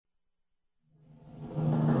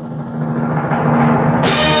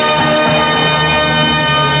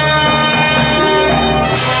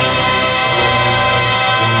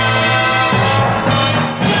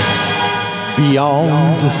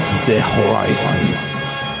Beyond the Horizon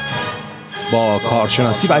با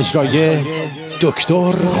کارشناسی و اجرای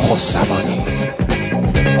دکتر خسروانی.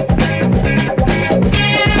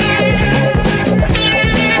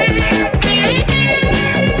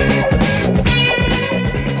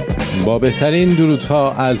 با بهترین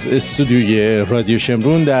درودها از استودیوی رادیو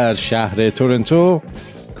شمرون در شهر تورنتو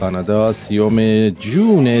کانادا 30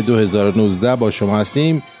 جون 2019 با شما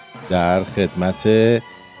هستیم در خدمت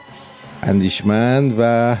اندیشمند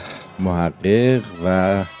و محقق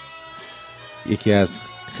و یکی از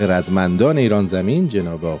خردمندان ایران زمین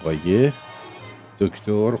جناب آقای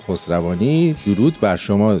دکتر خسروانی. درود بر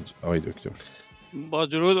شما آقای دکتر. با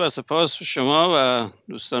درود و سپاس به شما و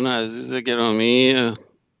دوستان عزیز گرامی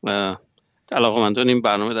و علاقه‌مندان این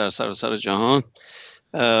برنامه در سراسر جهان.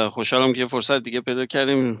 خوشحالم که فرصت دیگه پیدا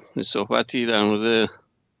کردیم صحبتی در مورد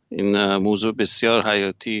این موضوع بسیار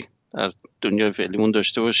حیاتی در دنیای فعلیمون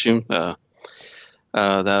داشته باشیم و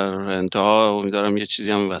در انتها امیدوارم یه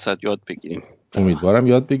چیزی هم وسط یاد بگیریم. امیدوارم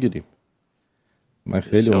یاد بگیریم. من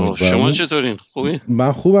خیلی امیدوارم. شما چطورین؟ خوبی؟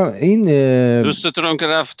 من خوبم. این دوستتون هم که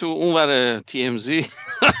رفت تو اونور TMZ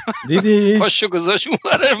دیدی؟ پاشو گذاشت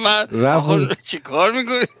اونور من رفت چی کار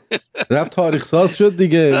میکنی؟ رفت تاریخ ساز شد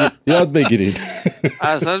دیگه. یاد بگیریم.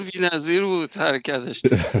 اصلا بی‌نظیر بود حرکتش.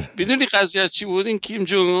 بدونی قضیه چی بود؟ این کیم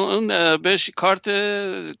جونگ اون بهش کارت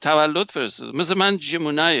تولد فرستاد. مثل من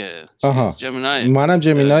جمونایه. منم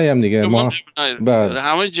جمینایی هم دیگه.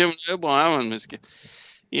 همه جمونای با هم مثل که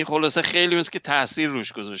این خلاصه خیلی مثل که تأثیر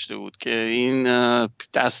روش گذاشته بود که این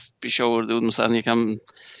دست پیش آورده بود مثلا یکم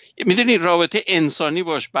میدونی رابطه انسانی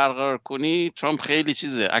باش برقرار کنی. ترامپ خیلی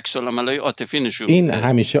چیزه عکس العملای عاطفی نشون این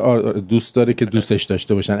همیشه دوست داره که دوستش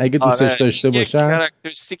داشته باشن. اگه دوستش داشته باشن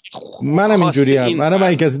منم اینجوریم. منم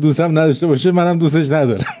اگه کسی دوستم نداشته باشه منم دوستش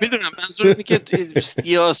ندارم. میدونم منظور اینه که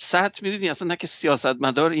سیاست میدونی اصلا نه که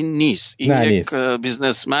سیاستمدار این نیست. این یک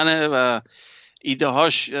بیزنسمنه و ایده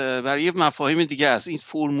هاش برای یه مفاهیم دیگه است. این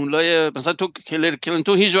فرمولای مثلا تو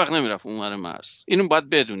کلینتون هیچ وقت نمیرفت اونور مرز. اینو باید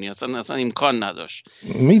بدونی اصلا امکان نداشت.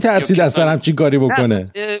 میترسید اصلا همچین کاری بکنه.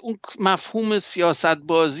 اون مفهوم سیاست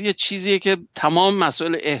بازی چیزیه که تمام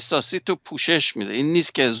مسائل احساسی تو پوشش میده. این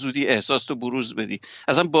نیست که زودی احساس تو بروز بدی.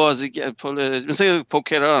 اصلا بازی مثلا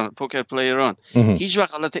پوکر پلیران هیچ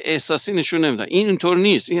وقت حالت احساسی نشون نمیدن. این اینطور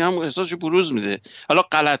نیست. این هم احساسشو بروز میده. حالا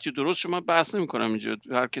غلطی و درست شما بحث نمیکنم اینجا.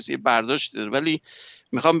 هر کسی برداشت داره ولی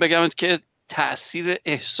میخوام بگم که تأثیر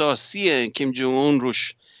احساسی کیم جونگ اون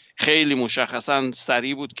روش خیلی مشخصا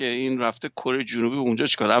سریع بود که این رفته کره جنوبی اونجا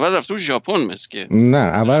چیکار. اول رفته ژاپن مسکه. نه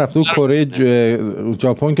اول رفته کره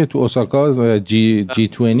ژاپن که تو اوساکا جی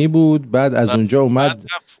 20 بود. بعد از اونجا اومد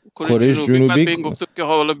کره جنوبی. بعد گفت که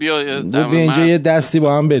حالا بیا اینجا یه دستی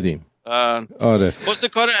با هم بدیم. آره واسه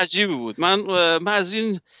کار عجیبی بود. من از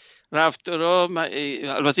این رفتارا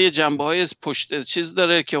البته یه جنبه‌های پشت چیز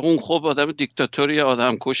داره که اون خب آدم دیکتاتوری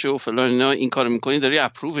آدم کشه و فلان اینا این کارو می‌کنی داری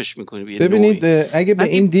اپرووش می‌کنی. ببینید اگه به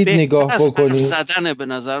این دید نگاه بکنید حرف زدن به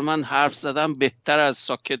نظر من حرف زدن بهتر از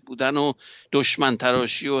ساکت بودن و دشمن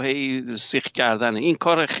تراشی و هی سیخ کردن. این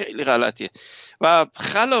کار خیلی غلطیه و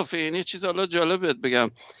خلاف این چیز. حالا جالبت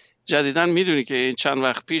بگم جدیدن میدونی که این چند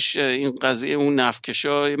وقت پیش این قضیه اون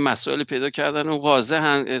نفتکشا مسائل پیدا کردن و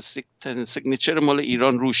واضحا سیگنیچر مال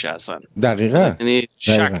ایران روش هستن. دقیقاً یعنی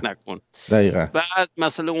شک نکن. دقیقاً. بعد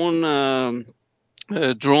مثلا اون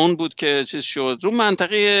درون بود که چیز شد رو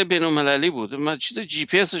منطقه بین‌المللی بود. چیز جی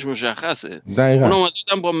پی اسش مشخصه. دقیقاً. اون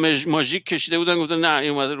اومدن با ماژیک کشیده بودن گفتن نه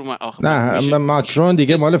این اومده رو نه ماکرون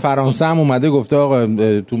دیگه مال فرانسه هم اومده گفته آقا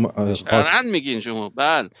تو فرند میگین شما.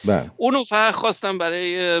 بله. اونو فقط خواستم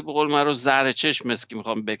برای به قول معروف زهر چشم مسکی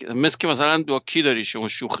میخوام مسکی مثلا با کی داری شما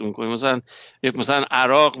شوخی میکنی مثلا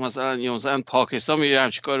عراق مثلا یا مثلا پاکستان میگه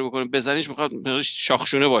همچین کاری بکنه بزنیش میخواد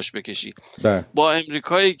شاخشونه باش بکشی. با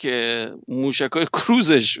امریکایی که موشکای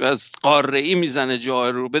کروزش از قاره‌ای میزنه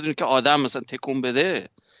جای رو بدون که آدم مثلا تکون بده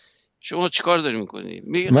شما چیکار داری میکنی؟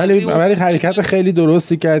 ولی حرکت خیلی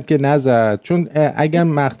درستی کرد که نزد. چون اگه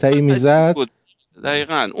مقطعی میزد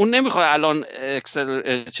دقیقاً اون نمیخواد الان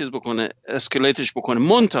چیز بکنه اسکلیتش بکنه.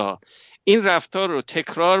 منتها این رفتار رو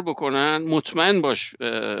تکرار بکنن مطمئن باش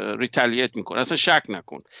ریتالیت میکنه. اصلا شک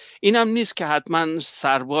نکن. اینم نیست که حتما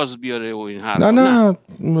سرباز بیاره و این حرف. نه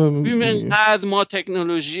ببین قد ما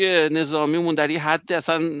تکنولوژی نظامیمون در یه حد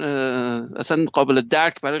اصلا قابل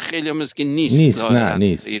درک برای خیلی هم نیست.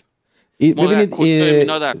 ببینید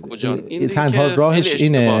این تنها راهش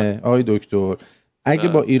اینه آقای دکتر اگه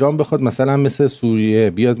با ایران بخواد مثلا مثل سوریه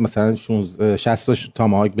بیاد مثلا 60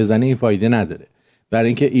 تاماهاک بزنه این فایده نداره. برای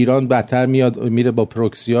اینکه ایران بدتر میره با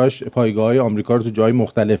پروکسیاش پایگاه‌های آمریکا رو تو جای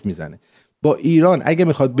مختلف میزنه. با ایران اگه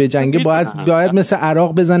میخواد بجنگه باید مثل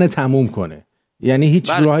عراق بزنه تموم کنه. یعنی هیچ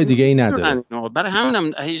راه دیگه ای نداره. برای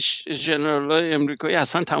همینم هیچ ژنرالای امریکایی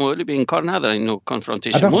اصلا تمایلی به این کار ندارن، اینو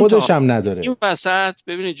کانفرانتیشن. اصلا خودش هم نداره. این وسط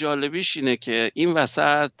ببینید جالبیش اینه که این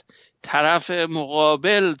وسط طرف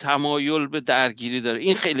مقابل تمایل به درگیری داره.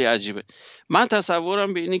 این خیلی عجیبه. من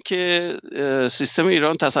تصورم به اینی که سیستم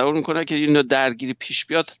ایران تصور میکنه که اینو درگیری پیش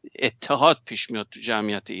بیاد، اتحاد پیش میاد تو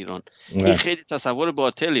جمعیت ایران. این خیلی تصور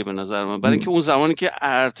باطلیه به نظر من، برای اینکه اون زمانی که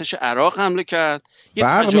ارتش عراق حمله کرد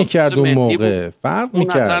فرق میکرد اون موقع، فرق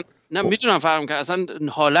میکرد. نه میدونم فرق میکرد، اصلا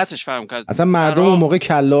حالتش فرق میکرد. اصلا مردم اون موقع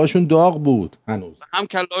کله‌هاشون داغ بود، هنوز هم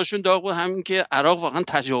کله‌هاشون داغ بود، همین که عراق واقعا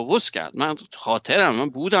تجاوز کرد. من خاطرم، من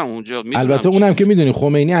بودم اونجا. البته اونم که میدونی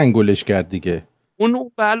خمینی انگولش کرد دیگه.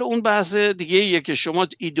 اون بحث دیگه ایه که شما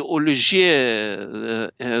ایدئولوژی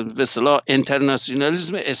به اصطلاح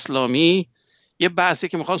اینترنشنالیسم اسلامی یه بحثی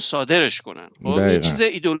که میخوان صادرش کنن. این چیز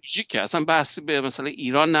ایدئولوژیکه، اصلا بحثی به مثلا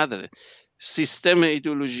ایران نداره. سیستم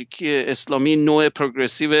ایدئولوژیکی اسلامی نوع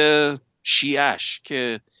پروگرسیو شیعش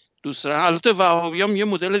که دوست دارن، البته وهابیام یه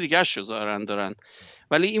مدل دیگه‌اش رو دارن،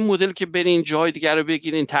 ولی این مدل که برین جای دیگه رو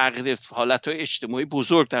بگیرین، تغییر حالت‌های اجتماعی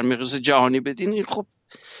بزرگ در مقیاس جهانی بدین، این خب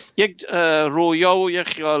یک رویا و یک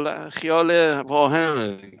خیال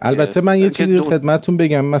واهم. البته من یه چیزی خدمتتون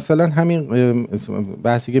بگم، مثلا همین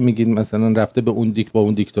بحثی که میگین مثلا رفته به اون با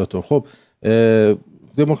اون دیکتاتور، خب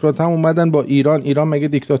دموکرات هم اومدن با ایران مگه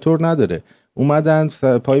دیکتاتور نداره؟ اومدن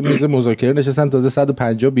پای میز مذاکره نشستن، تازه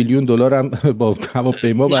 150 بیلیون دلار هم با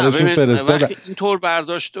هواپیما براشون فرستادن. وقتی اینطور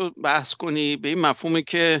برداشت و بحث کنی به این مفهومی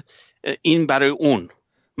که این برای اون،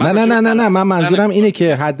 نه من منظورم اینه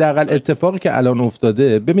که حداقل اتفاقی که الان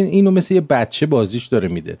افتاده، ببین اینو مثل یه بچه بازیش داره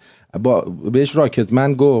میده، بهش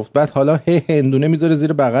راکتمن گفت، بعد حالا هندونه میذاره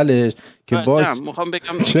زیر بغلش که میخوام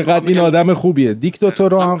بگم چقدر این آدم خوبیه.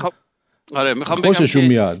 دیکتاتورها هم میخوام خوششون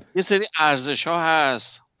میاد. یه سری ارزش ها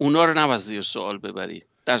هست، اونا رو نباید زیر سوال ببری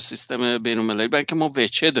در سیستم بین‌المللی، برای اینکه ما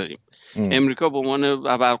وچه داریم. امریکا به عنوان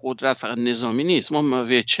ابرقدرت فقط نظامی نیست، ما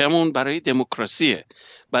وچه‌مون برای دموکراسیه،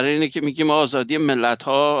 برای اینه که میگیم آزادی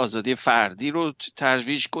ملت‌ها، آزادی فردی رو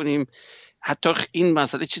ترویج کنیم. حتی این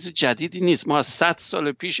مسئله چیز جدیدی نیست، ما از 100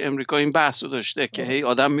 سال پیش امریکا این بحث رو داشته که هی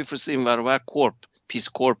آدم میفرسته این ور اون ور، پیس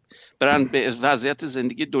کورپ برن به وضعیت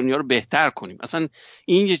زندگی دنیا رو بهتر کنیم. اصلا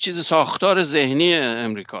این یه چیز ساختار ذهنی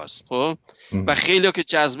امریکاست. خب و خیلی‌ها که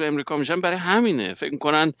جذب امریکا میشن برای همینه، فکر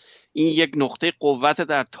می‌کنن این یک نقطه قوت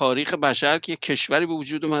در تاریخ بشر که یک کشوری به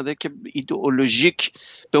وجود اومده که ایدئولوژیک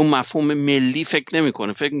به اون مفهوم ملی فکر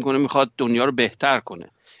نمی‌کنه، فکر می‌کنه میخواد دنیا رو بهتر کنه.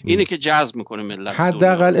 اینه که جذب میکنه ملت.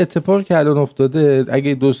 حداقل اتفاقی که الان افتاده،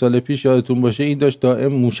 اگه 2 سال پیش یادتون باشه این داشت دائم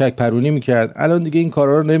موشک پرونی میکرد، الان دیگه این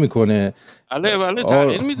کارا رو نمیکنه. بله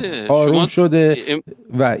تغییر میده، آروم شده.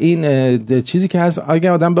 و این چیزی که هست،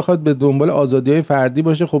 اگه آدم بخواد به دنبال آزادی‌های فردی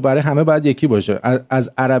باشه، خب برای همه باید یکی باشه.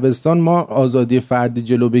 از عربستان ما آزادی فردی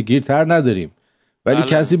جلو بگیرتر نداریم، ولی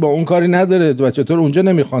کسی با اون کاری نداره و چطور اونجا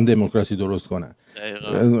نمیخوان دموکراسی درست کنن.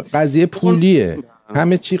 قضیه پولیه،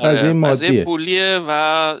 همه چی قضیه مادیه، قضیه پولیه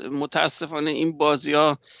و متاسفانه این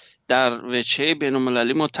بازی‌ها در وجهه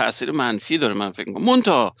بین‌المللی ما تأثیر منفی داره. من فکر می‌کنم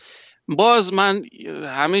منتها باز من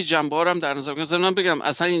همه جنبه‌ها در نظر می‌گیرم. من بگم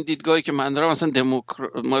اصلا این دیدگاهی که من دارم اصلا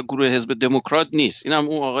ما گروه حزب دموکرات نیست. اینم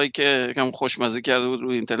اون آقایی که یکم خوشمزه کرده بود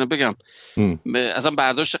روی اینترنت بگم اصلا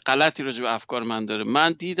برداشت غلطی راجع به افکار من داره.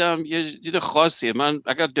 من دیدم یه دید خاصیه. من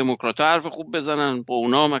اگر دموکرات‌ها حرف خوب بزنن با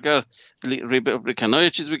اونام، اگر ریپابلیکن‌ها یه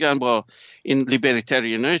چیز بگن با این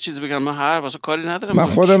لیبرتریان‌ها یه چیز بگن، من هر واسه کاری ندارم. من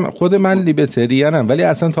خود من لیبرتریانم، ولی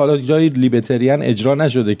اصلا تا حالا جای لیبرتریان اجرا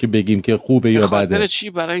نشده که بگیم که خوبه یا بده. خاطر چی؟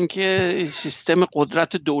 برای اینکه سیستم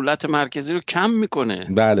قدرت دولت مرکزی رو کم میکنه.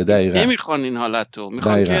 بله دقیقاً. نمیخوان این حالت رو،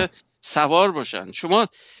 میخوان که سوار باشن. شما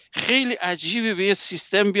خیلی عجیبه به یه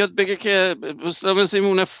سیستم بیاد بگه که مثل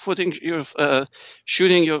میمونه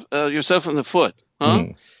shooting yourself in the foot.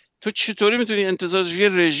 تو چطوری میتونی انتظار یه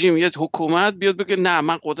رژیم، یه حکومت بیاد بگه نه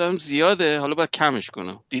من قدرتم زیاده حالا باید کمش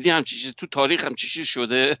کنم؟ دیدی همچین چیزی تو تاریخ همچین چیزی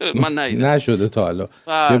شده؟ من ندیدم. نشده تا حالا.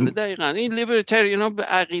 دقیقاً این لیبرتریانا به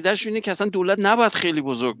عقیده‌ش اینه که اصلا دولت نباید خیلی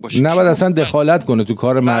بزرگ باشه، نباید اصلا دخالت کنه تو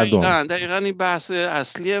کار مردم. دقیقاً این بحث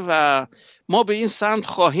اصلیه و ما به این سمت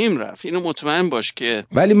خواهیم رفت، اینو مطمئن باش که.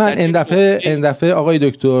 ولی من این دفعه آقای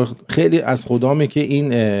دکتر خیلی از خدامه که این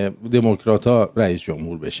دموکرات‌ها رئیس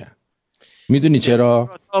جمهور بشن. میدونی چرا؟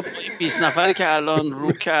 20 نفری که الان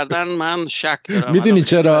رو کردن من شک دارم. میدونی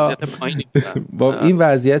چرا؟ با این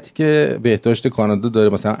وضعیتی که بهداشت کانادا داره،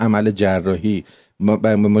 مثلا عمل جراحی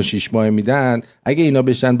ما 6 ماه میدن، اگه اینا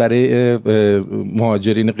بشن برای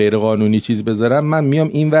مهاجرین غیر قانونی چیز بذارن، من میام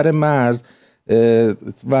اینور مرز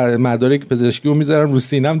و مدارک پزشکی رو میذارم رو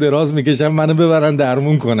سینم دراز میکشم منو ببرن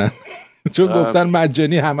درمون کنن چون گفتن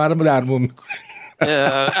مجانی همه رو درمون میکنن.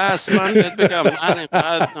 اصلا بهت بگم من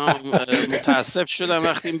اینقدر متاسف شدم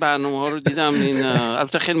وقتی این برنامه ها رو دیدم. این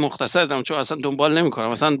البته خیلی مختصر دیدم چون اصلا دنبال نمیکنم،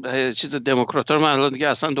 اصلا چیز دموکرات‌ها رو من الان دیگه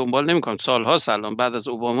اصلا دنبال نمیکنم. سالها الان بعد از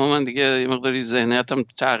اوباما من دیگه یه مقداری ذهنیتم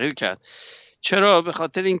تغییر کرد. چرا؟ به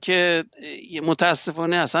خاطر اینکه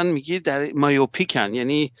متاسفانه اصلا میگی در مایوپیکن،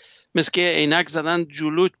 یعنی مثل که عینک زدن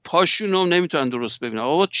جلو پاشونو نمیتونن درست ببینن.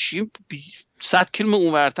 آقا چی 100 کیلومتر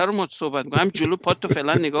اونورتر رو ما صحبت می‌کنیم، هم جلو پات تو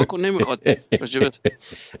فعلا نگاه کن، نمیخواد راجبت.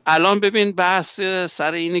 الان ببین بحث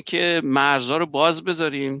سر اینه که مرزها رو باز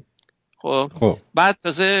بذاریم، خب بعد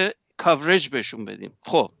تازه کاورج بهشون بدیم.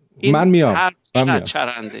 خب این من میام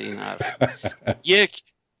چرنده این حرف. یک،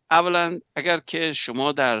 اولا اگر که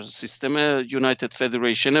شما در سیستم یونایتد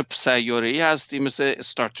فدریشن سیاره‌ای هستی مثل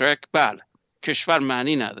استار ترک، بله کشور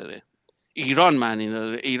معنی نداره، ایران معنی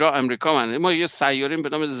نداره، ایران امریکا معنی نداره. ما یه سیاره‌ایم به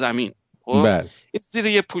نام زمین. خب این زیر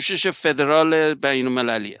یه پوشش فدرال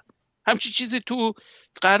بین‌المللیه. همچین چیزی تو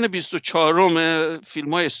قرن 24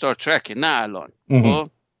 فیلم‌های استار ترک، نه الان. خب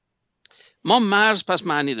ما مرز پس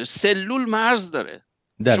معنی داره. سلول مرز داره.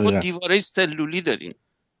 شما دیواره سلولی دارین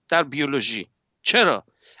در بیولوژی. چرا؟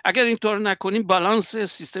 اگر اینطور نکنیم بالانس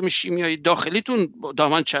سیستم شیمیایی داخلیتون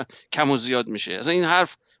دامن کم و زیاد میشه. اصلا این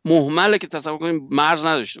حرف مهمله که تصور کنیم مرز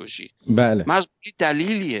نداشته باشی. بله. مرز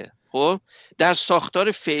دلیلیه. خب در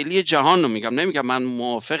ساختار فعلی جهان رو میگم، نمیگم من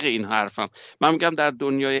موافق این حرفم، من میگم در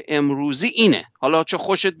دنیای امروزی اینه. حالا چه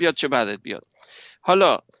خوشت بیاد چه بدت بیاد.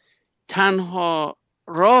 حالا تنها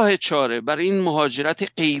راه چاره برای این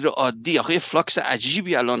مهاجرت غیر عادی، آخه یه فلاکس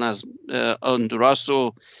عجیبی الان از هندوراس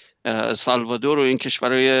و سالوادور و این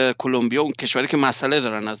کشورهای کلمبیا، اون کشوری که مسئله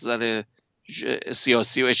دارن از نظر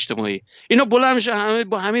سیاسی و اجتماعی، اینا بلند میشن همه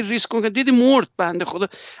با همین ریسک کنن. دیدی مرد بنده خدا.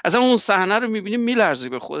 اصلا اون صحنه رو میبینی میلرزی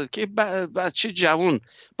به خودت که بچه جوان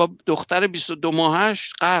با دختر 22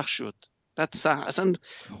 ماهش غرق شد. بعد اصلا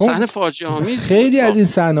صحنه فاجعه آمیز. خیلی از این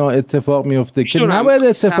صحنه اتفاق میفته که نباید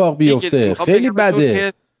اتفاق بیفته. خیلی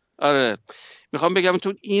بده. آره میخوام بگم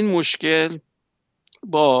تو این مشکل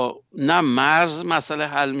با نه مرز مسئله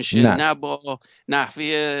حل میشه، نه با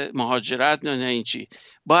نحوه مهاجرت، نه این چی.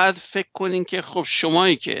 باید فکر کنین که خب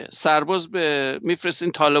شمایی که سرباز به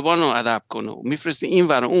میفرستین طالبان رو ادب کنه، میفرستین این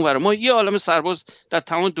ور اون ور، ما یه عالم سرباز در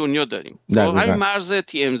تمام دنیا داریم. همین مرز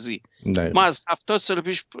TMZ ما از 70 سال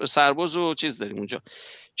پیش سرباز و چیز داریم اونجا.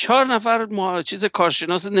 4 نفر چیز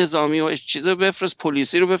کارشناس نظامی و چیز بفرست،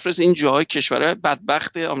 پلیسی رو بفرست این جاهای کشورهای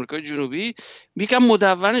بدبخت آمریکای جنوبی، میگم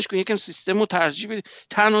مدونش کن، یکم سیستم رو ترجیح بدید.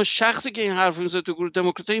 تنها شخصی که این حرف میزنه تو گروه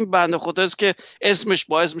دموکرات‌ها این بنده خداست که اسمش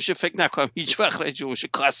باعث میشه فکر نکنم هیچ وقت رئیس جمهور شه،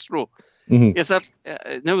 کاسترو. یه سر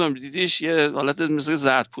نمیدونم دیدیش، یه حالت مثل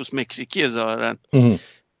زردپوست مکزیکی ظاهرا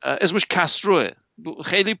اسمش کاستروه.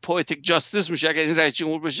 خیلی پویتیک جاستیس میشه اگر این رئیس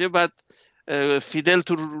جمهور بشه. بعد فیدل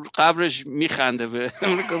تو قبرش میخنده به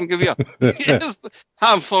امریکا، میگه بیا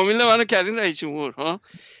هم فامیل منو کردین رئیس جمهور. ها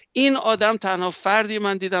این آدم تنها فردی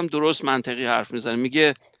من دیدم درست منطقی حرف میزنه،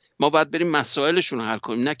 میگه ما باید بریم مسائلشون رو حل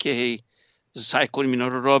کنیم، نه که هی سعی کنیم اینا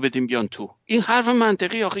رو راه بدیم بیان تو. این حرف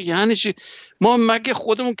منطقی آخه یعنی چی؟ ما مگه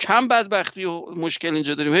خودمون کم بدبختی و مشکل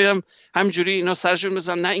اینجا داریم؟ هی همینجوری اینا سرشون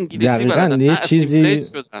بزنن، نه انگلیسی بلدن نه چیزی.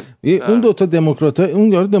 اون دو تا دموکرات‌ها،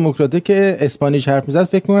 اون یارو دموکراته که اسپانیش حرف میزد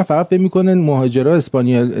فکر می‌کنم فقط فکر می‌کنن مهاجرا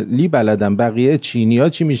اسپانیایی بلدن، بقیه چینی‌ها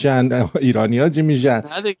چی میشن، ایرانی‌ها چی میشن.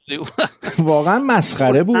 واقعا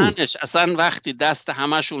مسخره بود. اصلا وقتی دست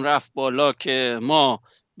همشون رفت بالا که ما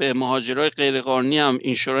به مهاجرای غیر قانونی هم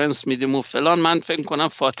اینشورنس میدیم و فلان، من فکر کنم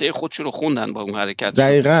فاتحه خودشون رو خوندن با اون حرکت.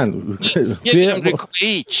 دقیقاً. یک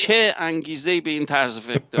امریکایی چه انگیزه‌ای به این طرز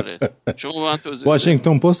فکر داره؟ شما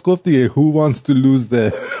واشنگتن پست گفت دیگه who wants to lose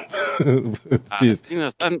the چیز،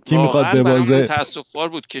 کی میخواد ببازه. تأسف‌بار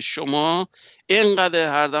بود که شما اینقدر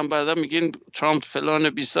هر دم بردم میگین ترامپ فلان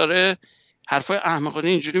بیساره، حرفای احمقانه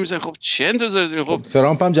اینجوری میزنن. خب چه انتظار دارین؟ خب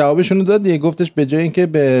ترامپ هم جوابشون داد دیگه، گفتش به جای اینکه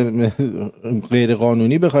به غیر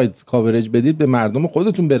قانونی بخواید کاورج بدید به مردم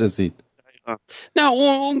خودتون برسید. نه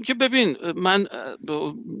اون که ببین، من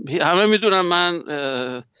همه میدونم من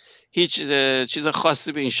هیچ چیز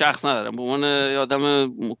خاصی به این شخص ندارم، به عنوان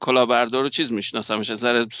آدم کلاهبردار و چیز میشناسمش از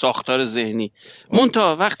نظر ساختار ذهنی.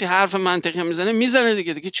 منتها وقتی حرف منطقی میزنه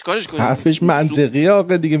دیگه چیکارش کنیم؟ حرفش منطقیه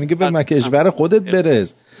آقا دیگه، میگه به کشور خودت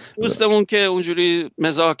برس. دوستمون که اونجوری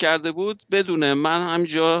مزاح کرده بود بدونه من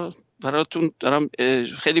همینجا براتون دارم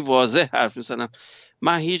خیلی واضح حرف میزنم.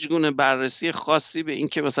 من هیچ گونه بررسی خاصی به این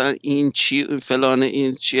که مثلا این چی فلان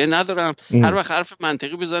این چیه ندارم. هر وقت حرف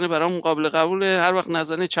منطقی بزنه برام قابل قبوله، هر وقت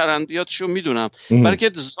نزنه چرندیاتشو میدونم، برای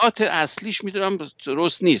که ذات اصلیش میدونم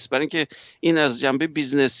درست نیست، برای اینکه این از جنبه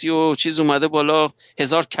بیزنسی و چیز اومده بالا،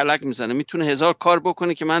 1000 کلک میزنه، میتونه 1000 کار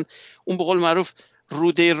بکنه که من اون به قول معروف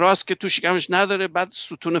روده راست که تو شکمش نداره، بعد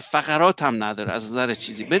ستون فقرات هم نداره از نظر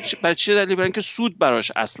چیزی. برای چه دلیل؟ برای اینکه سود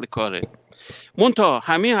براش اصل کاره. منتها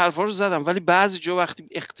همه حرفا رو زدم، ولی بعضی جا وقتی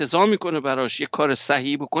اقتضا میکنه براش یه کار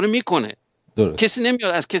صحیح بکنه میکنه. درست. کسی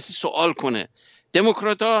نمیاد از کسی سوال کنه.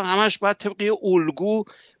 دموکرات‌ها همش باید طبقی الگو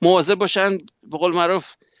مواظب باشن، به قول معروف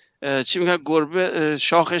چی میگن، گربه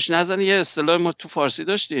شاخش نزنه. یه اصطلاح ما تو فارسی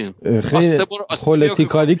داشتیم، خیلی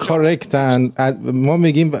پولیتیکالی کارکتن. ما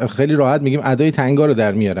میگیم خیلی راحت میگیم ادای تنگا رو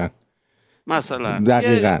در میارن مثلا.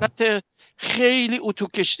 دقیقاً. خیلی اتو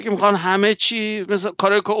کشتی که میخوان همه چی مثل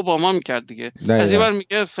کاری که اوباما میکرد دیگه. از این ور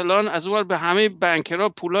میگه فلان، از اون ور به همه بانکرها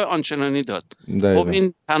پولای آنچنانی داد. خب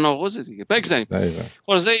این تناقض دیگه. بگذاریم.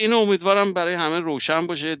 خلاصه اینو امیدوارم برای همه روشن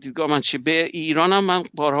باشه دیدگاه من چی. به ایرانم من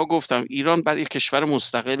بارها گفتم، ایران برای کشور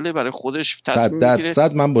مستقله، برای خودش تصمیم میگیره. 100%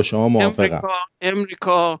 من با شما موافقم.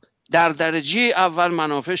 امریکا در درجه اول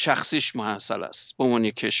منافع شخصیش محصل است به عنوان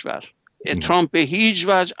کشور. ترامپ به هیچ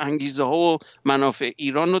وجه انگیزه ها و منافع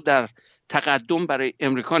ایران رو در تقدم برای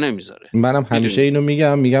امریکا نمیذاره. منم همیشه اینو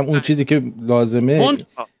میگم اون چیزی که لازمه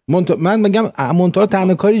من میگم منتها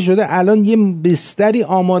تنها کاری شده الان یه بستری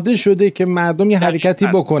آماده شده که مردم یه حرکتی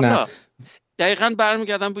بکنن. دقیقاً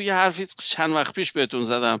برمیگردم به یه حرفی چند وقت پیش بهتون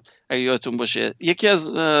زدم اگه یادتون باشه. یکی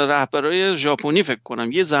از رهبرای ژاپنی فکر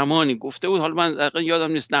کنم یه زمانی گفته بود، حالا من دقیقاً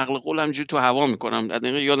یادم نیست، نقل قولم اینجوری تو هوا میکنم،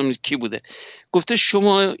 دقیقاً یادم نیست کی بوده، گفته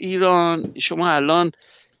شما ایران، شما الان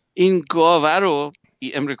این گاوه رو،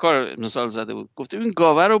 امریکا رو مثال زده بود، گفته این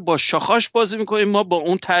گاوه رو با شاخاش بازی میکنیم، ما با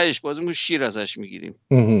اون تهش بازی میکنیم، شیر ازش میگیریم.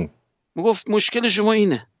 میگفت مشکل شما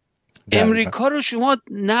اینه، امریکا رو شما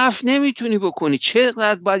نفع نمیتونی بکنی.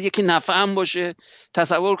 چقدر باید یکی نفع هم باشه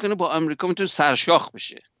تصور کنه با امریکا میتونه سرشاخ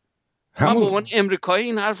بشه. من به عنوان امریکایی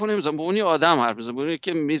این حرفو نمیزنم، به عنوان آدم حرف میزنم، به عنوان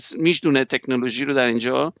که میشدونه تکنولوژی رو در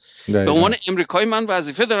اینجا. به عنوان امریکایی من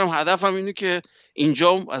وظیفه دارم، هدفم اینه که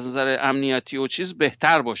اینجا از نظر امنیتی و چیز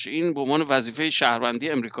بهتر باشه. این به عنوان وظیفه شهروندی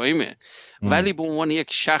امریکاییمه. ولی به عنوان یک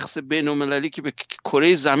شخص بین‌المللی که به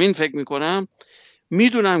کره زمین فکر میکنم،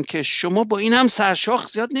 میدونم که شما با این هم سرشاخ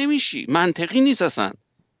زیاد نمیشی، منطقی نیست اصلا.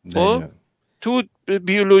 خب تو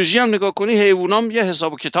بیولوژی هم نگاه کنی، حیونا هم یه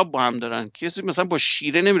حساب و کتاب با هم دارن. کسی مثلا با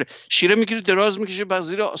شیره نمیره، شیره میگیره دراز میکشه بعد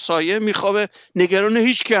زیر سایه میخوابه، نگران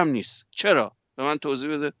هیچ کی هم نیست. چرا؟ به من توضیح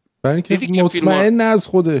بده. برای اینکه مطمئن از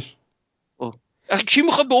خودش. کی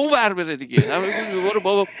میخواد به اون ور بره دیگه؟ برو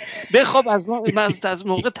بابا بخواب، از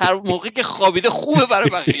موقعی که خوابیده خوبه برای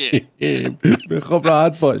بقیه. بخواب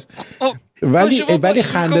راحت باش. ولی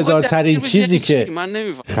خنده‌دارترین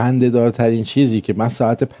چیزی که من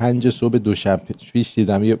ساعت 5 صبح دوشنبه پیش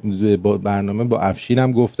دیدم، یه برنامه با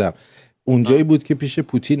افشینم گفتم، اونجایی بود که پیش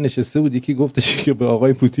پوتین نشسته بود، یکی گفتش که به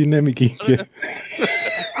آقای پوتین نمیگی که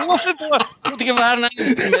دیگه ور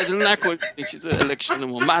نکنید این چیز الکشن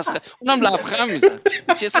ما مسخره. اونم لبخند میزنه،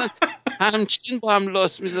 اصلا همچین با هم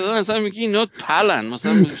لاس میزدن، اصلا میگی اینا پلن،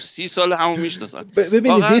 مثلا 30 سال همو میشناسن.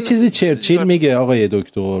 ببینید یه چیزی چرچیل میگه آقای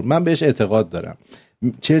دکتر، من بهش اعتقاد دارم.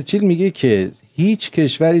 چرچیل میگه که هیچ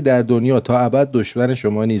کشوری در دنیا تا ابد دشمن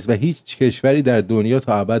شما نیست و هیچ کشوری در دنیا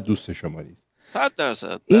تا ابد دوست شما نیست.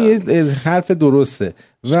 100%. این حرف درسته.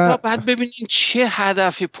 و بعد ببینین چه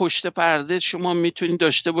هدفی پشت پرده شما میتونین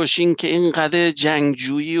داشته باشین که اینقدر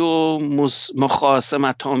جنگجویی و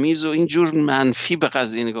مخاصمت آمیز و اینجور منفی به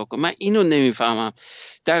قضیه نگاه کن. من اینو نمیفهمم.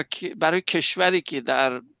 برای کشوری که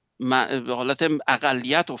در حالت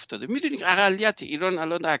اقلیت افتاده، میدونی اقلیت ایران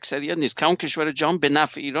الان اکثریت نیست، که اون کشور جهان به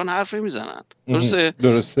نفع ایران حرف میزنن.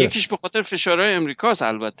 درسته. یکیش به خاطر فشارهای امریکاست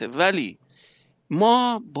البته، ولی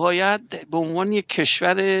ما باید به عنوان یک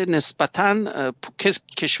کشور نسبتاً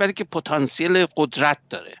کشوری که پتانسیل قدرت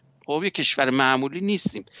داره، خب یک کشور معمولی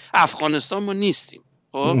نیستیم. افغانستان ما نیستیم،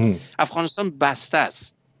 خب افغانستان بسته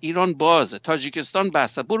است، ایران بازه، تاجیکستان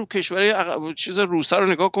بسته. برو کشورهای چیز روسا رو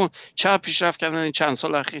نگاه کن، چه پیشرفت کردن این چند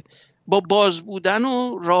سال اخیر. با باز بودن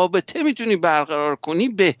و رابطه میتونی برقرار کنی،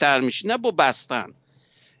 بهتر میشی، نه با بستن.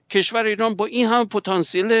 کشور ایران با این هم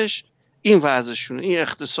پتانسیلش، این وضعشونه، این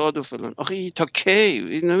اقتصاد و فلان، آخه تا کی؟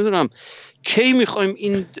 نمیدونم کی میخوایم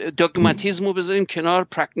این دogmatism رو بذاریم کنار،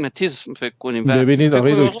 پرگماتیسم فکر کنیم. ببینید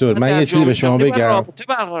آقای دکتر، من یه چیزی به شما بگم. رابطه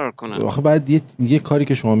برقرار کنم. آخه بعد یه کاری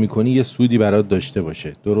که شما میکنی یه سودی برات داشته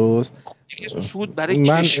باشه، درست؟ سود برای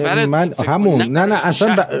کشور من همون نه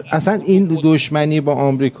اصلا این دشمنی با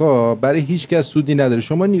آمریکا برای هیچ کس سودی نداره.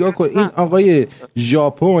 شما نگاه کن، این آقای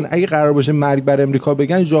ژاپن اگه قرار باشه مرگ بر امریکا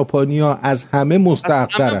بگن، ژاپنیا از همه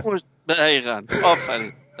مستحق‌ترن. دقیقاً،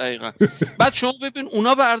 آفرین، دقیقاً. بعد شما ببین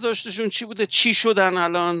اونا برداشتشون چی بوده، چی شدن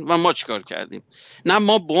الان و ما چیکار کردیم؟ نه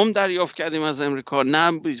ما بمب دریافت کردیم از امریکا،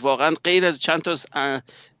 نه واقعا غیر از چند تا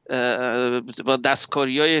با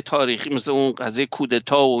دستکاری‌های تاریخی مثل اون قضیه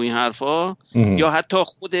کودتا و این حرفا یا حتی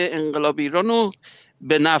خود انقلاب ایرانو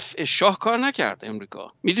به نفع شاه کار نکرد امریکا.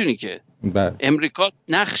 میدونی که امریکا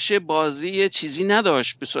نقش بازی چیزی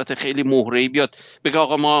نداشت به صورت خیلی مهره‌ای بیاد بگه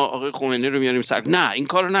آقا ما آقای خمینی رو میاریم سر، نه این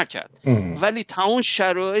کارو نکرد. ولی تا اون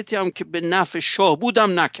شرایطی هم که به نفع شاه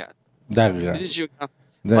بودم نکرد. دقیقاً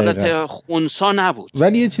حالت خونسا نبود.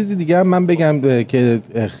 ولی یه چیزی دیگه هم من بگم که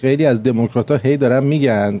خیلی از دموکرات‌ها هی دارن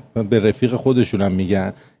میگن، به رفیق خودشون هم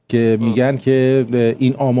میگن که میگن که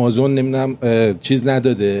این آمازون نمیدونم چیز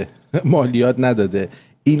نداده، مالیات نداده.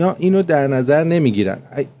 اینا اینو در نظر نمیگیرن.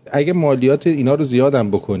 اگه مالیات اینا رو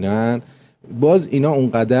زیادم بکنن باز اینا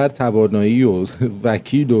اونقدر توانایی و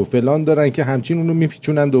وکیل و فلان دارن که همچین اونو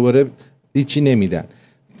میپیچونن دوباره هیچی نمیدن.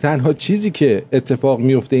 تنها چیزی که اتفاق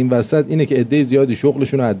میفته این وسط اینه که عده زیادی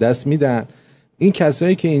شغلشون رو از دست میدن. این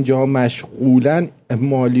کسایی که اینجا مشغولن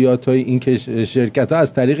مالیاتای این شرکت‌ها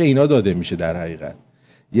از طریق اینا داده میشه در حقیقت.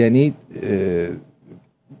 یعنی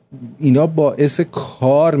اینا باعث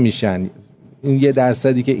کار میشن. این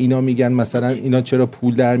 1% که اینا میگن مثلا اینا چرا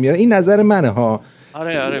پول در میارن، این نظر منه ها.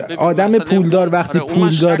 آره آدم پولدار وقتی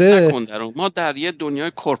پول داره، ما در یه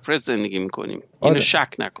دنیای کورپرات زندگی میکنیم، اینو شک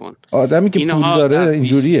نکن. آدمی که پول داره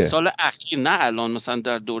اینجوریه. 20 سال اخیر، نه الان مثلا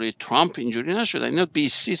در دوره ترامپ اینجوری نشده. اینا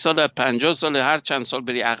 20 سال 50 سال هر چند سال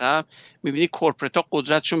بری عقب میبینی کورپرات‌ها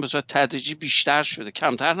قدرتشون به صورت تدریجی بیشتر شده،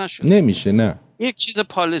 کمتر نشده. نمیشه نه. یک چیز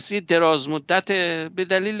پالیسی دراز مدت به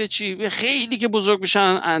دلیل چی خیلی که بزرگ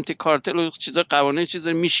میشن آنتی کارتل و چیز قوانین چیز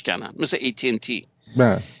میشکنن مثل AT&T.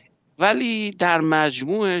 ولی در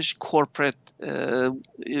مجموعش کورپرات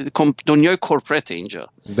دنیای کورپرات اینجا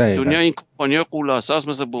دقیقا. دنیای این کمپانی‌های غول‌آساس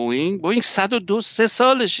مثل بوئینگ 102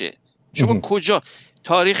 سالشه. شما کجا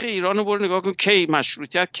تاریخ ایران رو برو نگاه کن، کی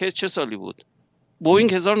مشروطیت که چه سالی بود؟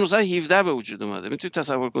 بوئینگ 1917 به وجود اومده. میتونی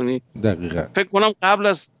تصور کنی؟ دقیقاً. فکر کنم قبل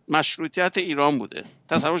از مشروطیت ایران بوده.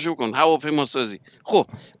 تصورش بکن، هواپیماسازی. خب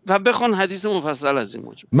و بخوان حدیث مفصل از این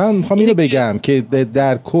موضوع. من میخوام اینو بگم که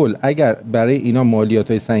در کل اگر برای اینا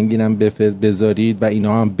مالیاتای سنگینم بذارید و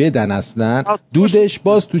اینا هم بدن اصلا دودش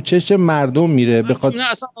باز تو چش مردم میره. بخاطر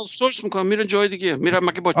نه اصلا سورس میکنن میرن جای دیگه، میرن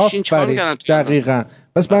مگه با چین چیکار میکنن؟ دقیقاً.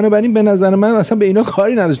 بس بنابراین به نظر من اصلا به اینا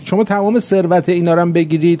کاری نداشت. شما تمام ثروت اینا رو هم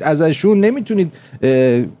بگیرید ازشون، نمیتونید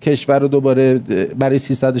کشور رو دوباره برای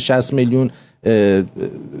 360 میلیون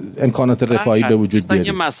امکانات رفاهی به وجود بیارید.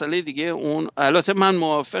 یه مسئله دیگه اون، البته من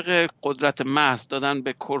موافق قدرت محض دادن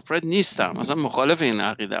به کورپرات نیستم، مثلا مخالف این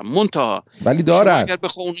عقیدم، منتها ولی دارن. شما اگر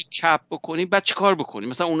بخوای اونو کپ بکنی بعد چیکار بکنی؟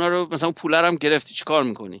 مثلا اونا رو مثلا اون پولا رو هم گرفتی چیکار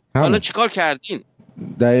میکنی؟ حالا چیکار کردین؟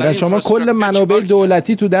 دقیقاً شما کل منابع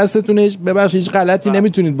دولتی تو دستتونه، ببخشید هیچ غلطی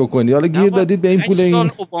نمیتونید بکنید. حالا گیر دادید به این پول. 8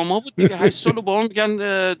 سال اوباما بود دیگه، 8 سال اوباما میگن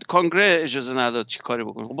کنگره اجازه نداد چی کاری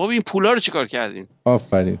بکنید. خب بابا این پولا رو چیکار کردین؟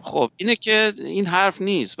 آفرین. خب اینه که این حرف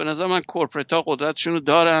نیست. به نظر من کورپرات‌ها قدرتشون رو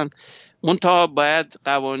دارن، منتها باید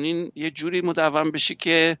قوانین یه جوری مدون بشه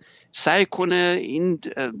که سعی کنه این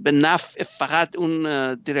به نفع فقط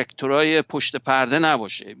اون دیرکتورای پشت پرده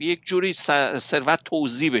نباشه، یک جوری ثروت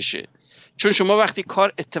توزیع بشه. چون شما وقتی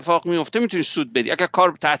کار اتفاق میفته میتونی سود بدی، اگر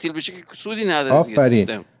کار تعطیل بشه که سودی نداره. آفرین.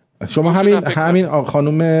 شما همین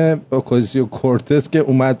خانم اوکازیو کورتز که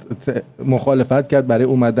اومد مخالفت کرد برای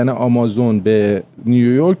اومدن آمازون به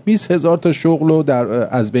نیویورک، 20,000 تا شغل رو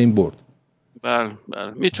از بین برد. بله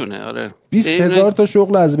میتونه. آره 20,000 تا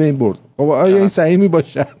شغل از بین برد. خب آیا این صحیح می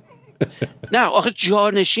باشه؟ نه آخه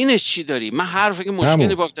جانشینش چی داری؟ من حرفی که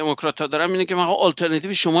مشکلی با دموکرات‌ها دارم اینه که من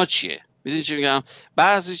آلترناتیو شما چیه؟ میدونی چی میگم؟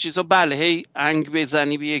 بعضی چیزا بله هی انگ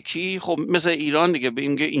بزنی به یکی، خب مثل ایران دیگه به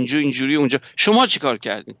اینکه اینجوری اونجا. شما چیکار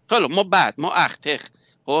کردین؟ حالا ما اختخ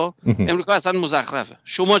خب امریکا اصلا مزخرفه.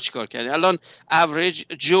 شما چیکار کردین؟ الان اوریج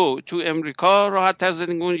جو تو امریکا راحت تر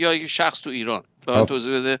زندگی می‌کنه یا یک شخص تو ایران؟ به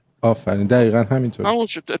توضیح بده. آفرین دقیقاً همینطور. همون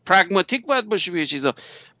شد. پرگماتیک باید باشه به چیزا.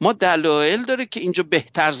 ما دلایل داره که اینجا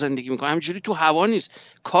بهتر زندگی میکنیم، همینجوری تو هوا نیست.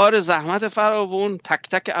 کار زحمت فراوون، تک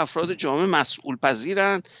تک افراد جامعه مسئول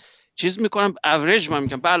پذیرن، چیز میکنن. اوریج من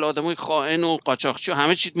میگم بله آدمای خائن و قاچاقچی و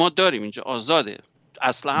همه چیز ما داریم اینجا، آزاده،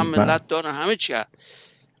 اصلا هم ملت دارن، همه چی هست.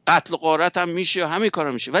 قتل و غارت هم میشه، همه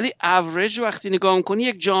کارا میشه. ولی اوریج وقتی نگاه میکنی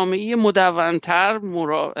یک جامعه مدونتر،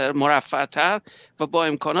 مرفه‌تر و با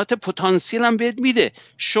امکانات پتانسیل هم بهت میده.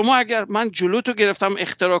 شما اگر من جلوتو گرفتم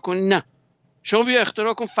اختراع کنی، نه شما بیا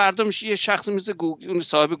اختراع کن، فردا میشه یه شخص مثل گوگل،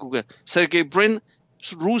 صاحب گوگل سرگئی برین،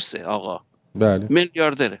 روسه آقا، بله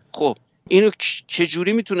میلیاردره. خب اینو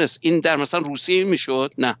چجوری میتونست این در مثلا روسیه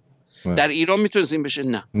میشد؟ نه. در ایران میتونست این بشه؟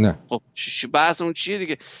 نه. خب بحث اون چیه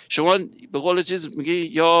دیگه؟ شما به قول چیز میگه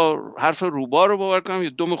یا حرف روبا رو باور کنم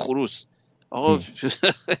یا دم خروس. آقا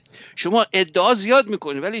شما ادعا زیاد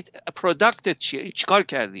میکنی ولی پروداکتت چیه؟ چیکار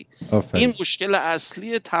کردی؟ این مشکل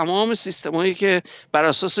اصلی تمام سیستمایی که بر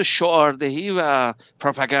اساس شعاردهی و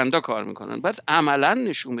پروپاگاندا کار میکنن. بعد عملا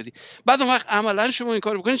نشون بدی. بعد اون وقت عملا شما این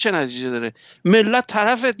کار بکنی چه نتیجه داره؟ ملت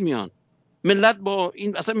طرفت میان. ملت با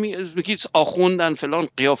این اصلا میگید آخوندن فلان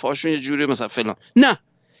قیافه هاشون یه جوری مثلا فلان، نه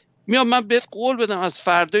میام من بهت قول بدم از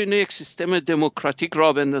فردا اینو یک سیستم دموکراتیک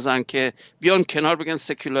را بندازن که بیان کنار بگن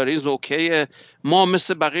سکولاریسم اوکیه، ما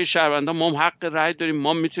مثل بقیه شهروندان ما هم حق رأی داریم،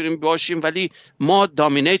 ما میتونیم باشیم ولی ما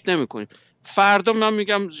دامینیت نمیکنیم. فردا من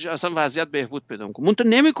میگم اصلا وضعیت بهبود پیدا میکنه. منتها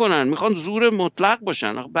نمیکنن، میخوان زور مطلق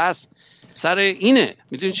باشن. بس سر اینه.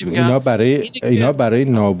 میدونی چی میگم؟ اینا برای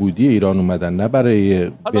نابودی ایران اومدن، نه برای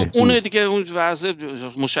بهبود. اونه دیگه اون وضع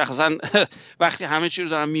مشخصا وقتی همه چی رو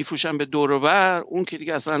دارن میفروشن به دور و بر، اون که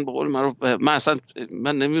دیگه اصلا به قول معروف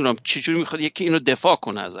من نمیدونم چجوری میخواد یکی اینو دفاع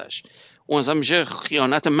کنه ازش. اون اصلا میشه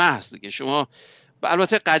خیانت محض دیگه. شما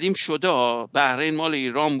البته قدیم شده بحرین مال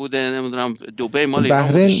ایران بوده، نمیدونم دبی مال ایران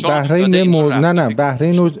بوده.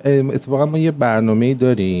 بحرین اتفاقا ما یه برنامه‌ای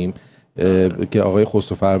داریم که آقای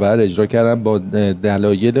خسروانی اجرا کردن با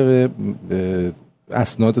دلایل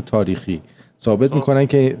اسناد تاریخی ثابت میکنن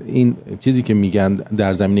که این چیزی که میگن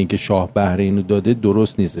در زمینه این که شاه بحرین رو داده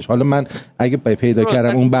درست نیستش. حالا من اگه پیدا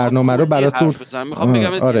کردم اون برنامه رو براتون میخوام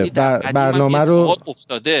بگم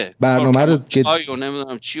برنامه رو چای و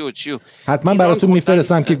نمیدونم چی حتما براتون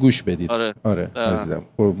میفرستم که گوش بدید. آره عزیزم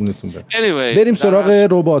قربونتون برم. بریم سراغ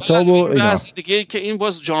ربات‌ها و اینا دیگه که این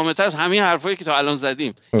باز جامع‌تر از همین حرفایی که تا الان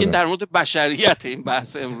زدیم. این در مورد بشریت این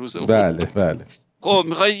بحث امروز. بله خب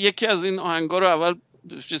میخوای یکی از این آهنگا رو اول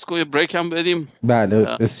چیز کنیم بریک هم بدیم؟ بله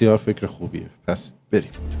بسیار فکر خوبیه. پس بریم.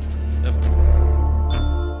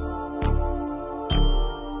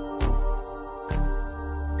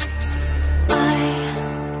 I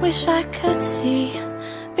wish I could see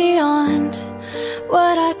beyond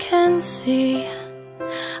what I can see.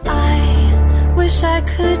 I wish I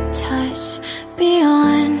could touch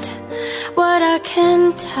beyond what I can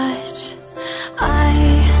touch. I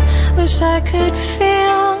wish I could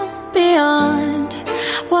feel beyond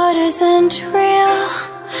what isn't real.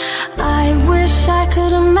 I wish I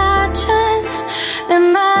could imagine,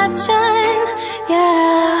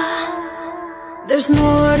 yeah. There's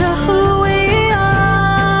more to who we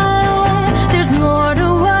are. There's more to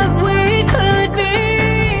what we could be.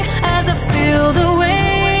 As I feel the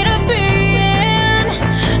weight of being,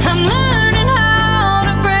 I'm learning how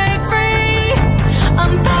to break free.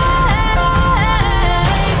 I'm breaking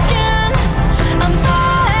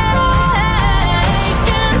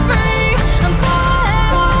free. I'm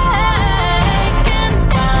breaking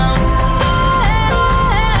down,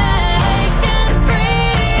 breaking free.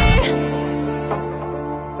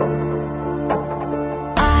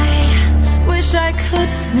 I wish I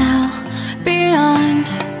could smell beyond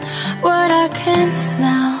what I can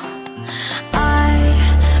smell. I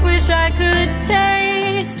wish I could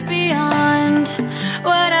taste beyond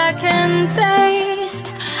what I can taste.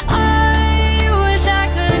 I wish I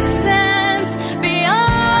could sense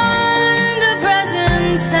beyond the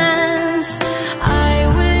present tense. I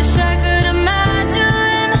wish I could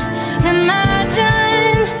imagine,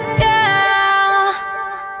 yeah.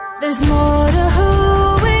 There's more to who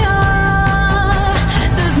we are.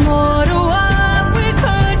 There's more to what we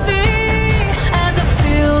could be. As I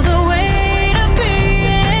feel the weight of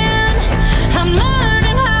being, I'm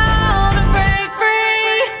learning how to break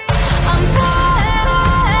free. I'm breaking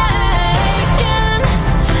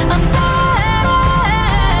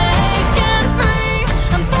free.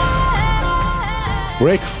 I'm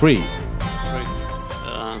break free.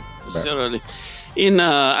 بسیار عالی. این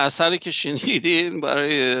اثری که شنیدین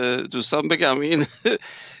برای دوستان بگم، این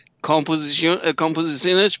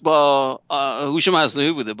کامپوزیشنش با هوش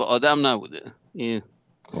مصنوعی بوده، با آدم نبوده.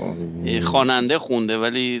 این خواننده خونده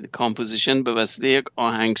ولی کامپوزیشن به وسیله یک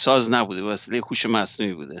آهنگساز نبوده، به وسیله هوش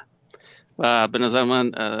مصنوعی بوده. و به نظر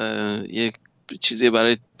من یک چیزی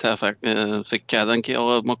برای فکر کردن که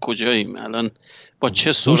آقا ما کجاییم الان، با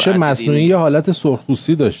چه سرعتی. هوش مصنوعی یه حالت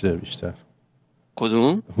سرخپوستی داشته بیشتر.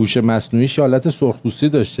 کدوم؟ هوش مصنوعی حالت سرخپوستی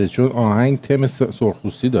داشته، چون آهنگ تم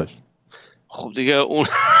سرخپوستی داشت. خب دیگه اون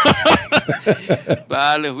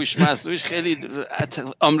بله هوش مصنوعیش خیلی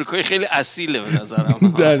آمریکایی خیلی اصیله به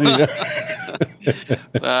نظرم. دقیقاً.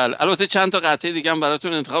 بله البته چند تا قطعه دیگه هم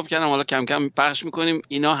براتون انتخاب کردم، حالا کم کم پخش میکنیم.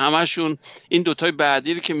 اینا همشون این دوتای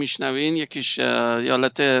بعدی رو که میشنوین، یکیش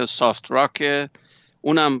حالت سافت راک،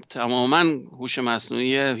 اونم تماما هوش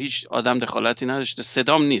مصنوعی، هیچ آدم دخالتی نداشته،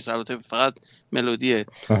 صدام نیست البته، فقط ملودیه.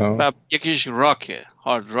 و یکیش راکه،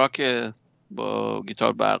 هارد راک با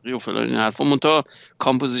گیتار برقی و فلان این حرفا، منتها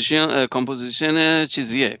کامپوزیشن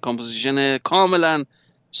چیزیه، کامپوزیشن کاملا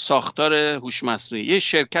ساختار هوش مصنوعی. یه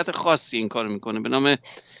شرکت خاصی این کارو میکنه به نام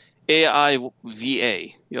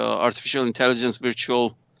AIVA یا Artificial Intelligence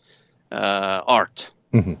Virtual Art.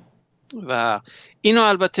 و اینو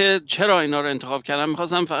البته چرا اینا رو انتخاب کردم،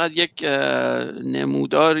 میخواستم فقط یک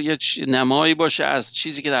نمودار، یک نمایی باشه از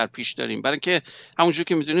چیزی که در پیش داریم، برای که همونجور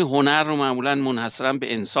که میدونی هنر رو معمولا منحصرا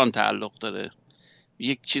به انسان تعلق داره،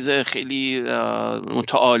 یک چیز خیلی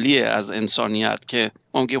متعالیه از انسانیت که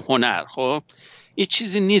ما میگیم هنر. خب این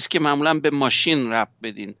چیزی نیست که معمولا به ماشین ربط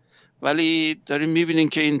بدین، ولی داریم میبینین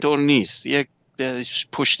که اینطور نیست، یک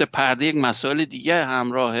پشت پرده یک مسائل دیگه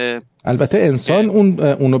همراهه. البته انسان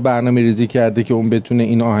اونو برنامه ریزی کرده که اون بتونه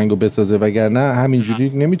این آهنگو بسازه، وگرنه همینجوری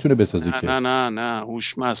نمیتونه بسازه. که نه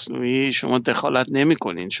هوش مصنوعی شما دخالت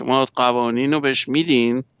نمیکنین، شما قوانین رو بهش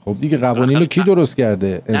میدین. خب دیگه قوانین رو کی درست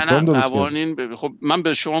کرده؟ انسان درست قوانین کرده. خب من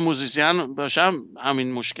به شما موزیسین باشم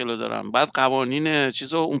همین مشکل رو دارم، بعد قوانین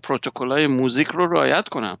چیزو اون پروتکل‌های موزیک رو رعایت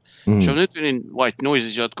کنم. شما نمیتونین وایت نویز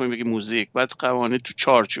ایجاد کنین بگی موزیک، بعد قوانین تو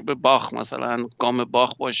چارچوب باخ مثلا گام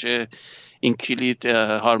باخ باشه، این کلید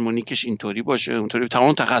هارمونیکش اینطوری باشه اونطوری،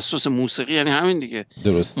 تمام تخصص موسیقی یعنی همین دیگه.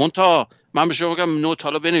 درست. منتها من به شما بگم نوت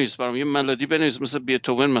حالا بنویس برام، یه ملودی بنویس مثل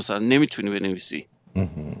بیتوون مثلا، نمیتونی بنویسی.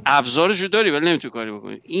 ابزارشو داری ولی نمیتونی کاری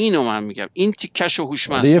بکنی. اینو من میگم این تیکش هوش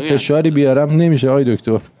مصنوعی. یه فشاری بیارم نمیشه آقای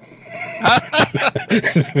دکتر.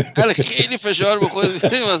 خیلی فشار بخورید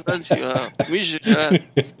مثلا چی میشه،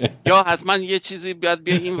 یا حتما یه چیزی بیاد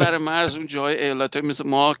بیا این ور مرز اون جای ایالت‌های مثل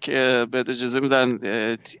ما که به اجازه میدن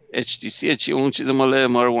HTC چی اون چیز مال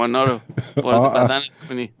ماروانا رو وارد بدن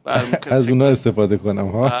کنی، از اونها استفاده کنم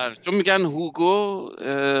ها. چون میگن هوگو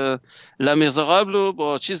لمیزقابل رو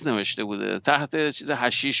با چیز نوشته بوده، تحت چیز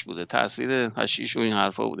حشیش بوده، تاثیر حشیش و این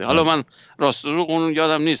حرفا بوده. حالا من راست رو اون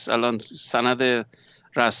یادم نیست الان سند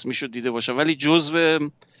رسمیشو دیده باشم، ولی جزو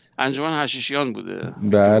انجمن حشیشیان بوده.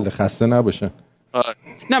 بله خسته نباشن.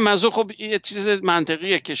 نه منظور خب یه چیز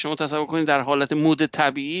منطقیه که شما تصور کنید در حالت مود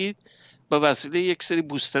طبیعی با وسیله یک سری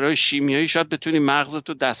بوسترهای شیمیایی شاید بتونی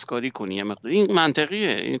مغزتو دستکاری کنی یه مقدار. این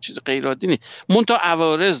منطقیه، این چیز غیر عادی نیست، منتها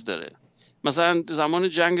عوارض داره. مثلا زمان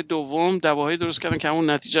جنگ دوم دواهایی درست کردن که همون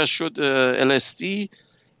نتیجه شد LSD.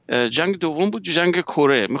 جنگ دوم بود، جنگ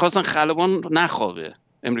کره، میخواستن خلبان نخوابه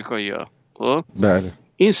امریکایی‌ها. خب بله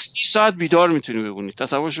این 30 ساعت بیدار میتونی بمونی،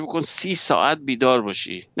 تصورش بکن 30 ساعت بیدار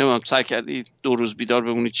باشی. نمیدونم سعی کردی 2 روز بیدار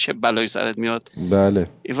بمونی چه بلایی سرت میاد. بله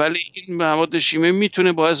ولی این مواد شیمیایی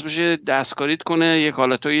میتونه باعث بشه دستکاریت کنه، یک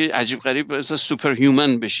حالتای عجیب غریب مثل سوپر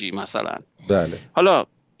هیومن بشی مثلا. بله حالا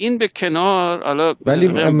این به کنار، حالا ولی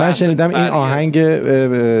من شنیدم این آهنگ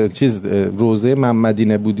چیز روزه محمدی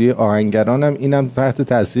نبودی آهنگرانم اینم تحت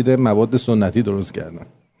تاثیر مواد سنتی درست کردن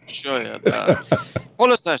شاید.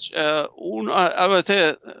 خلاصش اون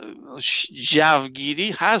البته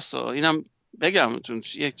جوگیری هست، اینم بگم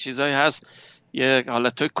یک چیزایی هست، یک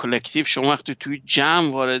حالتای کلکتیو. شما وقتی توی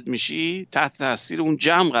جمع وارد میشی تحت تاثیر اون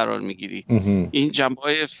جمع قرار میگیری. این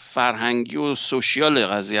جنبه‌های فرهنگی و سوشیال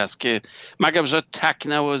قضیه است که مگر مثلا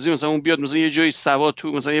تکنوازی مثلا اون بیاد مثلا یه جایی سوا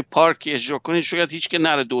تو مثلا یه پارکی اجرا کنه، شاید هیچ که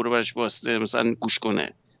نره دور برش واسطه مثلا گوش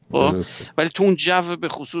کنه. ولی تو اون جو به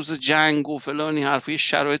خصوص جنگ و فلانی حرفی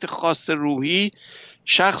شرایط خاص روحی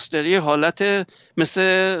شخص داره یه حالت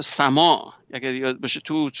مثل سما، اگر یاد باشه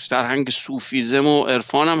تو فرهنگ صوفیزم و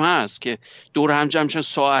عرفان هم هست که دور هم جمع شن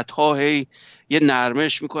ساعت‌ها هی یه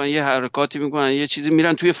نرمش میکنن، یه حرکاتی میکنن، یه چیزی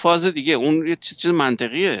میرن توی فاز دیگه. اون یه چیز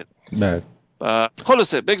منطقیه. بله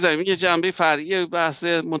خلاصه بگذاریم یه جنبه فرعی بحث.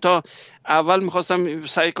 اول میخواستم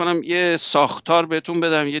سعی کنم یه ساختار بهتون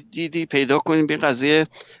بدم، یه دیدی پیدا کنیم به قضیه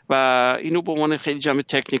و اینو به عنوان خیلی جنبه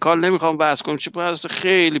تکنیکال نمیخوام بحث کنم، چون بحث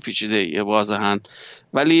خیلی پیچیده‌ایه واضحاً،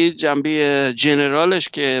 ولی جنبه جنرالش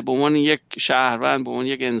که به عنوان یک شهروند، به عنوان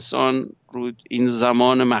یک انسان رو این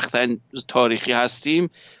زمان مقطع تاریخی هستیم،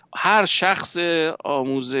 هر شخص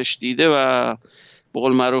آموزش دیده و به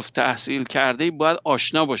قول معروف تحصیل کرده باید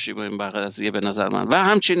آشنا باشی با این قضیه به نظر من. و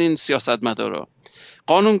همچنین سیاستمدارا،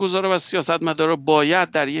 قانونگذارا و سیاستمدارا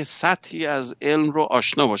باید در یه سطحی از علم رو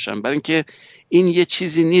آشنا باشن، برای اینکه این یه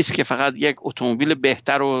چیزی نیست که فقط یک اتومبیل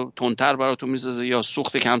بهتر و تندتر براتون میسازه یا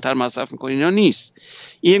سوخت کمتر مصرف میکنه. اینا نیست.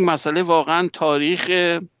 این یک مسئله واقعا تاریخ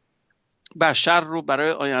بشر رو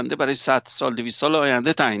برای آینده، برای 100 سال 200 سال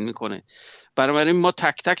آینده تعیین میکنه. بنابراین ما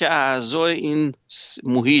تک تک اعضای این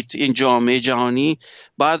محیط، این جامعه جهانی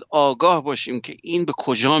باید آگاه باشیم که این به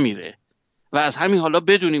کجا میره و از همین حالا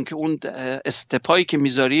بدونیم که اون استپایی که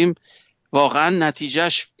میذاریم واقعا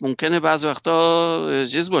نتیجهش ممکنه بعض وقتا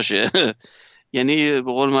چیز باشه یعنی به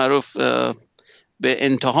قول معروف به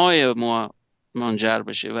انتهای ما منجر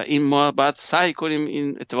بشه و این ما باید سعی کنیم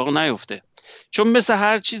این اتفاق نیفته. چون مثل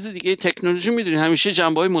هر چیز دیگه تکنولوژی میدونی همیشه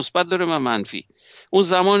جنبه‌های مثبت داره و منفی. اون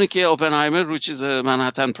زمانی که اوپنهایمر رو چیز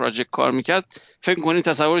منهتن پراجکت کار میکرد، فکر کنید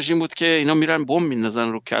تصورش این بود که اینا میرن بمب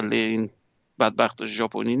میندازن رو کله این بدبخت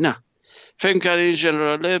ژاپنی؟ نه، فکر کرد این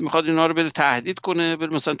ژنراله میخواد اینا رو بره تهدید کنه، بره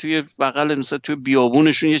مثلا توی بغل مثلا توی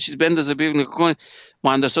بیابونشون یه چیز بندازه، ببین نگاه کن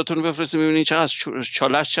مهندساتون رو بفرستین ببینین چقدر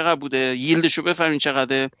چالش چقدر بوده، ییلدش رو بفهمین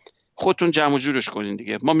چقدره، خودتون جمع و جورش کنین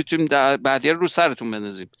دیگه، ما میتونیم بعدیه رو سرتون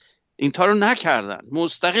بندازیم. این تا رو نکردن،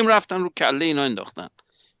 مستقیم رفتن رو کله اینا انداختن،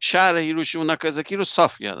 شهر هیروشیما و ناگازاکی رو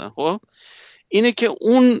صاف کردن. خب اینه که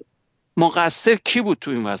اون مقصر کی بود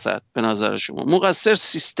تو این وسط به نظر شما؟ مقصر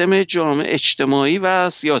سیستم جامعه اجتماعی و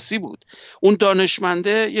سیاسی بود. اون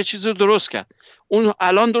دانشمنده یه چیزی رو درست کرد، اون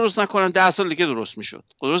الان درست نکنن 10 سال دیگه درست میشد.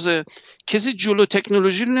 درسته؟ کسی جلو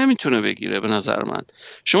تکنولوژی رو نمیتونه بگیره به نظر من.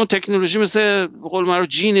 شما تکنولوژی مثل به قول معروف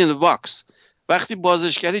جین این باکس، وقتی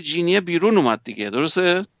بازش کردی جینی بیرون اومد دیگه.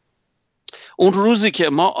 درسته؟ اون روزی که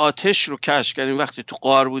ما آتش رو کشف کردیم وقتی تو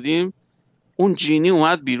غار بودیم، اون جینی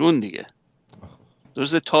اومد بیرون دیگه.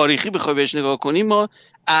 درسته؟ تاریخی بخوای بهش نگاه کنیم، ما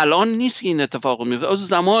الان نیست که این اتفاق میفته، از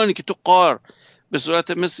زمانی که تو غار به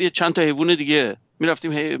صورت مثل چند تا حیوان دیگه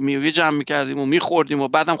میرفتیم میوه جمع میکردیم و میخوردیم و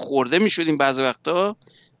بعدم خورده میشدیم، بعضی وقتا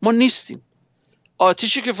ما نیستیم.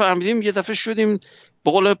 آتیشی که فهمیدیم یه دفعه شدیم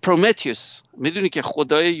به قول پرومتیوس. میدونی که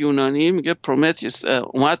خدای یونانی میگه پرومتیوس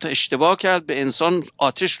اومد اشتباه کرد به انسان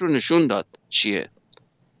آتش رو نشون داد چیه.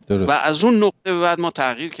 درست. و از اون نقطه به بعد ما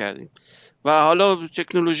تغییر کردیم و حالا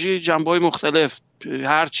تکنولوژی جنبه‌های مختلف،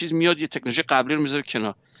 هر چیز میاد یه تکنولوژی قبلی رو میذاره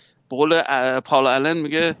کنار. به قول پال آلن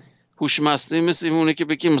میگه هوش مصنوعی مثل اونه که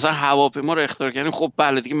بگیم مثلا هواپیما رو اختراع کردیم، خب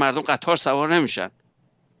بله دیگه مردم قطار سوار نمیشن،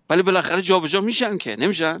 ولی بالاخره جابجا میشن که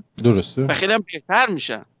نمیشن؟ درسته. و خیلی هم بهتر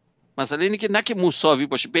میشن. مثلا اینه که نه که مساوی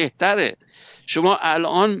باشه، بهتره. شما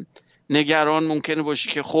الان نگران ممکنه باشی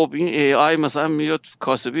که خب این ای آی مثلا میاد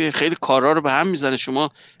کاسبی خیلی کارا رو به هم میزنه،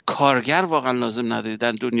 شما کارگر واقعا لازم نداری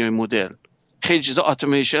در دنیای مدرن. خیلی چیزا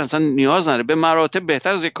اتوماسیون اصلا نیاز نداره، به مراتب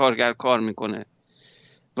بهتر از یک کارگر کار میکنه.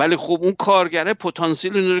 ولی خب اون کارگره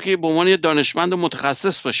پتانسیل اینو که به عنوان یه دانشمند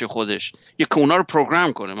متخصص باشه خودش، یه اونا رو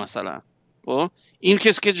پروگرام کنه مثلا. خب این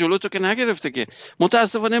کسی که جلو تو که نگرفته که.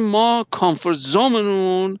 متاسفانه ما کامفورت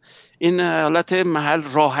زونمون، این حالت محل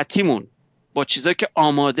راحتیمون با چیزایی که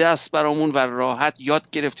آماده است برامون و راحت یاد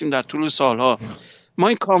گرفتیم در طول سالها، ما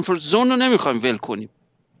این کامفورت زون رو نمیخوایم ول کنیم.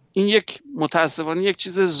 این یک متاسفانه یک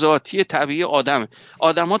چیز ذاتی طبیعی آدمه.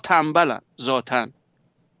 آدم‌ها تنبلن ذاتاً.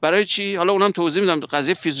 برای چی؟ حالا اونم توضیح میدم،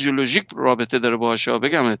 قضیه فیزیولوژیک رابطه داره باهاش.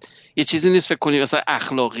 بگم یه چیزی نیست فکر کنی مثلا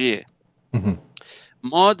اخلاقیه.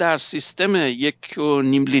 ما در سیستم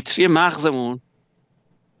 1.5 لیتری مغزمون،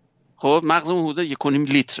 خب مغزمون حدود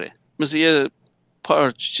 1.5 لیتره، مثل یه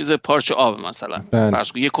پارچه آب مثلا،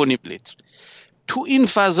 فرض کن 1.5 لیتر. تو این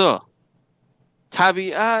فضا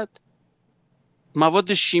طبیعت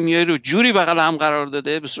مواد شیمیایی رو جوری بغل هم قرار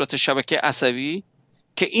داده به صورت شبکه عصبی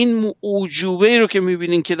که این اعجوبه رو که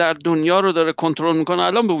میبینین که در دنیا رو داره کنترل میکنه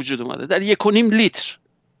الان به وجود اومده در 1.5 لیتر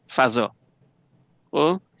فضا.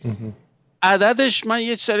 عددش، من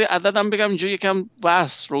یه سری عددم بگم اینجا یکم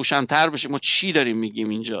بحث روشن‌تر بشه ما چی داریم میگیم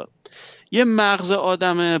اینجا. یه مغز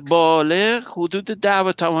آدم بالغ حدود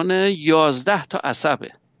 10⁻11 تا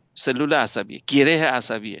عصبه، سلول عصبیه، گره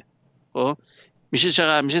عصبیه. خب میشه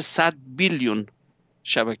چقدر؟ میشه 100 بیلیون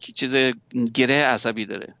شبکه چیز گره عصبی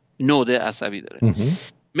داره، نود عصبی داره.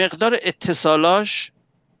 مقدار اتصالاش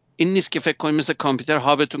این نیست که فکر کنید مثل کامپیوتر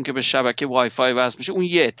هابتون که به شبکه وای فای وصل میشه، اون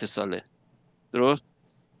یه اتصاله. درست؟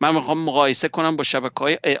 من میخوام مقایسه کنم با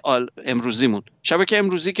شبکه‌های امروزیمون. شبکه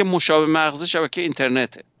امروزی که مشابه مغز شبکه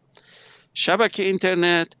اینترنته. شبکه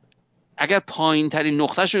اینترنت اگر پایین ترین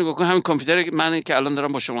نقطه‌شو نگاه کنید، همین کامپیوتر من که الان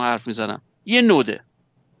دارم با شما حرف میزنم، یه نوده،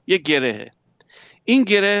 یه گرهه. این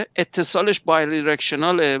گره اتصالش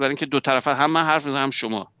بای‌دایرکشناله، برای اینکه دو طرفه هم من حرف میزنم هم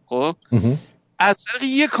شما. خب از طریق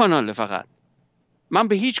یه کاناله فقط. من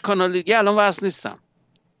به هیچ کانال دیگه الان وصل نیستم.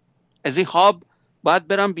 از این هاب باید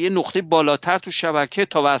برم به یه نقطه بالاتر تو شبکه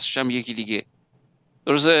تا وصل شم یکی دیگه.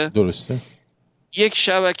 درسته؟ یک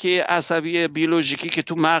شبکه عصبی بیولوژیکی که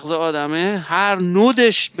تو مغز آدمه، هر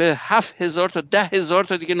نودش به 7000 تا 10000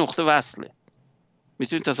 تا دیگه نقطه وصله.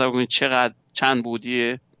 میتونید تصور کنید چقدر چند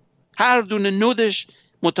بودیه؟ هر دونه نودش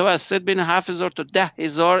متوسط بین 7000 تا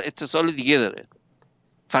 10000 اتصال دیگه داره.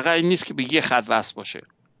 فقط این نیست که به یه خط وصل باشه.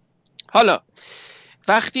 حالا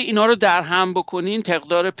وقتی اینا رو در هم بکنین،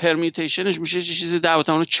 تقدار پرمیوتیشنش میشه چیزی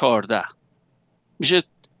 10⁻14، میشه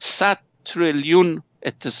 100 تریلیون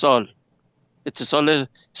اتصال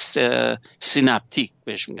سیناپتیک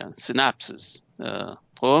بهش میگن، سیناپسز.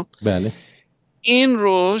 خب بله. این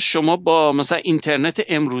رو شما با مثلا اینترنت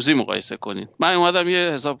امروزی مقایسه کنین. من اومدم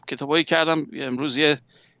یه حساب کتابایی کردم، امروز یه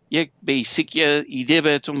یک بیسیک ایده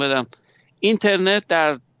بهتون بدم. اینترنت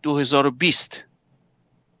در 2020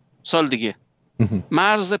 سال دیگه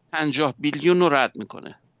مرز 50 بیلیون رو رد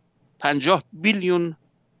میکنه. 50 بیلیون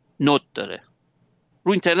نود داره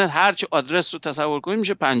رو اینترنت. هر چه آدرس رو تصور کنید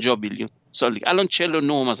میشه 50 بیلیون سال دیگه. الان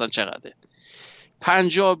 49 مثلا چقدره؟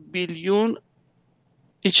 50 بیلیون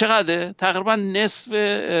این چقدره؟ تقریبا نصف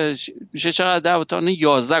میشه چقدر؟ 10 تا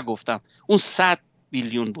 11 گفتم. اون 100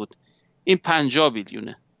 بیلیون بود، این 50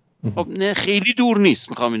 بیلیونه. خب نه خیلی دور نیست،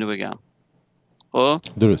 میخوام اینو بگم. خب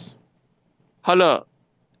درست. حالا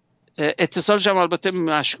اتصالش هم البته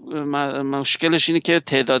مشکلش اینه که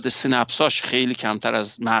تعداد سینپساش خیلی کمتر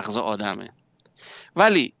از مغز آدمه،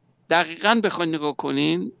 ولی دقیقاً بخواید نگاه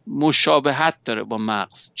کنین مشابهت داره با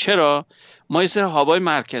مغز. چرا؟ ما یه سری هابای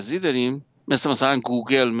مرکزی داریم مثلا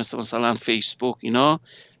گوگل، مثلا فیسبوک، اینا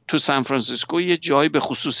تو سان فرانسیسکو یه جایی به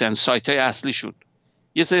خصوص، یعنی سایت های اصلیشون.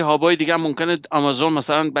 یه سری هابای دیگه هم ممکنه آمازون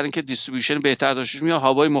مثلا برای اینکه دیستریبیوشن بهتر داشته میاد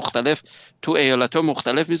هابای مختلف تو ایالت‌ها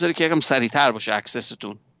مختلف میذاره که یکم سریعتر باشه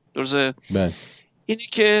اکسستون. درسته؟ بله. اینی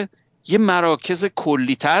که یه مراکز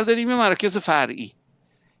کلی‌تر داریم، یه مراکز فرعی.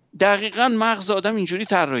 دقیقاً مغز آدم اینجوری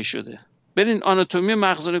طراحی شده. برین آناتومی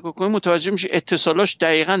مغز رو نگاه کنید متوجه میشه اتصالاش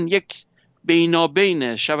دقیقاً یک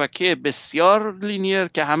بینابین شبکه بسیار لینیر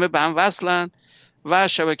که همه به هم وصلن و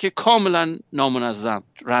شبکه کاملا نامنظم،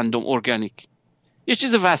 رندوم ارگانیک، یه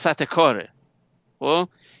چیز وسط کاره. خب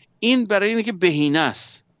این برای اینه که بهینه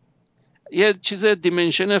است. یه چیز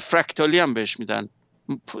دیمنشن فرکتالی هم بهش میدن،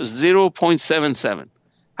 0.77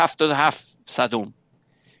 77 صدم.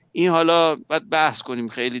 این حالا باید بحث کنیم،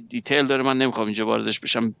 خیلی دیتیل داره، من نمیخوام اینجا واردش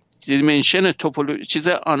بشم. دیمنشن چیز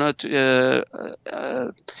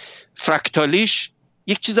فرکتالیش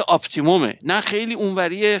یک چیز اپتیمومه، نه خیلی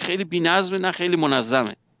اونوریه خیلی بی‌نظمه، نه خیلی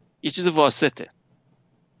منظمه، یه چیز واسطه.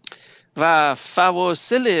 و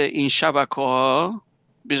فواصل این شبکه‌ها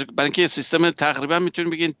برای اینکه سیستم تقریبا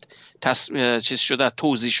میتونیم بگین چیز شده،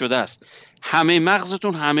 توزیع شده است. همه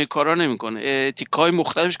مغزتون همه کارا نمیکنه، تیکای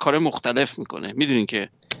مختلفش کار مختلف میکنه. میدونین که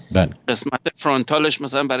بله. قسمت فرانتالش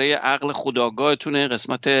مثلا برای عقل خودآگاهتونه،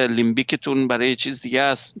 قسمت لیمبیکتون برای چیز دیگه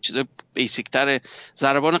است، چیز بیسیک تره.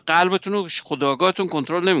 ضربان قلبتون رو خودآگاهتون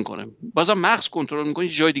کنترل نمیکنه، بازم مغز کنترل میکنه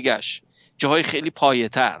جای دیگه‌اش، جاهای خیلی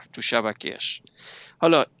پایه‌تر تو شبکه‌اش.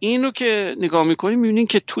 حالا اینو که نگاه میکنیم میبینیم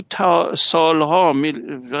که تو سالها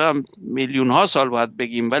میلیون ها سال باید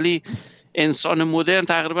بگیم، ولی انسان مدرن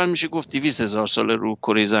تقریبا میشه گفت 200,000 سال رو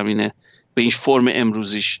کره زمینه به این فرم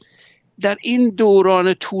امروزیش. در این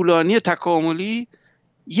دوران طولانی تکاملی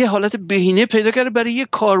یه حالت بهینه پیدا کرده برای یه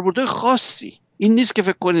کاربرد خاصی. این نیست که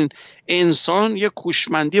فکر کنین انسان یه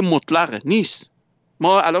هوشمندی مطلقه، نیست.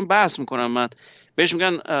 ما الان بحث میکنم، من بهش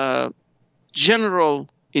میگن General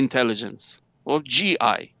Intelligence و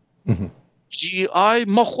GI.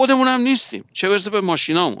 ما خودمون هم نیستیم، چه برسه به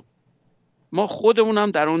ماشینامون. ما خودمون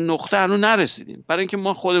هم در اون نقطه هنوز نرسیدیم، برای اینکه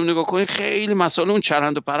ما خودمون نگاه کنیم خیلی مسائل اون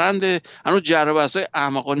چرند و پرنده، هنوز جر و بحث‌های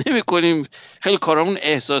احمقانه می‌کنیم، خیلی کارامون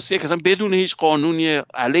احساسیه که اصلا بدون هیچ قانونی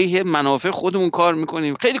علیه منافع خودمون کار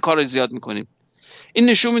می‌کنیم، خیلی کارا زیاد می‌کنیم. این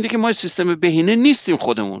نشون میده که ما سیستم بهینه نیستیم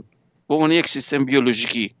خودمون به عنوان یک سیستم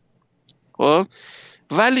بیولوژیکی. خب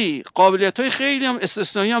ولی قابلیت‌های خیلی هم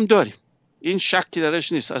استثنایی هم داریم، این شکی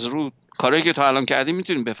درش نیست. از رو کارهایی که تا الان کردیم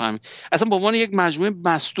میتونیم بفهمیم. اصلا به عنوان یک مجموعه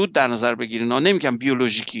مسدود در نظر بگیرین، نمیگم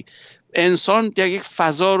بیولوژیکی. انسان در یک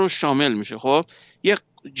فضا رو شامل میشه، خب یک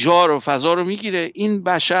جا رو فضا رو میگیره. این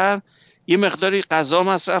بشر یه مقداری غذا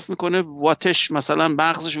مصرف میکنه، واتش مثلا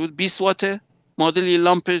مغزش بود 20 واته، معادل یه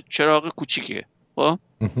لامپ چراغ کوچیکه. خب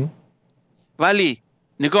ولی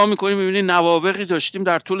نگاه میکنیم میبینیم نوابغی داشتیم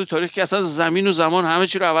در طول تاریخ که اصلا زمین و زمان همه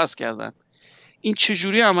چی رو عوض کردن. این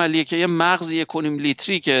چجوری عملیه که یه مغز 1.5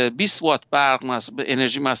 لیتری که 20 وات برق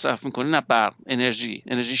انرژی مصرف میکنه، نه برق،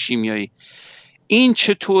 انرژی شیمیایی، این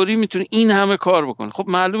چطوری میتونه این همه کار بکنه؟ خب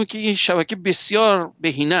معلومه که این شبکه بسیار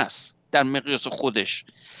بهینه است در مقیاس خودش،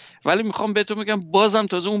 ولی میخوام بهتون بگم بازم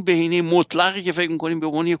تازه اون بهینه مطلقی که فکر میکنیم به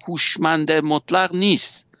عنوان یک هوشمند مطلق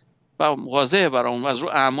نیست و واضحه برامون از رو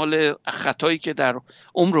اعمال خطایی که در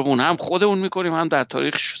عمرمون هم خودمون میکنیم هم در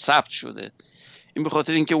تاریخ ثبت شده. این به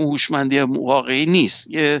خاطر اینکه اون هوشمندی واقعی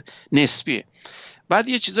نیست، یه نسبیه. بعد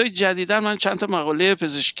یه چیزای جدیدن، من چند تا مقاله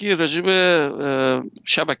پزشکی راجع به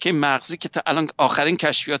شبکه مغزی که تا الان آخرین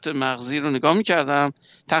کشفیات مغزی رو نگاه می‌کردم.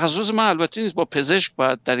 تخصص من البته نیست، با پزشک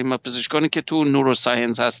باید در این پزشکانی که تو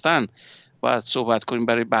نوروساینس هستن باید صحبت کنیم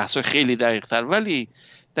برای بحث‌های خیلی دقیق‌تر، ولی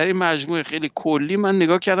در این مجموعه خیلی کلی من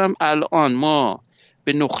نگاه کردم. الان ما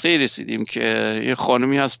به نقطه رسیدیم که یه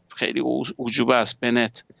خانمی هست خیلی عجوبه است،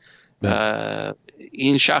 بنت.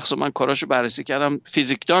 این شخص رو من کاراشو بررسی کردم،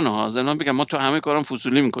 فیزیکدان ها. زمان بگم ما تو همه کارام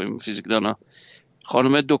فضولی میکنیم، فیزیکدان ها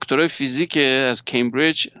خانم دکتر فیزیک از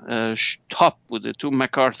کمبریج تاپ بوده تو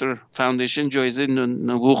مکارتر فاوندیشن، جایزه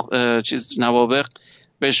نوابغ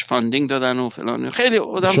بهش فاندینگ دادن و فلان. خیلی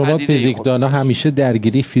آدم شما فیزیکدانا همیشه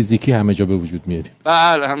درگیری فیزیکی همه جا به وجود میارید.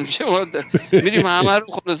 بله همیشه ما میریم همه رو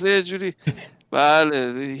خلاصه یه جوری.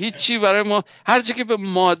 بله هیچی برای ما، هر چی که به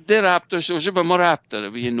ماده ربط داشته باشه به ما ربط داره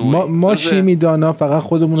به یه نوعی. ما شیمی دانا فقط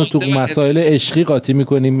خودمون رو تو مسائل عشقی قاطی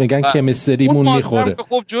میکنیم، میگن کمیستریمون میخوره.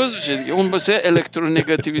 خب جزء میشه دیگه، اون واسه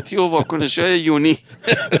الکترونگاتیویتی و واکنش‌های یونی.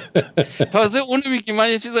 تازه اونو میگی. من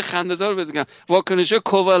یه چیز خنده‌دار بگم، واکنش‌های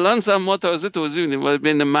کووالانس هم ما تازه توضیح میدیم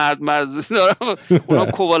بین مرد دارم، اونا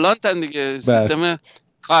کووالانتن دیگه. سیستم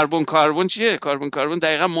کربن چیه؟ کربن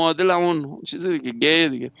دقیقاً معادل همون چیز دیگه، گیه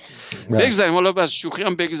دیگه. بگذاریم حالا بس شوخی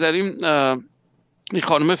هم بگذاریم. این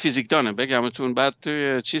خانم فیزیکدانه بگمتون، بعد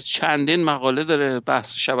توی چیز چندین مقاله داره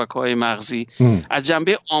بحث شبکه‌های مغزی، از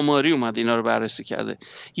جنبه آماری اومد اینا رو بررسی کرده.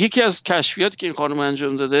 یکی از کشفیاتی که این خانم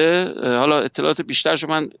انجام داده، حالا اطلاعات بیشترشو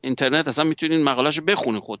من اینترنت اصلا میتونین مقالهشو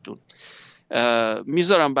بخونین خودتون،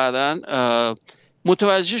 میذارم بعدن.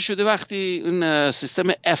 متوجه شده وقتی این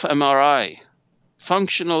سیستم fMRI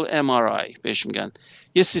Functional MRI بهش میگن،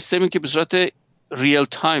 یه سیستمی که به صورت ریل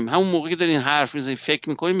تایم همون موقعی که دارین حرف میزنین فکر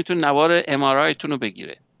میکنین میتونه نوار MRI تون رو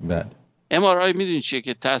بگیره. بله. MRI میدونین چیه؟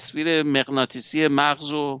 که تصویر مغناطیسی مغز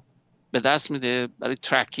رو به دست میده برای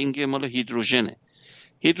ترکینگ مال هیدروژنه.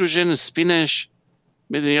 هیدروژن سپینش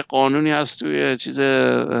میدونین یه قانونی هست توی چیز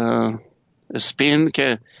سپین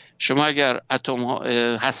که شما اگر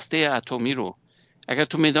هسته اتمی رو اگر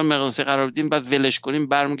تو میدان مغناطیسی قرار بدیم بعد ولش کنیم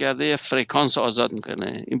برمیگرده یه فرکانس آزاد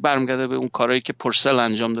میکنه. این برمیگرده به اون کارهایی که پورسل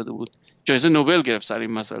انجام داده بود، جایزه نوبل گرفت سر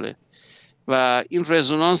این مسئله. و این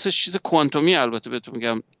رزونانسش چیز کوانتومی، البته بهتون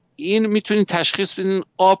میگم. این میتونین تشخیص بدین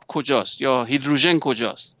آب کجاست یا هیدروژن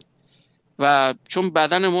کجاست. و چون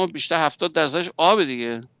بدن ما بیشتر 70% آب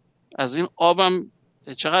دیگه، از این آبم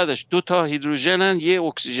چقدرش 2 تا هیدروژنن 1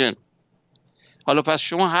 اکسیژن. حالا پس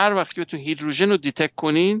شما هر وقت که تو هیدروژن رو دیتکت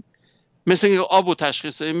کنین، مثل اینکه آب رو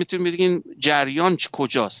تشخیص بدین، میتونین بگین جریان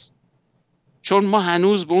کجاست. چون ما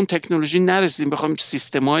هنوز به اون تکنولوژی نرسیدیم بخوایم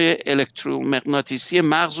سیستم‌های الکترومغناطیسی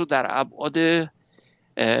مغز رو در ابعاد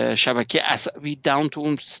شبکه عصبی داون تو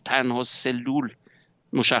اون تنها سلول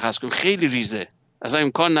مشخص کنیم. خیلی ریزه، اصلا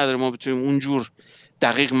امکان نداره ما بتونیم اونجور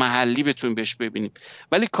دقیق محلی بتونیم بهش ببینیم.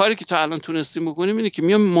 ولی کاری که تا الان تونستیم بکنیم اینه که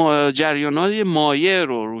میام جریانات مایع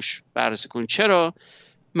رو روش بررسی کنیم. چرا؟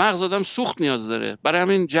 مغز آدم سوخت نیاز داره، برای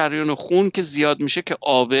همین جریان خون که زیاد میشه که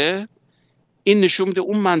آبه، این نشون میده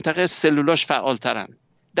اون منطقه سلولاش فعالترن.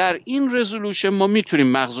 در این رزولوشن ما میتونیم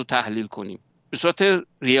مغز رو تحلیل کنیم به صورت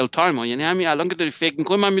ریل تایم ها. یعنی همین الان که داری فکر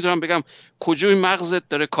میکنی من میدونم بگم کجای مغزت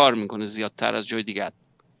داره کار میکنه زیادتر از جای دیگه.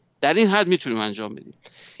 در این حد میتونیم انجام بدیم.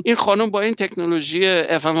 این خانم با این تکنولوژی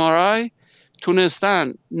fMRI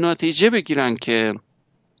تونستن نتیجه بگیرن که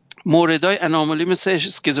موردای انامالی مثل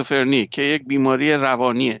اسکیزوفرنی که یک بیماری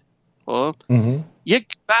روانیه، یک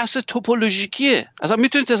بحث توپولوژیکیه. اصلا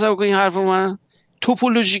میتونید تصور کنید این حرف رو؟ من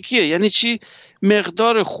توپولوژیکیه یعنی چی؟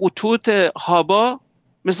 مقدار خطوط هابا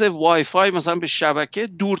مثل وای فای مثلا به شبکه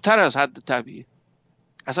دورتر از حد طبیعی.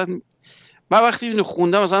 اصلا من وقتی اینو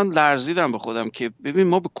خوندم مثلا لرزیدم به خودم که ببین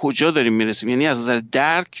ما به کجا داریم میرسیم. یعنی از نظر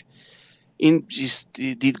درک این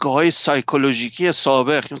دیدگاه‌های سایکولوژیکی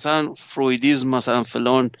سابق، مثلا فرویدیسم مثلا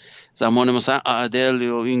فلان زمان مثلا عادل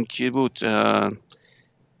یا این کی بود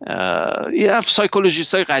یه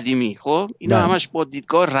سایکولوژیستای قدیمی، خب اینا همش با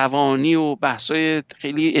دیدگاه روانی و بحثای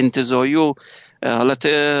خیلی انتزاعی و حالت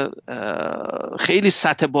خیلی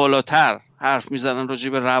سطح بالاتر حرف میزنن راجع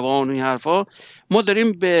به روان و این حرفا. ما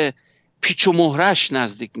داریم به پیچ و مهرش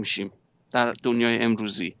نزدیک میشیم در دنیای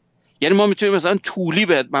امروزی. یعنی ما میتونیم مثلا طولی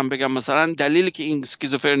من بگم مثلا دلیلی که این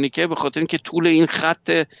اسکیزوفرنیکه به خاطر اینکه طول این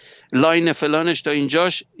خط لاین فلانش تا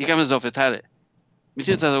اینجاش یکم اضافه تره.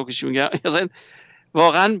 میتونید تصور کنید چی میگم؟ مثلا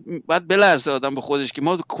واقعا باید بلرزه آدم به خودش که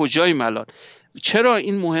ما کجاییم الان. چرا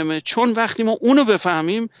این مهمه؟ چون وقتی ما اونو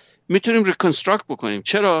بفهمیم میتونیم ریکنستراکت بکنیم.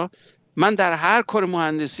 چرا؟ من در هر کار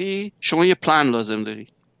مهندسی شما یه پلان لازم داری.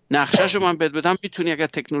 نقشه‌شو من بهت بدم میتونی اگر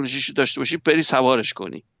تکنولوژیشو داشته باشی بری سوارش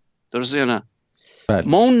کنی. درسته یا نه؟ بله.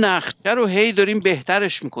 ما اون نقشه رو هی داریم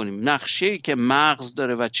بهترش میکنیم. نقشه‌ای که مغز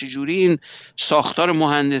داره و چجوری این ساختار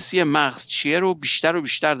مهندسی مغز چیه رو بیشتر و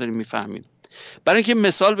بیشتر داریم میفهمیم. برای اینکه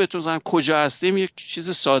مثال بهتون بزنم کجا هستیم، یک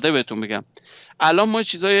چیز ساده بهتون بگم. الان ما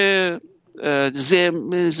چیزای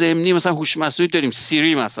ضمنی مثلا هوش مصنوعی داریم،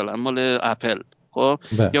 سیری مثلا مال اپل، خب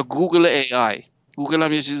یا گوگل ای آی. گوگل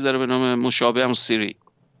هم یه چیز داره به نام مشابه هم سیری.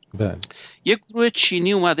 بله. یک گروه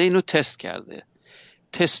چینی اومده اینو تست کرده.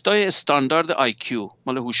 تستای استاندارد آی کیو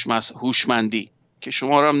مال هوشمندی که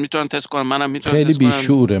شما رو هم میتونن تست کنن، منم میتونم خیلی تست کنم.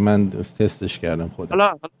 بیشوره، من تستش کردم خودم.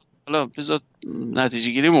 حالا حالا بذار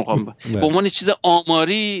نتیجه گیری میخوام به عنوان چیز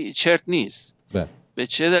آماری چرت نیست. به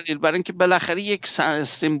چه دلیل؟ برای اینکه بالاخره یک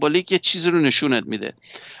سمبولیک یه چیزی رو نشونت میده.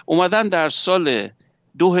 اومدن در سال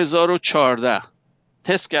 2014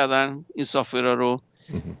 تست کردن این سافر رو،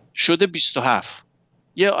 شده 27.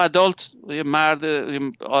 یه ادالت، یه مرد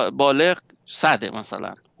بالغ 100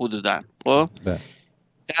 مثلا حدوداً. خب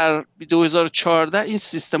در 2014 این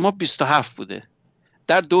سیستم ها 27 بوده،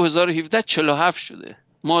 در 2017 47 شده،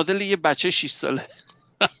 معادل یه بچه 6 ساله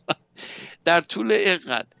در طول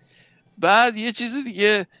اینقدر. بعد یه چیز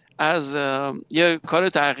دیگه، از یه کار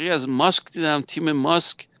تحقیقی از ماسک دیدم، تیم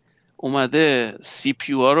ماسک اومده سی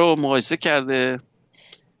پی یو ها رو مقایسه کرده،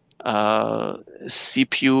 سی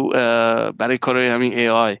پی یو برای کارهای همین ای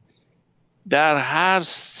آی در هر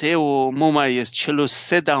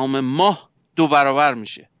 3.43 ماه 2 برابر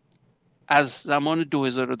میشه از زمان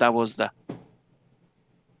 2012.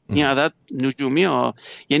 این عدد نجومی ها،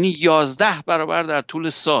 یعنی 11 برابر در طول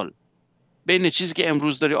سال. بین چیزی که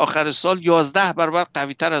امروز داری آخر سال 11 برابر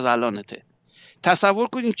قوی تر از الانته. تصور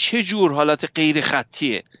کنین چه جور حالت غیر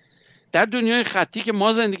خطیه. در دنیای خطی که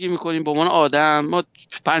ما زندگی میکنیم به عنوان آدم، ما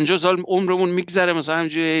 50 سال عمرمون میگذره مثلا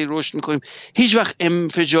همینجوری رشد میکنیم، هیچ وقت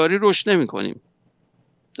انفجاری رشد نمیکنیم.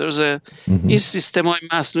 درسته؟ این سیستم‌های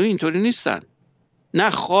مصنوعی اینطوری نیستن. نه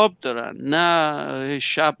خواب دارن، نه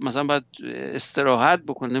شب مثلا باید استراحت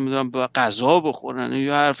بکنن، نمیدونم باید غذا بخورن،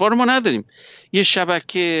 یا حرفا رو ما نداریم. یه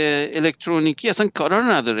شبکه الکترونیکی اصلا کارا رو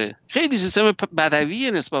نداره. خیلی سیستم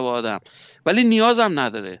بدویه نسبت به آدم، ولی نیازم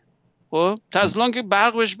نداره. خب تازلان که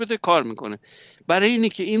برق بهش بده کار میکنه. برای اینه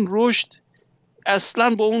که این رشد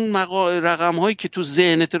اصلا با اون رقم هایی که تو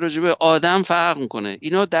ذهنت راجع به آدم فرق میکنه.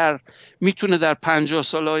 اینا میتونه در 50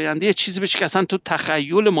 سال آینده یه چیزی بشه که اصلا تو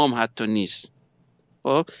تخیل ما هم حتی نیست.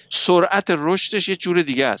 سرعت رشدش یه جور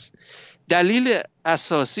دیگه است. دلیل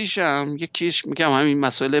اساسیش هم یکیش میگم همین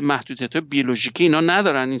مسائل محدودیت بیولوژیکی اینا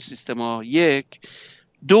ندارن این سیستما. 1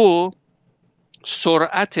 2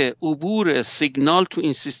 سرعت عبور سیگنال تو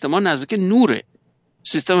این سیستما نزدیک نوره.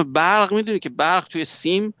 سیستم برق میدونی که برق توی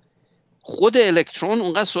سیم خود الکترون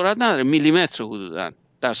اونقدر سرعت نداره، میلیمتر حدوداً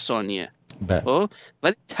در ثانیه.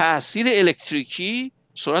 ولی تاثیر الکتریکی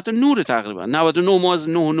سرعت نور تقریبا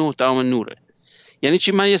 99.99 نوره. یعنی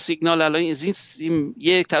چی؟ من یه سیگنال الان این سیم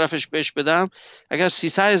یک طرفش بهش بدم، اگر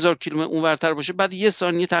 300,000 کیلومتر اونورتر باشه بعد یه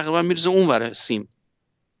ثانیه تقریبا میرسه اونور سیم.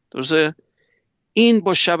 درسته؟ این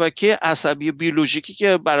با شبکه عصبی بیولوژیکی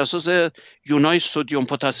که بر اساس یونای سدیم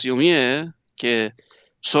پتاسیمیه که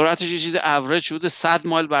سرعتش یه چیز اوریج شده 100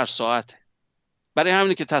 مایل بر ساعت. برای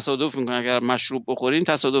همینه که تصادف میکنین، اگر مشروب بخورین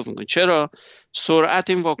تصادف میکنین. چرا؟ سرعت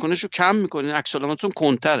این واکنش رو کم میکنین، عکس العملتون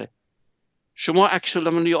کنتره. شما عکس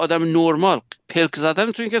العمل یه آدم نرمال پلک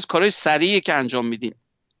زدنتون یکی از کارهای سریعه که انجام میدین،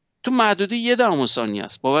 تو محدوده 0.1 ثانیه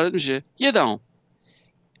است. باورت میشه؟ 0.1.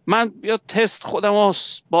 من بیا تست خودم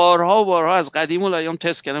بارها از قدیم الایام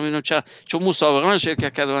تست کردم. اینو چون مسابقه من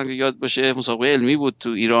شرکت کردم که یاد باشه، مسابقه علمی بود تو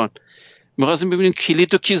ایران، می‌خواستیم ببینیم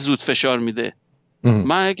کلیدو کی زود فشار میده.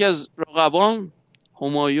 من یکی از رقبام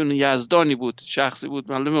همایون یزدانی بود، شخصی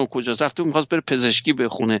بود، معلومه اون کجاست، رفت می‌خواست بره پزشکی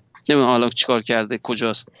بخونه، نمیدونم حالا چیکار کرده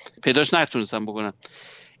کجاست، پیداش نتونستم بکنم.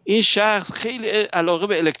 این شخص خیلی علاقه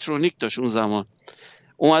به الکترونیک داشت اون زمان،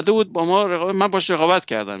 اومده بود با ما من باش رقابت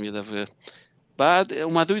کردم یه دفعه. بعد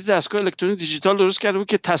اومده بود دستگاه الکترونیک دیجیتال درست کرده بود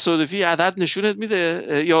که تصادفی عدد نشونت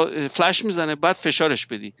میده یا فلش میزنه بعد فشارش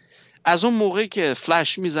بدی. از اون موقعی که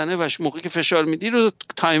فلش میزنه و موقعی که فشار میدی رو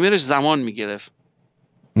تایمرش زمان میگرفت.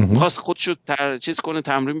 خواست خودشو چیز کنه،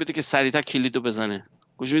 تمرین بده که سریعتر کلیدو بزنه.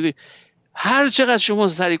 گوش میدی؟ هر چقدر شما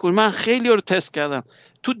سریع کنی، من خیلی رو تست کردم،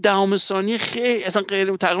 تو 0.1 ثانیه خیلی اصلا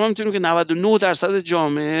غیر تقریبا میتونیم که 99%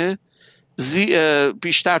 جامعه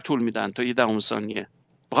بیشتر طول میدن تا 0.1 ثانیه.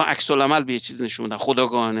 بخوام عکس العمل به یه چیز نشون بدن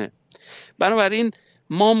خودآگاهانه. بنابراین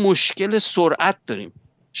ما مشکل سرعت داریم.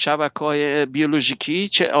 شبکه‌های بیولوژیکی،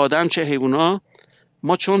 چه آدم چه حیونا،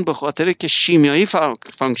 ما چون به خاطر که شیمیایی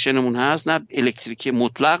فانکشنمون هست، نه الکتریکی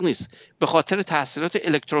مطلق نیست، به خاطر تاثیرات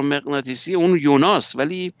الکترومغناطیسی اون یوناس،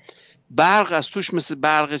 ولی برق از توش مثل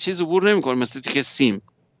برق چیز عبور نمیکنه، مثل که سیم.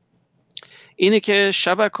 اینه که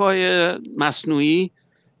شبکه‌های مصنوعی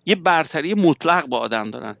یه برتری مطلق با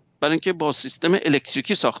آدم دارن، برای اینکه با سیستم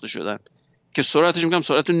الکتریکی ساخته شدن که سرعتش میگم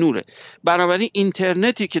سرعت نوره. بنابراین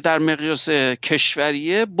اینترنتی که در مقیاس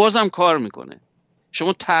کشوریه بازم کار میکنه.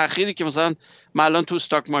 شما تأخیری که مثلا من الان تو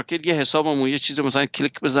استاک مارکت یه حسابمو یه چیزی مثلا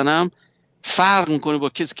کلیک بزنم فرق میکنه با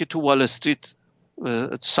کسی که تو وال استریت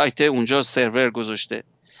سایت اونجا سرور گذاشته.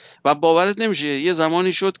 و باورت نمیشه یه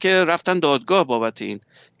زمانی شد که رفتن دادگاه بابت این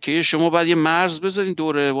که شما باید یه مرز بذارین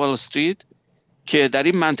دور وال استریت که در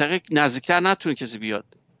این منطقه نزدیکتر نتونه کسی بیاد.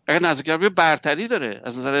 اگر نزدیکتر بیاد برتری داره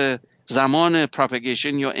از نظر زمان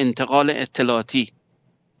پروپاگیشن یا انتقال اطلاعاتی.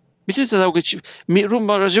 میتونید تصور کنید رو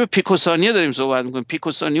راجع به پیکوثانیه داریم صحبت میکنیم،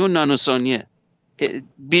 پیکوثانیه و نانوثانیه،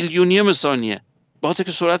 بیلیونیم ثانیه، با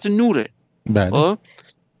که سرعت نوره. بله.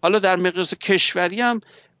 حالا در مقیاس کشوری هم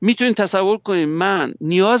میتونید تصور کنید من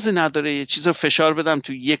نیاز نداره یه چیز رو فشار بدم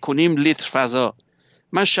تو 1.5 لیتر فضا.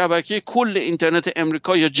 من شبکه کل اینترنت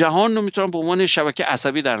امریکا یا جهان رو میتونم به عنوان شبکه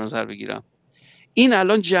عصبی در نظر بگیرم. این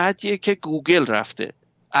الان جهتیه که گوگل رفته،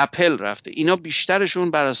 اپل رفته، اینا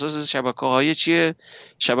بیشترشون بر اساس شبکه‌های چیه؟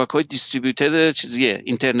 شبکه‌های دیستریبیوتد چیزیه،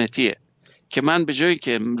 اینترنتیه، که من به جایی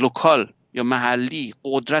که لوکال یا محلی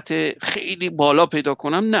قدرت خیلی بالا پیدا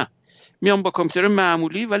کنم، نه، میام با کامپیوتر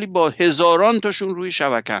معمولی ولی با هزاران تاشون روی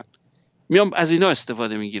شبکه میام از اینا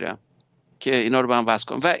استفاده میگیرم که اینا رو به هم وصل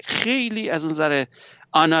کنم و خیلی از نظر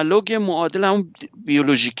آنالوگ معادل همون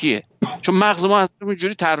بیولوژیکیه، چون مغز ما اصلا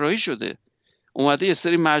اینجوری طراحی شده، اومده یه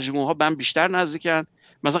سری مجموعه ها به هم بیشتر نزدیکن.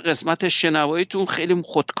 مثلا قسمت شنواییتون خیلی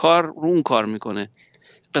خودکار رو اون کار میکنه،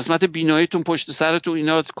 قسمت بیناییتون پشت سرتون،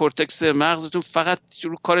 اینا کورتکس مغزتون فقط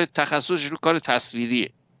رو کار تخصصش رو کار تصویریه،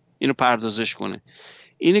 اینو پردازش کنه.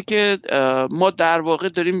 اینه که ما در واقع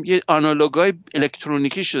داریم یه آنالوگای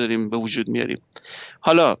الکترونیکی شو داریم به وجود میاریم.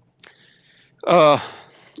 حالا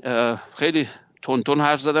خیلی تون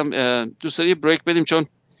حرف زدم، دوست داری بریک بدیم؟ چون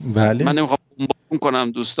بله. من نمیخوام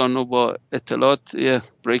کنم دوستان رو با اطلاعات یه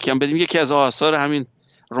بریک هم بدیم. یکی از آثار همین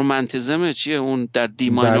رومانتیزم چیه اون در دی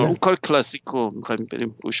ماینور، اون کار کلاسیک رو میخوایم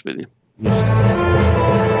بریم گوش بدیم.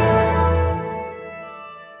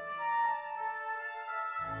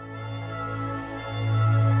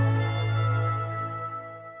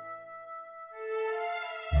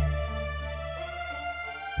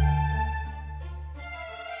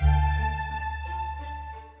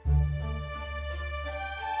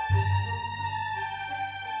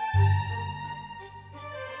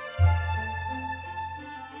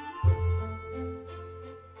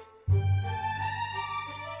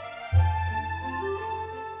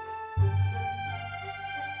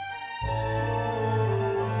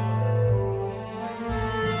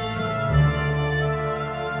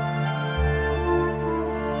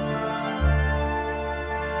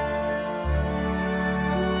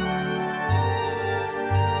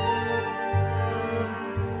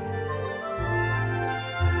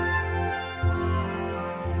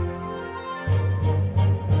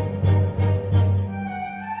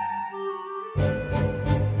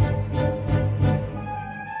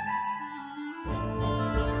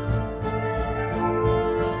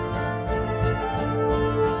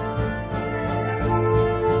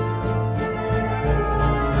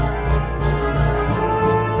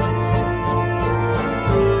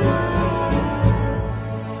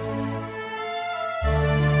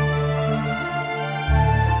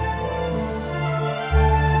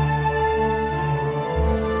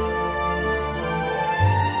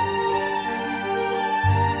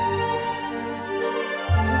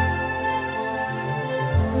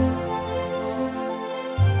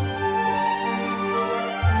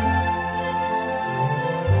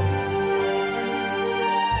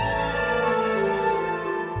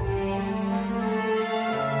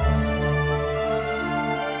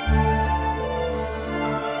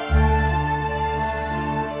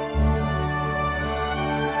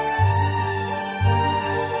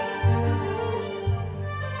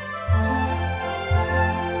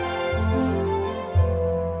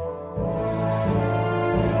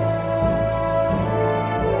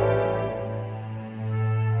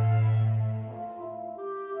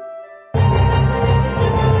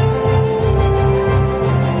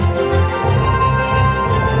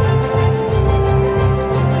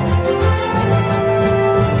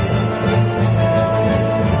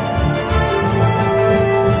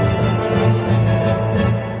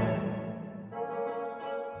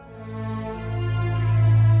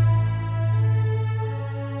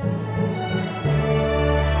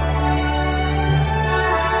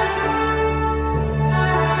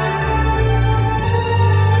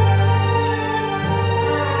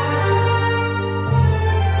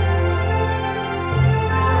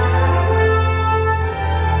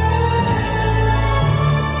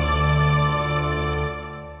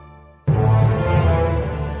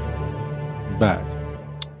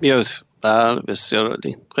 میاد. بله بسیار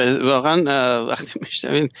عالی. واقعا وقتی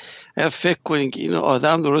میشنوین فکر کنین که اینو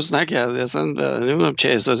آدم درست نکرده، اصلا نمیدونم چه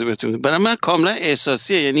احساسی بهتون. برای من کاملا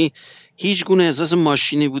احساسیه، یعنی هیچ گونه احساس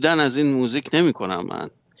ماشینی بودن از این موزیک نمی کنم من،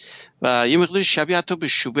 و یه مقداری شبیه حتی به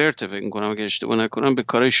شوبرت فکر کنم، اگه اشتباه نکنم به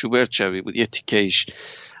کارهای شوبرت شبیه بود یه تیکه‌ایش.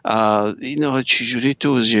 اینو چجوری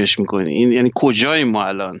توضیحش میکنی؟ این یعنی کجاییم ما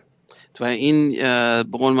الان؟ و این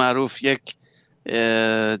به قول معروف یک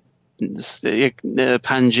یک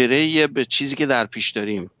پنجره به چیزی که در پیش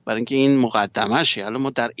داریم، برای اینکه این مقدمشه. حالا ما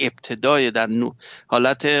در ابتدای در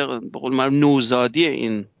حالت به قول معروف نوزادی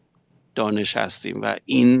این دانش هستیم و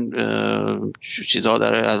این چیزها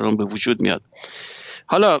داره الان به وجود میاد.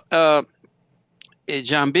 حالا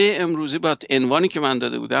جنبه امروزی با عنوانی که من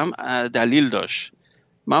داده بودم دلیل داشت.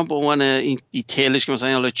 من به عنوان این دیتیلش که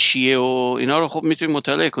مثلا حالا چیه و اینا رو خب میتونیم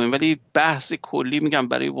مطالعه کنیم، ولی بحث کلی میگم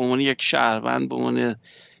برای به عنوان یک شهروند، به عنوان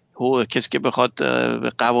کسی که بخواد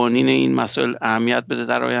به قوانین این مسائل اهمیت بده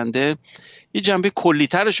در آینده، یه جنبه کلی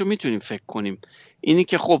ترش رو میتونیم فکر کنیم. اینی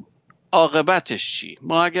که خب عاقبتش چی؟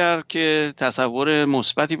 ما اگر که تصور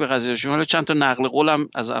مثبتی به قضیه داشتیم، حالا چند تا نقل قولم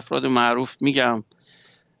از افراد معروف میگم،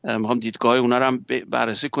 میخوام دیدگاه اونا رو هم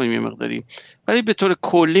بررسی کنیم یه مقداری، ولی به طور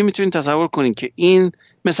کلی میتونید تصور کنین که این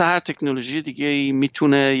مثل هر تکنولوژی دیگه ای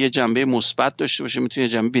میتونه یه جنبه مثبت داشته باشه، میتونه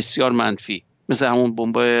یه جنبه بسیار منفی، مثل همون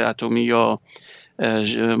بمب اتمی یا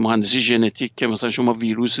مهندسی ژنتیک که مثلا شما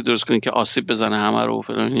ویروسی درست کنید که آسیب بزنه همه رو و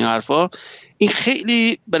فلان این حرفا. این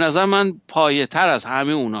خیلی به نظر من پایه‌تر از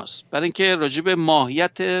همه اوناست، برای اینکه راجع به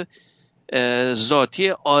ماهیت ذاتی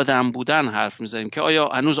آدم بودن حرف میزنیم که آیا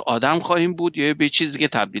هنوز آدم خواهیم بود یا به چیزی که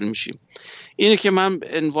تبدیل میشیم. اینه که من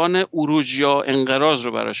عنوان عروج یا انقراض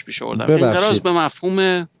رو براش پیش آوردم. انقراض به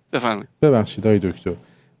مفهوم بفرمایید. ببخشید آقای دکتر،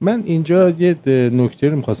 من اینجا یه نکته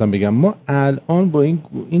رو می‌خواستم بگم. ما الان با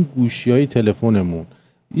این گوشی‌های تلفنمون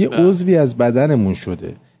یه عضوی از بدنمون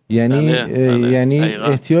شده، یعنی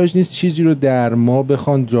احتیاج نیست چیزی رو در ما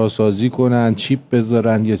بخوان جاسازی کنن، چیپ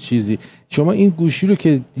بذارن یا چیزی. شما این گوشی رو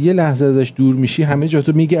که یه لحظه ازش دور میشی همه جا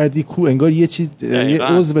تو میگردی کو، انگار یه چیز یه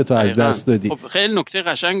عضو تو از دست دادی. خب خیلی نکته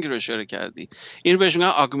قشنگی رو اشاره کردی. این بهش میگن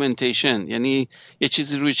آگمنتیشن، یعنی یه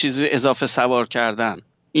چیزی روی چیزی اضافه سوار کردن.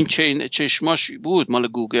 این چشماش بود مال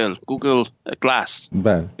گوگل گلاس.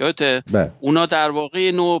 یادته؟ اونا در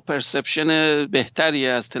واقع نوع پرسپشن بهتری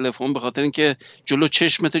از تلفن، به خاطر اینکه جلو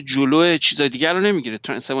چشمت جلو چیزای دیگر رو نمیگیره،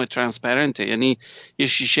 سمی ترانسپرنته، یعنی یه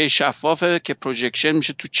شیشه شفافه که پروژکشن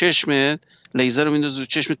میشه تو چشمت، لیزر رو میندازه تو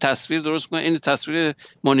چشم، تصویر درست کنه، این تصویر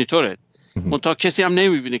مانیتوره، منتها کسی هم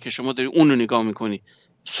نمیبینه که شما داری اون رو نگاه میکنی،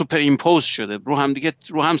 سوپر ایمپوز شده رو هم دیگه،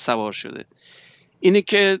 رو هم سوار شده. اینه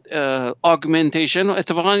که آگمنتیشن، و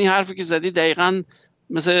اتفاقا این حرفی که زدی دقیقاً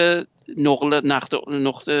مثل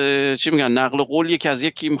نقل قول یکی از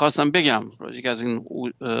یکی میخواستم بگم، یکی از این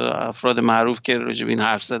افراد معروف که راجع به این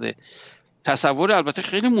حرف زده. تصور البته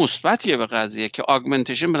خیلی مثبتیه به قضیه که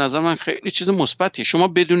آگمنتیشن به نظر من خیلی چیز مثبتیه. شما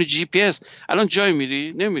بدون جی پی اس الان جای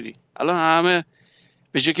میری نمیری، الان همه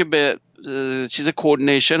به جای که به چیز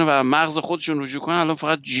کوردینیشن و مغز خودشون رجوع کنن، الان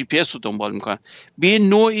فقط جی پی اس رو دنبال میکنن. به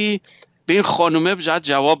نوعی به این خانومه باید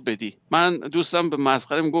جواب بدی. من دوستم به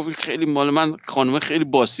مسخره میگفت خیلی مال من خانومه خیلی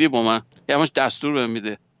باسیه با من، یه همش دستور بهم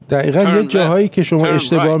میده. دقیقاً یه جاهایی که شما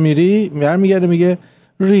اشتباه میری میگرده میگه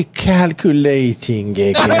ریکالکولیتینگ.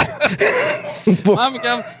 من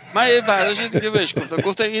میگم، من یه برداشت دیگه بهش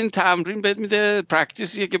گفتم این تمرین بهت میده،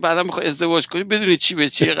 پرکتیسیه که بعدا میخوای ازدواج کنی بدونی چی به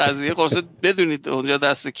چیه قضیه، قصد بدونید اونجا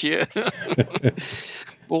دست کیه.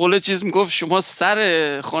 به قول چیز میگفت شما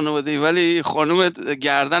سر خانواده ولی خانومت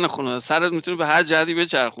گردن خانواده، سرت میتونه به هر جهتی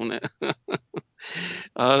بچرخونه.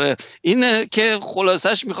 آره این که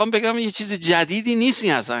خلاصش میخوام بگم یه چیز جدیدی نیست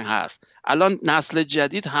این اصلا حرف. الان نسل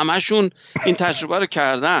جدید همشون این تجربه رو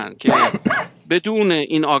کردن که بدون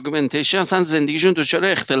این آگمنتیشن اصلا زندگیشون دچار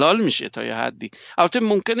اختلال میشه تا یه حدی. البته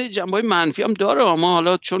ممکنه جنبه‌های منفی هم داره، اما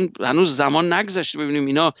حالا چون هنوز زمان نگذشته ببینیم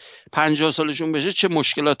اینا 50 سالشون بشه چه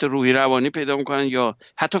مشکلات روحی روانی پیدا میکنن یا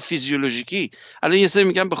حتی فیزیولوژیکی. الان یه سری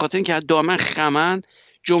میگن به خاطر اینکه دائما خمن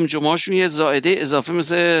جمجمه‌هاشون یه زائده اضافه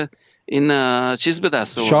مثل این چیز به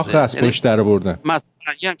دست آورده، شاخ از پشت در آوردن.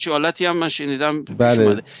 مثلا چه حالتی هم من شنیدم،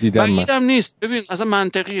 بله دیدم نیست. ببین اصلا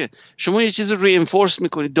منطقیه، شما یه چیز رو ری-انفورس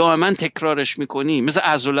میکنی، دائما تکرارش میکنی، مثل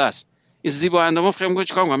عضله است. این زیبا اندام‌ها فکر می‌کنن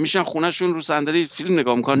چیکار می‌کنن؟ میشن خونه‌شون رو صندلی فیلم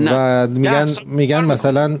نگاه می‌کنن. نه و میگن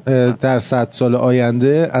مثلا در 100 سال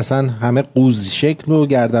آینده اصلا همه قوز شکل و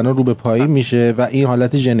گردن‌ها رو به پایین میشه و این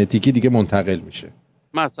حالت ژنتیکی دیگه منتقل میشه.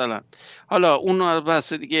 مثلا حالا اون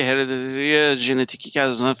بحث دیگه هردیتری ژنتیکی که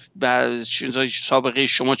از چیزای سابقه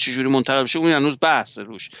شما چجوری منتقل بشه اون هنوز بحث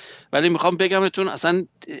روش، ولی میخوام بگمتون اصلا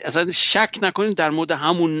شک نکنید در مورد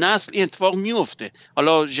همون نسل این اتفاق میفته.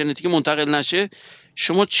 حالا ژنتیک منتقل نشه،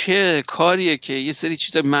 شما چه کاریه که یه سری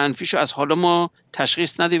چیز منفیشو از حالا ما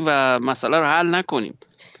تشخیص ندیم و مسئله رو حل نکنیم.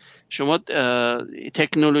 شما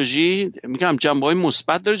تکنولوژی میگم جنبه‌های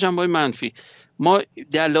مثبت داره، جنبه‌های منفی. ما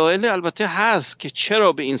دلایل البته هست که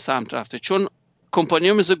چرا به این سمت رفته، چون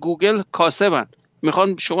کمپانی‌ها مثل گوگل کاسبن،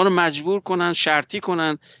 میخوان شما رو مجبور کنن، شرطی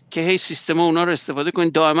کنن که هی سیستم اونا رو استفاده کنین،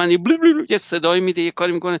 دائما یه صدایی میده، یه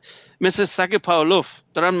کاری میکنه، مثل سگ پاولوف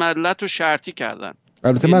دارن ملت رو شرطی کردن.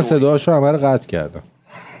 البته من صداهاشو همه رو قطع کردم.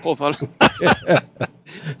 خب حالا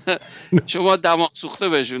شما دماغ سوخته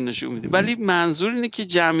بهشون نشون میدید، ولی منظور اینه که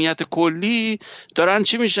جمعیت کلی دارن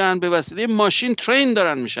چی میشن؟ به وسیله ماشین ترین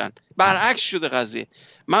دارن میشن. برعکس شده قضیه.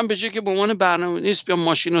 من به جای که به عنوان برنامه‌نویس بیام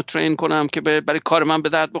ماشین رو ترین کنم که برای کار من به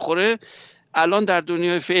درد بخوره، الان در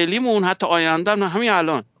دنیای فعلیمون حتی آینده هم همین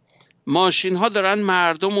الان ماشین ها دارن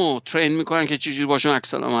مردم رو ترین میکنن که چجوری باشون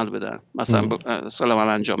عکس العمل بدن، مثلا عکس العمل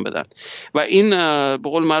انجام بدن. و این به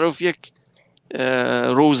قول معروف یک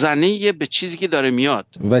روزنه به چیزی که داره میاد.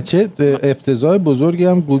 و چه افتضاح بزرگی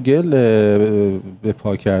هم گوگل به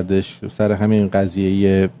پا کردش سر همین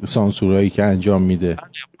قضیه سانسورایی که انجام میده.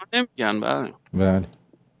 نمیگن بله.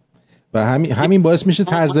 و همین باعث میشه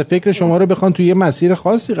طرز فکر شما رو بخوان توی یه مسیر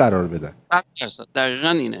خاصی قرار بدن. 100% دقیقاً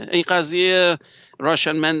اینه. این قضیه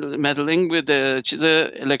راشن مدلینگ به چیز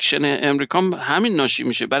الکشن امریکا همین ناشی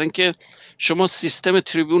میشه. برای اینکه شما سیستم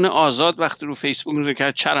تریبون آزاد وقتی رو فیسبوک رو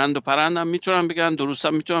که چرند و پرند هم میتونن بگن، درست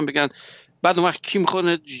هم میتونن بگن، بعد اون وقت کی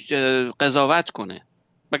میخونه قضاوت کنه؟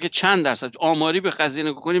 مگه چند درصد آماری به قضیه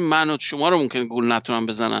نگاه کنیم من و شما رو ممکنه گول نتونن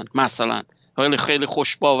بزنن؟ مثلا خیلی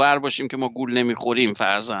خوش باور باشیم که ما گول نمیخوریم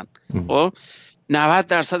فرضاً، خب 90%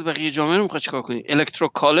 بقیه جامعه رو میخواد چیکار کنیم؟ الکترو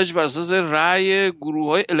کالج بر اساس رأی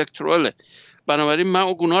گروه‌های الکتراله. بنابراین من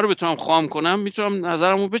اون گونه‌ها رو بتونم خام کنم، میتونم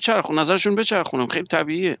نظرمو بچرخونم، نظرشون بچرخونم. خیلی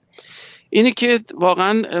طبیعیه. اینی که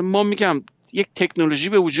واقعا ما میگم یک تکنولوژی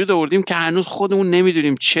به وجود آوردیم که هنوز خودمون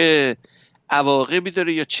نمیدونیم چه عواقبی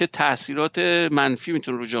داره یا چه تاثیرات منفی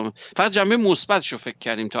میتونه رو جامعه. فقط جنبه مثبتشو فکر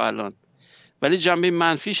کردیم تا الان، ولی جنبه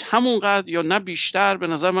منفیش همونقدر یا نه بیشتر، به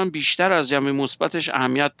نظر من بیشتر از جنبه مثبتش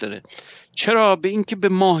اهمیت داره. چرا؟ به اینکه به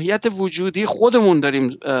ماهیت وجودی خودمون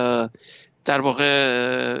داریم در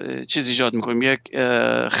واقع چیز ایجاد میکنیم، یک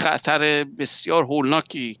خطر بسیار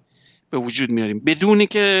هولناکی به وجود میاریم بدونی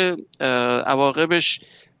که عواقبش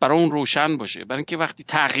برای اون روشن باشه. برای اینکه وقتی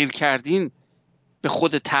تغییر کردین به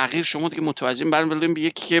خود تغییر شما دیگه متوجه بریم به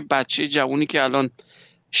یکی که بچه جوونی که الان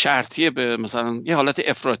شرطیه به مثلا یه حالت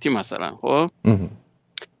افراطی مثلا، خب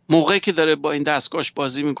موقعی که داره با این دستگاهش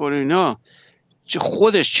بازی میکنه اینا،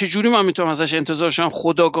 خودش چجوری من میتونم ازش انتظار شم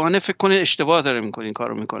خودآگاهانه فکر کنه اشتباه داره میکنه این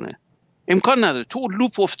کارو میکنه؟ امکان نداره. تو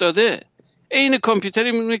لوپ افتاده. این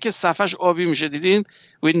کامپیوتری میمونه که صفحش آبی میشه. دیدین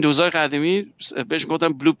ویندوزهای قدیمی بهش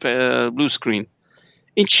گفتن بلو اسکرین.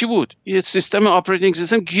 این چی بود؟ یه سیستم اپراتینگ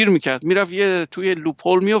سیستم گیر میکرد، میرفت یه توی لوپ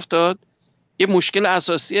هول میافتاد. یه مشکل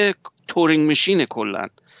اساسی تورینگ ماشین، کلا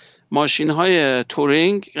ماشین های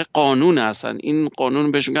تورینگ قانون هستن. این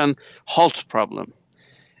قانون بهش میگن هالت پرابلم.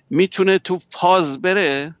 میتونه تو پاز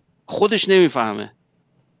بره خودش نمیفهمه.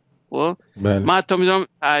 من حتی میدونم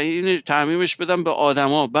تعمیمش بدم به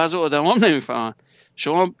آدما، بعضی آدما هم نمیفهمن.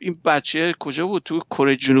 شما این بچه کجا بود؟ تو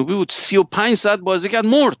کره جنوبی بود، 35 ساعت بازی کرد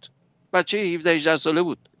مرد. بچه 17-18 ساله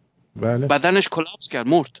بود. بله. بدنش کلاپس کرد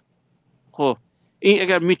مرد. خب این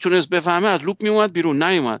اگر میتونست بفهمه از لوپ میومد بیرون،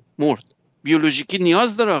 نیومد مرد. بیولوژیکی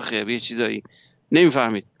نیاز داره آخه به چیزایی،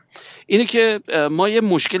 نمیفهمید. اینه که ما یه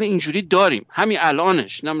مشکل اینجوری داریم همین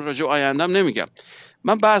الانش، نم راجع آیندهم نمیگم.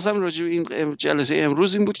 من بحثم راجع این جلسه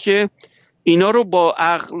امروز این بود که اینا رو با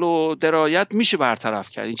عقل و درایت میشه برطرف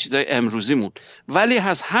کرد، این چیزای امروزیمون، ولی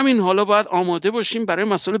از همین حالا باید آماده باشیم برای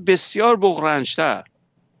مسئله بسیار بغرنج‌تر.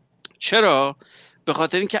 چرا؟ به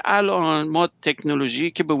خاطر اینکه الان ما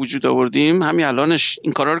تکنولوژی که به وجود آوردیم همین الانش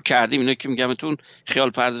این کارا رو کردیم. اینا که میگمتون خیال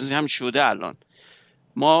پردازی هم شده. الان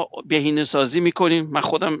ما بهینه سازی میکنیم. من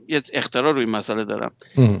خودم یه اختراع روی این مسئله دارم.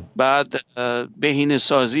 بعد بهینه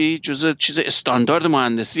سازی جزء چیز استاندارد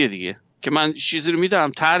مهندسیه دیگه، که من چیزی رو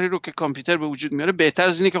میدم، طرحی رو که کامپیوتر به وجود میاره بهتر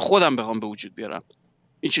از اینه که خودم بخوام به وجود بیارم.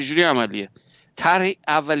 این چجوری عملیه؟ طرح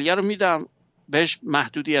اولیه رو میدم، بهش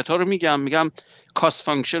محدودیت ها رو میگم کاست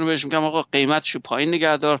فانکشن رو بهش میگم آقا قیمتشو پایین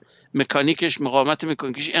نگه دار، مکانیکش مقاومت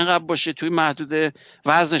مکانیکیش اینقدر باشه، توی محدوده،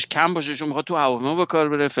 وزنش کم باشه چون میخواد تو هواپیما به کار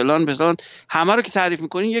بره، فلان بسان. همه رو که تعریف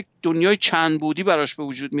میکنین یک دنیای چند بودی براش به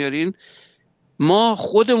وجود میارین. ما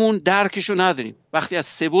خودمون درکشو نداریم. وقتی از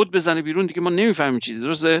 3 بود بزنه بیرون دیگه ما نمیفهمیم چیزی.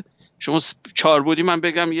 درسته؟ شما 4 بودی من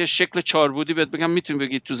بگم یه شکل 4 بودی بهت بگم، میتونی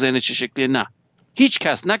بگید تو ذهن چه شکلیه؟ نه، هیچ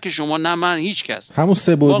کس، نه که شما نه من، هیچ کس. همون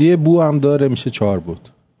 3 بودی بو هم داره میشه 4 بود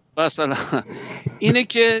مثلا. اینه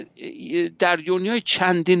که در دنیای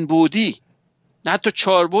چندین بودی، نه حتی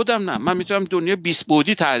 4 بودم، نه من میتونم دنیا 20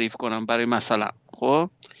 بودی تعریف کنم برای مثلا. خب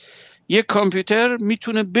یک کامپیوتر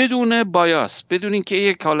میتونه بدون بایاس، بدون اینکه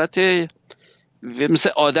یک حالت مثل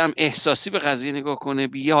آدم احساسی به قضیه نگاه کنه،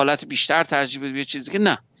 یه حالت بیشتر ترجیح بده به چیزی که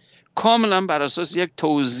نه، کاملا بر اساس یک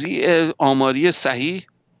توزیع آماری صحیح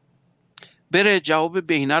بره جواب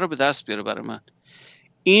بهینه رو به دست بیاره برای من.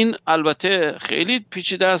 این البته خیلی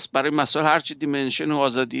پیچیده است، برای مسائل هرچی دیمنشن و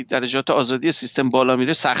آزادی، درجات آزادی سیستم بالا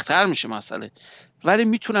میره سخت‌تر میشه مسئله، ولی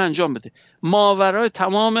میتونه انجام بده ماورای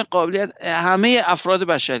تمام قابلیت همه افراد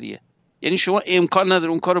بشریه. یعنی شما امکان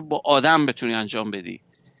نداره اون کارو با آدم بتونی انجام بدی.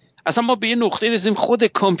 اصلا ما به یه نقطه رسیدیم خود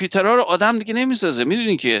کامپیوترها رو آدم دیگه نمیسازه.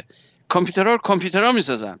 میدونین که کامپیوترها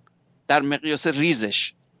میسازن در مقیاس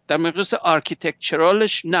ریزش، در مقیاس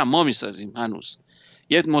آرکیتکچرالش نه ما میسازیم هنوز.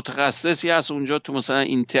 یه متخصصی هست اونجا تو مثلا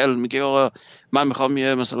اینتل میگه آقا من میخوام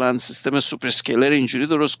یه مثلا سیستم سوپر اسکیلر اینجوری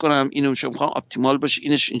درست کنم، اینو میخوام اپتیمال باشه،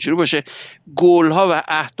 اینش اینجوری باشه، گول ها و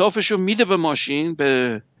اهدافشو میده به ماشین،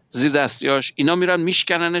 به زیر دستیاش، اینا میرن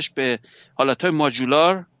میشکننش به حالتهای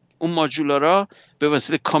ماژولار، اون ماژولارا به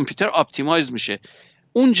وسیله کامپیوتر اپتیمایز میشه.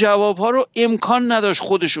 اون جوابها رو امکان نداشت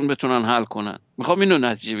خودشون بتونن حل کنن. میخوام اینو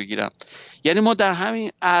نتیجه بگیرم. یعنی ما در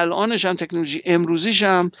همین الانش هم تکنولوژی امروزیش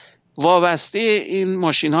هم وابسته این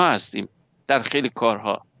ماشین ها هستیم در خیلی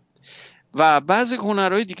کارها. و بعضی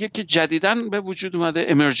هنرهای دیگه که جدیداً به وجود اومده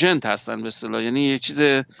امرجنت هستن به اصطلاح، یعنی یه چیز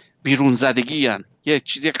بیرون زدگی هن. یه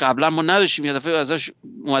چیزی قبلا ما نداشتیم یه دفعه ازش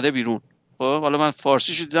اومده بیرون. حالا من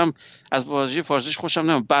فارسیشو دیدم، از واژه فارسیش خوشم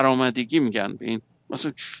نمیاد، برآمدگی میگن به این.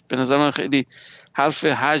 مثلا به نظر من خیلی حرف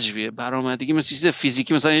هجویه. برآمدگی مثل چیز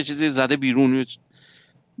فیزیکی، مثلا یه چیزی زده بیرون،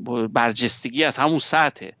 برجستگی از همون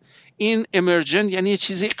سطحه. این امرجنت یعنی یه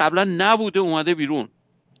چیزی قبلا نبوده اومده بیرون.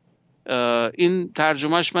 این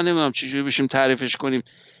ترجمهش من نمیدونم چجوری بشیم تعریفش کنیم.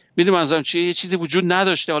 میدونم منظورم چیه؟ یه چیزی وجود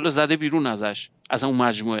نداشته حالا زده بیرون ازش، از اون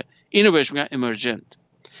مجموعه. اینو بهش میگن امرجنت.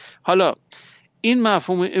 حالا این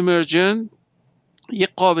مفهوم امرجنت یه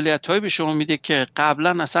قابلیت‌هایی به شما میده که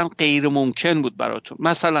قبلا اصلا غیر ممکن بود براتون.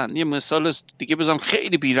 مثلا یه مثال دیگه بزنم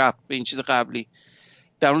خیلی بی ربط به این چیز قبلی،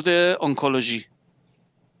 در مورد آنکولوژی.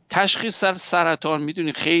 تشخیص سرطان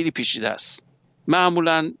میدونی خیلی پیچیده است.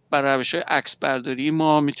 معمولا بر روش‌های عکس برداری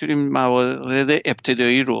ما میتونیم موارد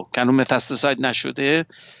ابتدایی رو که هنوز متاستاساید نشده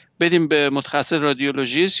بدیم به متخصص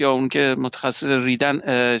رادیولوژیست یا اون که متخصص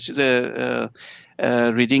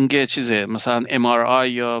ریدینگ چیزه، مثلا MRI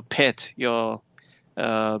یا پت یا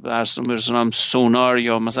برسونم سونار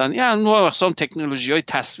یا مثلا یه انواع اقسام تکنولوژی های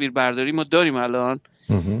تصویر برداری ما داریم الان.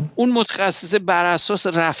 اون متخصص بر اساس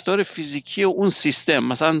رفتار فیزیکی اون سیستم،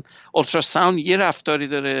 مثلا اولتراساوند یه رفتاری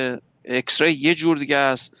داره، اکسری یه جور دیگه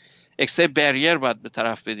است، اکسری بریر باید به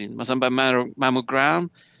طرف بدین، مثلا به ماموگرام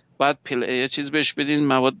باید یه چیز بهش بدین،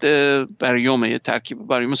 مواد باریومه، یه ترکیب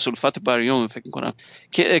باریوم، سولفات باریوم فکر میکنم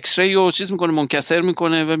که اکسری رو چیز میکنه، منکسر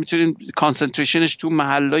میکنه و میتونین کانسنتریشنش تو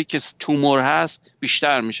محلایی که تومور هست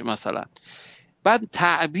بیشتر میشه مثلا. بعد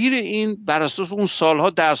تعبیر این بر اساس اون سالها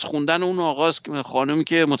درس خوندن اون آقاست که خانمی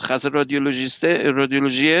که متخصص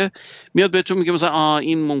رادیولوژیه میاد بهتون میگه مثلا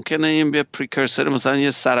این ممکنه این یه پریکورسور مثلا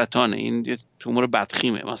یه سرطانه، این یه تومور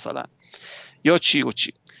بدخیمه مثلا، یا چی و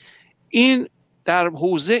چی. این در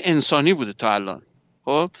حوزه انسانی بوده تا الان.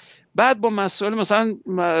 خب بعد با مسائل مثلا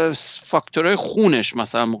فاکتورهای خونش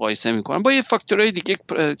مثلا مقایسه میکنن با یه فاکتورهای دیگه،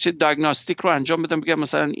 چه دیاگنوستیک رو انجام بدن، بگم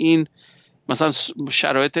مثلا این مثلا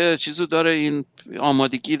شرایط چیزو داره، این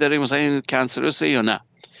آمادگی داره، مثلا این کانسروسه یا نه.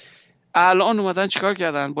 الان اومدن چیکار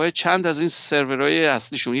کردن؟ با چند از این سرورهای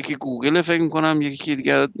اصلیشون، یکی گوگل فکر میکنم، یکی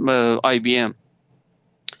دیگه آی بی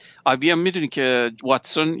ام میدونی که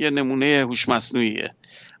واتسون یه نمونه هوش مصنوعیه.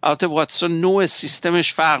 البته واتسون نوع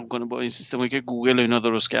سیستمش فرق کنه با این سیستمی که گوگل و اینا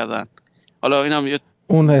درست کردن. حالا اینم یه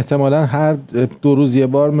اون احتمالاً هر 2 روز یه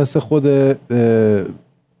بار مثل خود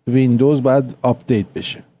ویندوز باید آپدیت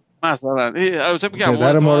بشه. مثلا البته بگم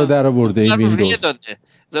در ما رو در آورده این ویندوز.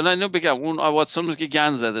 زنا اینو بگم اون واتسون که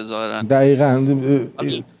گند زده ظاهرا. دقیقاً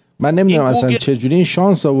من نمیدونم اصلا چجوری این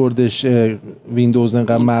شانس آوردش ویندوز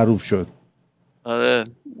انقدر معروف شد. آره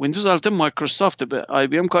ویندوز البته مایکروسافت، به آی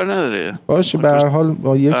بی ام کار نداره. باشه به هر حال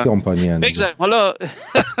با یک کمپانی هست. بگذاریم حالا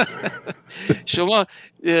شما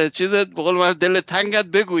چیز به قول من دل تنگت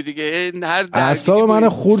بگو دیگه. هر اعصاب منو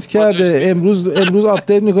خورد کرده. امروز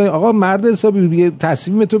آپدیت میکنی آقا مرد حسابی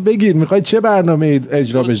تصمیم تو بگیر، میخوای چه برنامه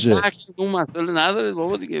اجرا بشه؟ اون مسئله نداره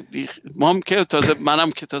بابا دیگه. ما هم که تازه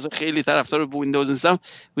منم که تازه خیلی طرفدار ویندوز نیستم،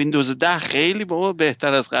 ویندوز 10 خیلی بابا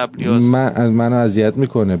بهتر از قبلی هست. منو اذیت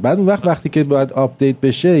میکنه. بعد اون وقتی که باید آپدیت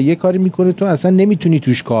بشه یه کاری میکنه تو اصلا نمیتونی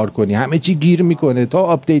توش کار کنی، همه چی گیر میکنه، تا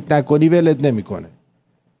آپدیت نکنی ولت نمیکنه.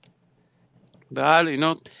 بله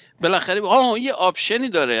اینا بالاخره یه آپشنی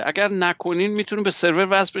داره، اگر نکنین میتونه به سرور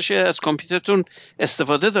وصل بشه، از کامپیوترتون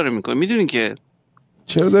استفاده داره میکنه. میدونین که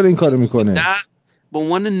چرا داره این کارو میکنه؟ به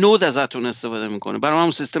عنوان نود ازتون استفاده میکنه. برای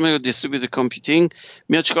همون سیستم دیستریبیوتد کامپیوتینگ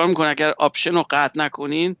میاد چیکار میکنه؟ اگر آپشن رو قطع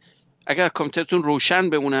نکنین، اگر کامپیوترتون روشن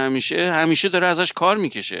بمونه همیشه داره ازش کار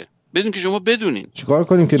میکشه بدون که شما بدونین. چیکار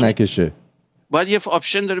کنیم که نکشه؟ باید یه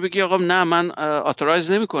آپشن داره بگی آقا نه من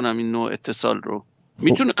اتورایز نمیکنم این نوع اتصال رو.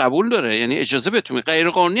 میتونه قبول داره، یعنی اجازه بتونه، غیر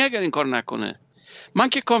قانونی اگر این کار نکنه. من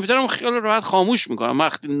که کامپیوترمو خیال راحت خاموش میکنم،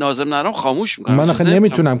 وقتی لازم ندارم خاموش میکنم. من آخه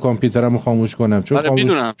نمیتونم کامپیوترمو خاموش کنم چون خاموش...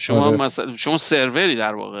 میدونم شما آره. مثلا شما سروری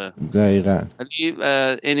در واقع. دقیقاً. ولی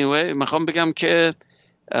anyway میخوام بگم که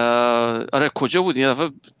آره کجا بود یه دفعه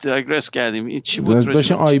دیگرس کردیم. این چی بود؟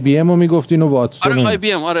 داشتین آی بی ام رو میگفتین و واتسون. آره آی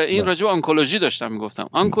بی ام. آره این راجع به آنکولوژی داشتم میگفتم.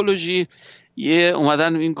 آنکولوژی یه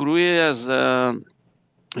اومدن این گروهی از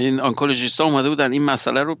این آنکولوژیست‌ها اومده بودن این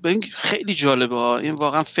مسئله رو. ببین خیلی جالبه ها، این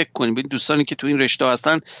واقعا فکر کنین. ببین دوستانی که تو این رشته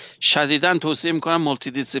هستن شدیداً توصیه میکنم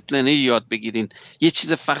مولتی دیسیپلینری یاد بگیرین، یه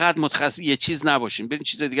چیز فقط متخصص یه چیز نباشین، برین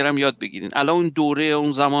چیز دیگه هم یاد بگیرین. الان اون دوره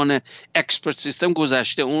اون زمان اکسپرت سیستم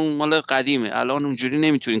گذشته، اون مال قدیمه، الان اونجوری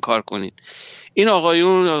نمیتونین کار کنین. این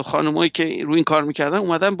آقایون خانمایی که روی این کار میکردن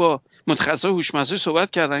اومدن با متخصصای هوش مصنوعی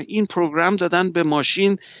صحبت کردن، این پروگرام دادن به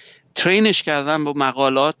ماشین، ترینش کردن با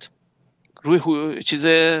مقالات روی چیز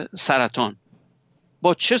سرطان.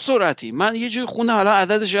 با چه سرعتی؟ من یه جای خونه حالا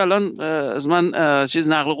عددش الان از من چیز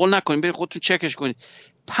نقل قول نکنیم، برید خودتون چکش کنید.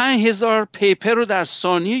 5000 پیپر رو در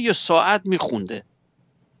ثانیه یا ساعت میخونده.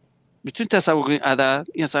 میتونید تصور کنید عدد؟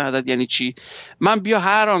 این اصلا عدد یعنی چی؟ من بیا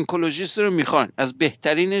هر آنکولوژیست رو میخوان از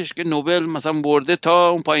بهترینش که نوبل مثلا برده تا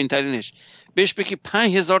اون پایین ترینش بهش بگی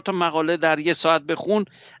 5000 تا مقاله در یه ساعت بخون،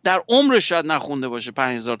 در عمرش شاید نخونده باشه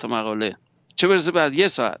 5000 تا مقاله، چه برسه بعد یه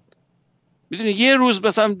ساعت. میدونی یه روز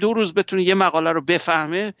مثلا 2 روز بتونه یه مقاله رو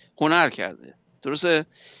بفهمه، هنر کرده. درسته؟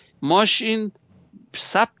 ماشین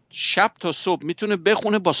شب تا صبح میتونه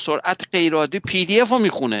بخونه با سرعت غیرعادی. پی دی اف رو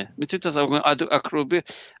میخونه، میتونید تصور کنید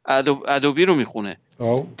ادوبی رو میخونه،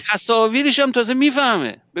 تصاویرش هم تازه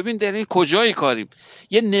میفهمه. ببین در این کجای کاریم.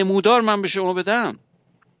 یه نمودار من به شما بدم،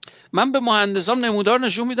 من به مهندسام نمودار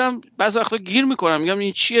نشون میدم، بعضی وقتا گیر میکنم، میگم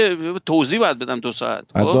این چیه، توضیح باید بدم 2 ساعت.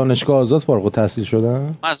 از دانشگاه آزاد فارغ التحصیل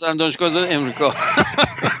شدم، مثلا دانشگاه آزاد امریکا.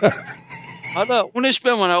 حالا اونش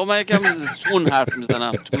بمونه، من یکم اون حرف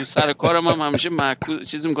میزنم تو سر کارم هم همیشه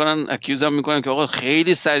چیزی میکنن، اکیوزم میکنن که آقا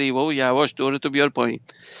خیلی سریع و یواش دورتو بیار پایین.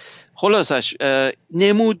 خلاصش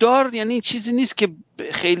نمودار یعنی چیزی نیست که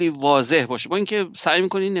خیلی واضح باشه، با اینکه سعی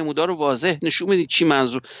میکنین نمودار رو واضح نشون بدین، چی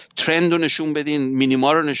منظور، ترند رو نشون بدین،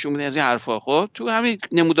 مینیما رو نشون بدین، از این حرفا. خب تو همین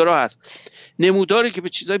نمودارها هست. نموداری که به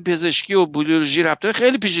چیزای پزشکی و بیولوژی ربط داره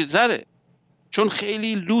خیلی پیچیده‌تره، چون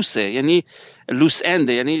خیلی لوسه، یعنی لوس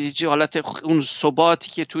انده، یعنی حالت اون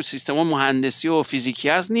ثباتی که تو سیستم مهندسی و فیزیکی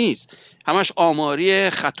هست نیست، همش آماری،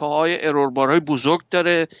 خطاهای، اروربارهای بزرگ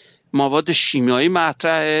داره، مواد شیمیایی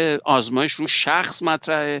مطرحه، آزمایش رو شخص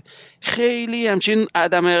مطرحه، خیلی همچین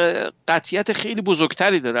عدم قطعیت خیلی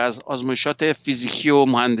بزرگتری داره از آزمایشات فیزیکی و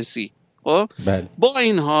مهندسی. خب با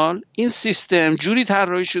این حال این سیستم جوری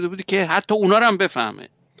طراحی شده بوده که حتی اونا رو هم بفهمه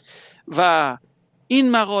و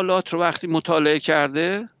این مقالات رو وقتی مطالعه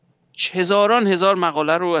کرده هزاران هزار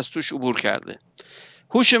مقاله رو از توش عبور کرده.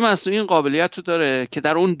 هوش مصنوعی این قابلیت رو داره که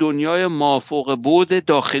در اون دنیای مافوق بعد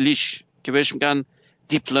داخلیش که بهش میگن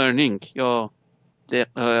دیپ لرنینگ یا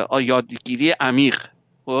یادگیری عمیق،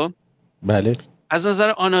 خب بله، از نظر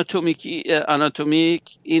آناتومیک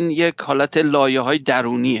این یک حالت لایه‌های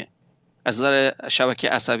درونیه از نظر شبکه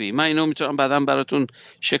عصبی. من اینو میتونم بعداً براتون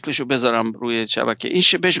شکلشو بذارم روی شبکه. این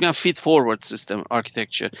بهش میگن فید فوروارد سیستم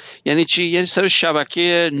آرکیتکچر. یعنی چی؟ یعنی سر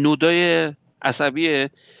شبکه نودای عصبی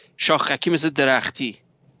شاخکی مثل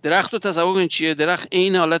درخت رو تصور کنید چیه؟ درخت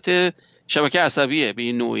این حالت شبکه عصبیه به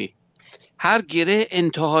این نوعی. هر گره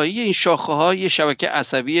انتهایی این شاخه ها یه شبکه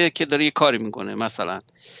عصبیه که داره یه کاری میکنه. مثلا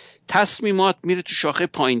تصمیمات میره تو شاخه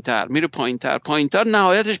پایینتر، میره پایینتر،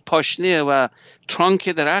 نهایتش پاشنه و ترانک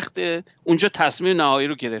درخته، اونجا تصمیم نهایی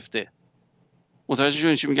رو گرفته. متوجه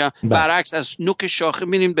شدین چی میگم؟ برعکس از نوک شاخه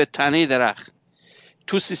میریم به تنه درخت.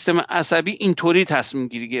 تو سیستم عصبی اینطوری تصمیم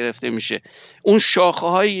گیری گرفته میشه. اون شاخه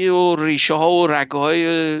های و ریشه ها و رگه های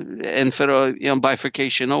یا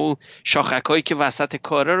بایفرکیشن ها و شاخک هایی که وسط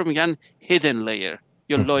کاره رو میگن hidden layer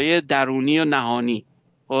یا لایه درونی و نهانی.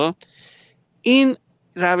 این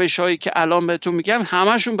روش هایی که الان بهتون میگم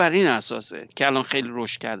همشون بر این اساسه که الان خیلی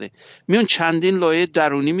رشد کرده. میون چندین لایه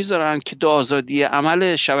درونی میذارن که دو آزادی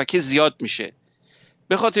عمل شبکه زیاد میشه.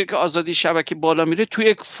 به خاطر که آزادی شبکه بالا میره توی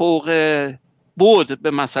یک فوق بعد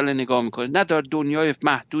به مسئله نگاه میکنه، نه در دنیای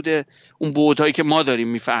محدود اون بعدهایی که ما داریم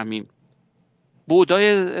میفهمیم.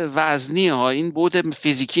 بعدهای وزنی ها، این بعد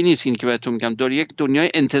فیزیکی نیست. این که بهتون میگم داره یک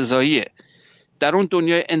دنیای انتزاعیه. در اون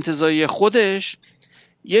دنیای انتزاعی خودش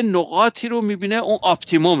یه نقاطی رو میبینه، اون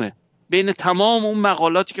اپتیمومه بین تمام اون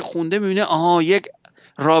مقالاتی که خونده. میبینه آها یک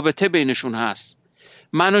رابطه بینشون هست.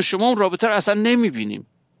 من و شما اون رابطه رو اصلا نمیبینیم.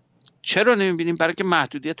 چرا نمیبینیم؟ برای که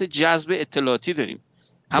محدودیت جذب اطلاعاتی داریم،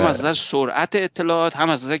 هم از نظر سرعت اطلاعات، هم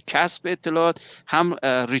از نظر کسب اطلاعات، هم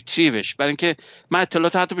ریتریوش. برای اینکه من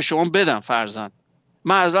اطلاعات حتی به شما بدم فرضاً،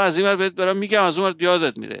 من از این ور بهت برام میگم، از اون ور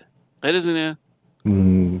یادت میره. غیر از اینه؟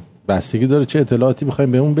 بستگی داره چه اطلاعاتی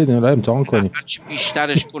بخوایم بهمون بدین، را امتحان کنیم. هرچی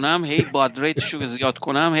بیشترش کنم، هی باد ریتشو زیاد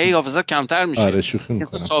کنم، هی حافظه کمتر میشه. آره شوخی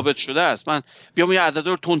میکنم. ثابت شده است. من بیام یه عدد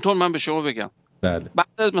رو تون من به شما بگم، بله.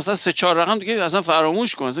 بعد مثلا 3-4 رقم دیگه اصلا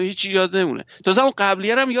فراموش کن، اصلا هیچی یاد نمونه. تازه اون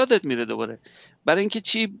قبلیه هم یادت میره دوباره. برای اینکه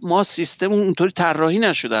چی، ما سیستم اونطوری طراحی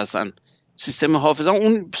نشده اصلا. سیستم حافظه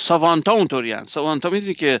اون ساوانتا اونطوری ان. ساوانتا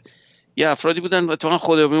میدونی که یه افرادی بودن اتفاقا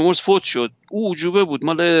خدا بیامرز فوت شد. او عجوبه بود،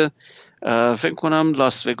 مال فکر کنم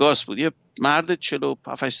لاس وگاس بود. یه مرد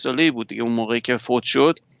 47 ساله‌ای بود دیگه اون موقعی که فوت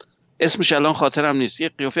شد. اسمش الان خاطرم نیست. یه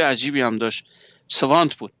قیافه عجیبی هم داشت.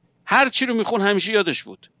 ساوانت بود. هر چی رو میخون همیشه یادش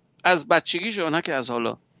بود. از بچگیش، نه که از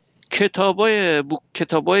حالا.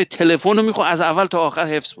 کتابای تلفن رو میخون از اول تا آخر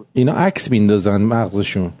حفظ بود. اینا عکس میندازن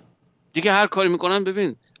مغزشون دیگه هر کاری میکنن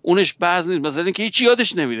ببین اونش بعض نیست. مثلا اینکه هیچ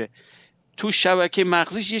یادش نمیره. تو شبکه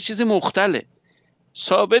مغزیش یه چیزی مختله.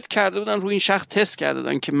 ثابت کرده بودن، روی این شخص تست کرده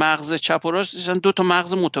بودن که مغز چپ و راستش دو تا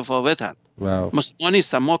مغز متفاوتن. ما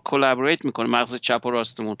نیستن، ما کلابریت میکنیم مغز چپ و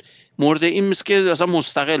راستمون. مورد این میشه که اصلا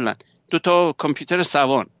مستقلن، دو تا کامپیوتر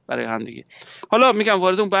سوان برای هم دیگه. حالا میگم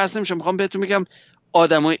وارد اون بحث نمیشم، میخوام بهتون میگم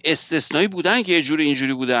آدمای استثنایی بودن که یه جوری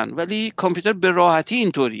اینجوری بودن، ولی کامپیوتر به راحتی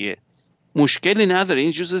اینطوریه، مشکلی نداره.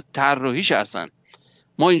 این جزء طراحیش هستن.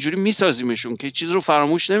 ما اینجوری میسازیمشون که چیز رو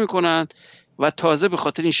فراموش نمیکنن و تازه به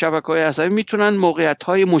خاطر این شبکه‌های عصبی میتونن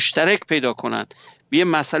موقعیت‌های مشترک پیدا کنن. به یه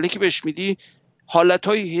مسئله که بهش میدی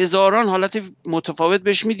حالت‌های هزاران حالت متفاوت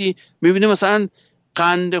بهش میدی، میبینی مثلا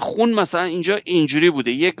قند خون مثلا اینجا اینجوری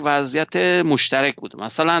بوده، یک وضعیت مشترک بوده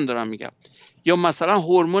مثلا دارم میگم، یا مثلا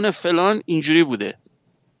هورمون فلان اینجوری بوده.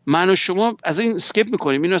 من و شما از این اسکیپ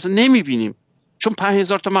میکنیم، اینو اصلا نمیبینیم چون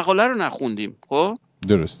 5000 تا مقاله رو نخوندیم. خب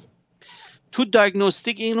درست. تو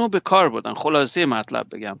دیاگنوستیک اینو به کار بردن. خلاصه مطلب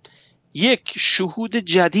بگم، یک شهود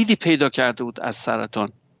جدیدی پیدا کرده بود از سرطان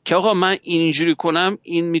که آقا من اینجوری کنم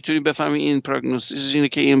این میتونی بفهمی این پروگنوستیک اینه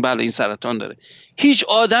که این بله این سرطان داره. هیچ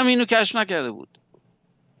آدم اینو کشف نکرده بود.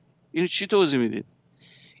 اینو چی توضیح میدید؟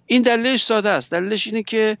 این دلیلش ساده است. دلیلش اینه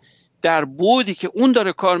که در بعدی که اون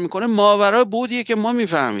داره کار میکنه ماورای بعدیه که ما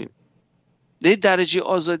میفهمیم. درجه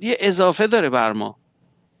آزادی اضافه داره بر ما.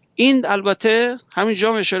 این البته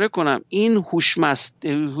همینجا اشاره کنم این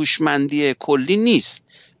هوشمندی کلی نیست.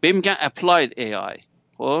 به میگن applied AI.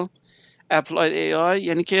 خب applied AI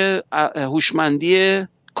یعنی که هوشمندی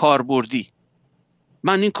کاربردی.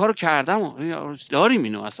 من این کارو کردم، داریم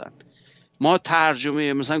اینو. اصلا ما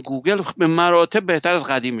ترجمه مثلا گوگل به مراتب بهتر از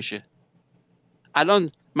قدیم میشه.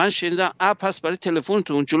 الان من شنیدم اپ هست برای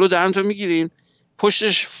تلفنتون، جلو دهنتون میگیرین،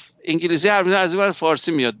 پشتش انگلیسی حرف میزنه، از این ور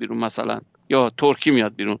فارسی میاد بیرون مثلا، یا ترکی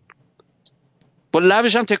میاد بیرون، با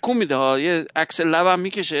لبش هم تکون میده ها، یه عکس لبم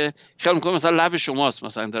میکشه، خیال میکنه مثلا لب شماست،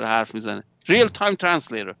 مثلا داره حرف میزنه. ریل تایم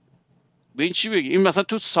ترنسلیتر. به این چی بگی؟ این مثلا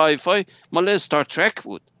تو سای فای مال استار ترک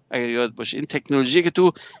بود اگر یاد باشه. این تکنولوژی که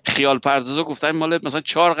تو خیال پردازا گفتن مال مثلا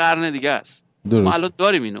 4 قرن دیگه است. ما الان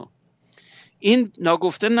داریم اینو. این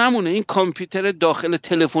ناگفته نمونه، این کامپیوتر داخل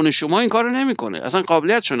تلفن شما این کارو نمیکنه، اصلا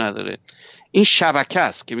قابلیتشو نداره. این شبکه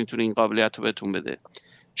است که میتونه این قابلیت رو بهتون بده،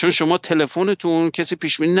 چون شما تلفنتون کسی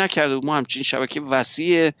پیش بینی نکرده ما همچین شبکه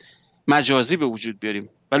وسیع مجازی به وجود بیاریم،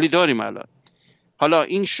 ولی داریم الان. حالا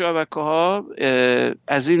این شبکه ها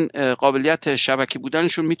از این قابلیت شبکه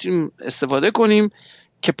بودنشون میتونیم استفاده کنیم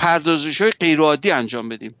که پردازش های غیر عادی انجام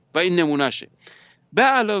بدیم و این نمونهشه. به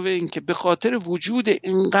علاوه این که به خاطر وجود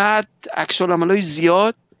اینقدر عکس العمل‌های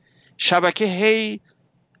زیاد، شبکه هی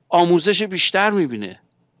آموزش بیشتر میبینه.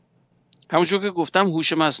 همونجور که گفتم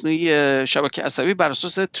هوش مصنوعی شبکه عصبی بر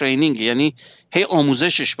اساس ترینینگ، یعنی هی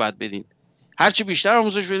آموزشش باید بدین، هرچی بیشتر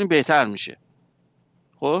آموزش بدین بهتر میشه.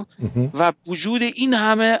 خب و وجود این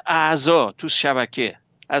همه اعضا تو شبکه،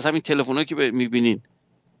 از همین تلفن‌هایی که میبینین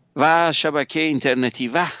و شبکه اینترنتی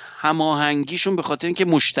و هماهنگیشون، به خاطر اینکه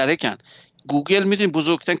مشترکن. گوگل میدونین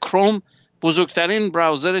بزرگترین، کروم بزرگترین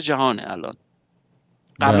براوزر جهانه الان.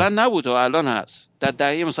 قبلا نبود و الان هست. در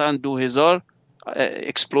دهه مثلا 2000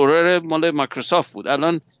 اکسپلورر مال مایکروسافت بود.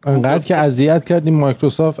 الان انقدر که اذیت کردیم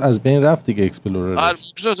مایکروسافت از بین رفت دیگه اکسپلورر.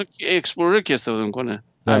 مایکروسافت اکسپلورر که استفاده میکنه.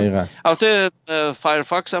 دقیقاً. البته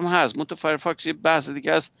فایرفاکس هم هست. منتها فایرفاکس یه بحث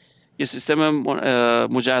دیگه است، یه سیستم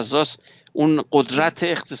مجزاست، اون قدرت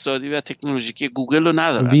اقتصادی و تکنولوژیکی گوگل رو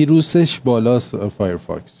نداره. ویروسش بالاست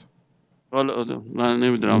فایرفاکس. من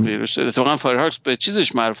نمیدونم ویروس. اتفاقا فایرفاکس به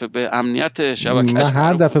چیزش معروفه، به امنیت شبکه‌اش. من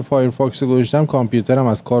هر دفعه فایرفاکس رو گذاشتم کامپیوترم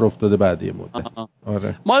از کار افتاده بعد یه مدت.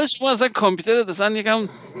 آره. مال شما اصلا کامپیوتر اصلا یکم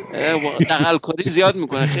دغل کاری زیاد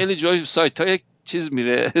میکنه. خیلی جای سایت‌های چیز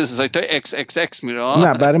میره، سایت‌های XXX میره.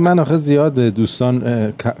 نه برای من آخه زیاد دوستان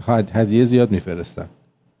هدیه زیاد میفرستن.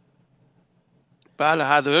 بله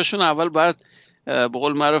هدایاشون اول باید به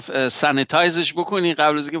قول معروف سانیتایزش بکنی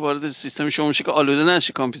قبل از اینکه وارد سیستم شما بشه که آلوده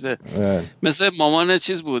نشه کامپیوتر. مثل مامان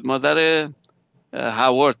چیز بود، مادر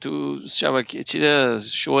هاوارد، تو شبکه چیز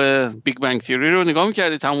شو بیگ بنگ تیوری رو نگاه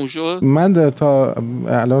می‌کردی؟ تموم شد؟ من تا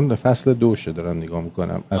الان فصل 2 دارم نگاه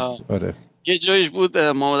میکنم. آره یه جایش بود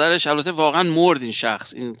مادرش البته واقعا مرد، این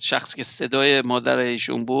شخصی که صدای مادر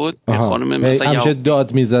ایشون بود، خانم مثلا همیشه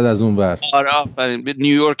داد میزد از اون ور. آره آفرین، به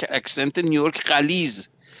نیویورک اکسنت نیویورک غلیظ.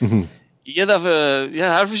 یه دفعه یه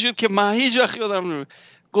حرفی شد که من هیچ وقت یادم نمیاد،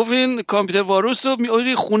 گفت این کامپیوتر واروس رو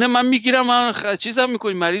میاری خونه من میگیرم، من چیزام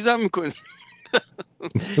میکنی، مریضم میکنی.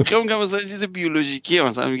 خیلی میگم مثلا چیز بیولوژیکیه،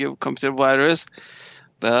 مثلا میگه کامپیوتر ویروس.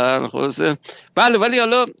 بله خلاصه بله. ولی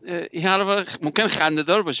حالا این حرف ممکن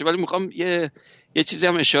خنده‌دار باشه، ولی میخوام یه چیزی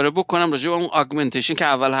هم اشاره بکنم راجع به اون آگمنتیشن که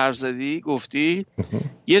اول حرف زدی، گفتی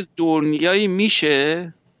یه دنیایی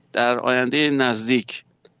میشه در آینده نزدیک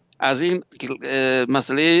از این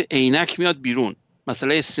مسئله عینک میاد بیرون،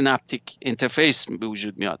 مسئله سیناپتیک اینترفیس به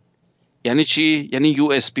وجود میاد. یعنی چی؟ یعنی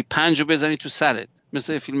USB 5 رو بزنی تو سرت،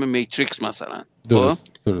 مثل فیلم میتریکس مثلا.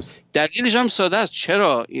 درست. دلیلش هم ساده است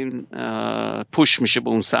چرا این پوش میشه به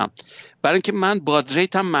اون سمت. برای اینکه من باد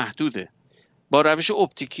ریتم محدوده. با روش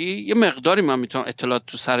اپتیکی یه مقداری من میتونم اطلاعات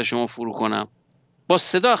تو سر شما فرو کنم. با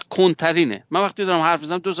صدا کنترینه. من وقتی دارم حرف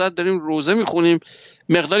میزنم 2 ساعت داریم روزه میخونیم،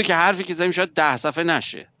 مقداری که حرفی که زدیم شاید 10 صفحه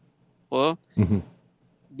نشه. خب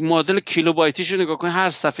معادل کیلوبایتیشو نگاه کن، هر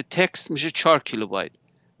صفحه تکست میشه 4 کیلوبایت.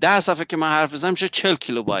 10 صفحه که من حرف بزنم میشه 40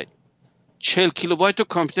 کیلوبایت. 40 کیلوبایت رو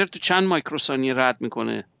کامپیوتر تو چند مایکروثانیه رد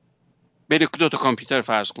میکنه؟ بری 2 تا کامپیوتر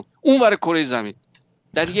فرض کن اون ور کره زمین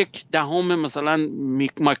در 1/10 مثلا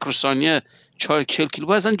مایکروثانیه 40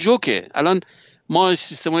 کیلوبایت اصلا جوکه. الان ما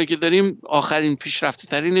سیستمایی که داریم آخرین پیشرفته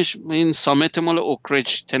ترینش این سامیت مال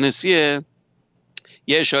اوکریج تنسیه.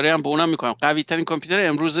 یه اشاره هم به اونم میکنم، قوی ترین کامپیوتر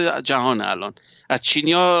امروز جهانه. الان از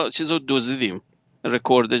چینیا چیزو دزدیدیم،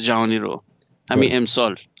 رکورد جهانی رو همین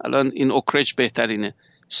امسال. الان این اوکریج بهترینه،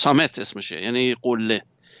 سامیت اسمشه، یعنی قله.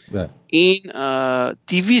 این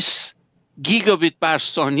 200 گیگابیت بر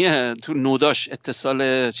ثانیه تو نوداش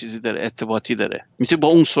اتصال چیزی داره، ارتباطی داره. میتونه با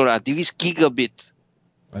اون سرعت 200 گیگابیت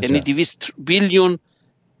یعنی 200 بیلیون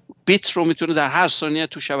بیت رو میتونه در هر ثانیه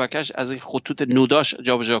تو شبکش از این خطوط نوداش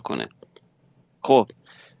جابجا کنه. خب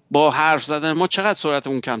با حرف زدن ما چقدر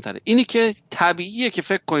سرعتمون کمتره؟ اینی که طبیعیه که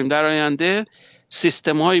فکر کنیم در آینده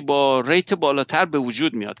سیستم‌هایی با ریت بالاتر به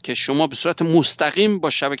وجود میاد که شما به صورت مستقیم با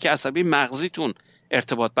شبکه عصبی مغزیتون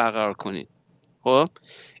ارتباط برقرار کنید. خب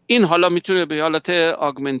این حالا میتونه به حالت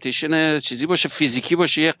آگمنتیشن چیزی باشه، فیزیکی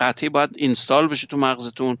باشه، یه قطعی باید اینستال بشه تو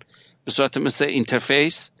مغزتون به صورت مثل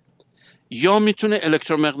اینترفیس، یا میتونه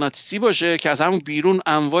الکترومغناطیسی باشه که از همون بیرون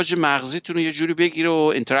امواج مغزیتون رو یه جوری بگیره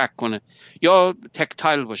و اینتراکت کنه، یا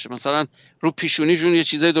تکتایل باشه. مثلا رو پیشونیشون یه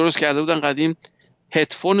چیزایی درست کرده بودن قدیم،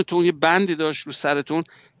 هدفونتون یه بندی داشت رو سرتون،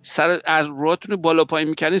 سر از روتون بالا پایین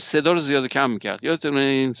می‌کردین صدا رو زیاد کم می‌کرد. یادتونه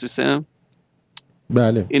این سیستم؟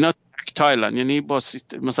 بله. اینا تکتایلن، یعنی با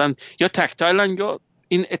سیستم مثلا یا تکتایلن یا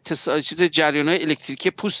این اتصال چیز جریان‌های الکتریکی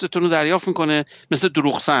پوستتون رو دریافت میکنه، مثل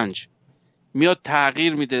دروغ سنج میاد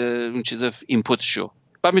تغییر میده اون چیز اینپوتشو.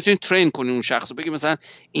 بعد میتونید ترین کنی اون شخصو، بگی مثلا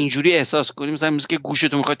اینجوری احساس کنی، مثلا که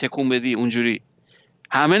گوشتو میخواد تکون بدی اونجوری.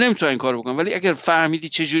 همه نمیتونن این کارو بکنن، ولی اگر فهمیدی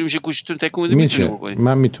چه جوری میشه گوشتون تکون بدی میتونی بکنی.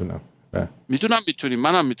 من میتونم. میتونی،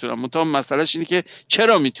 منم میتونم. منتها مسئلهش اینه که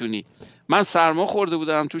چرا میتونی. من سرما خورده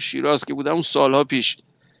بودم تو شیراز که بودم اون سالها پیش.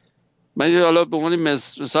 من حالا به عنوان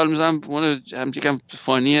مثال میزنم، به عنوان همین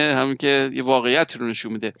فانیه، همین که یه واقعیت رو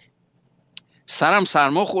نشون میده. سرم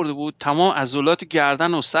سرما خورده بود، تمام عضلات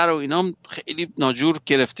گردن و سر و اینا خیلی ناجور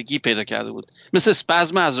گرفتگی پیدا کرده بود، مثل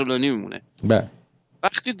اسپازم عضلانی میمونه. بله.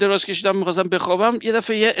 وقتی دراز کشیدم می‌خواستم بخوابم، یه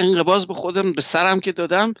دفعه یه انقباض به خودم به سرم که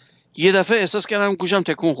دادم، یه دفعه احساس کردم گوشم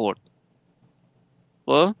تکون خورد.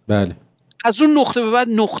 بله. از اون نقطه به بعد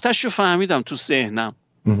نقطه‌شو فهمیدم تو ذهنم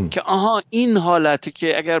که آها این حالتی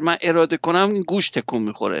که اگر من اراده کنم این گوش تکون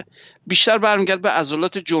میخوره. بیشتر برمیگرد به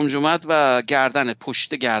عضلات جمجمت و گردنت،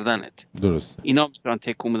 پشت گردنت. درست. اینا میتونن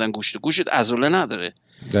تکون بدن گوشت عضله نداره.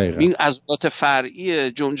 دقیقاً. این عضلات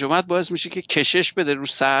فرعی جمجمت باعث میشه که کشش بده رو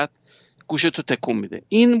سطح، گوشتو تکون میده.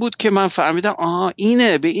 این بود که من فهمیدم آها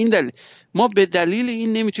اینه، به این دلیل ما به دلیل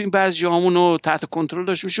این نمیتونیم بعضی جاهامون رو تحت کنترل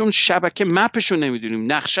داشته باشیم، اون شبکه مپشو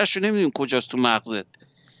نمیدونیم، نقشهشو نمیدونیم کجاست تو مغزت.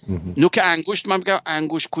 نوک انگشت، من میگم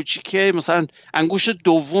انگشت کوچیکه، مثلا انگشت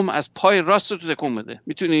دوم از پای راست رو تکون بده،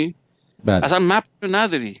 میتونی؟ بله. اصلا مپشو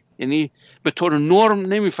نداری، یعنی به طور نرم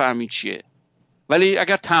نمیفهمی چیه، ولی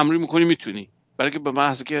اگر تمرین میکنی میتونی، برای که به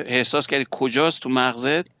محض که احساس کردی کجاست تو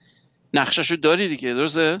مغزت نقشهشو داری دیگه.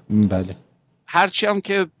 درسته؟ بله. هرچی هم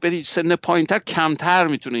که بری سن پایینتر کمتر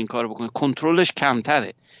میتونه این کارو بکنه، کنترلش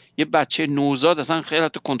کمتره. یه بچه نوزاد اصلا خیلی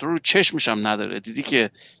حتی کنترل رو چشمش هم نداره، دیدی که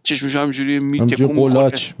چشمش همینجوری میتکون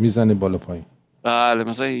قلاچ میزنه بالا پایین. بله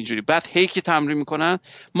مثلا اینجوری. بعد هی که تمرین میکنن،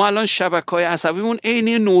 ما الان شبکه‌های عصبیمون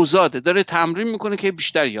عین نوزاده، داره تمرین میکنه که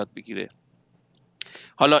بیشتر یاد بگیره.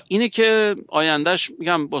 حالا اینه که آیندهش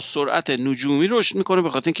میگم با سرعت نجومی رشد میکنه، به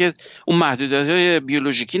خاطر اینکه اون محدودیت‌های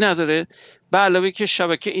بیولوژیکی نداره. به علاوه که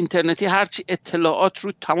شبکه اینترنتی هرچی اطلاعات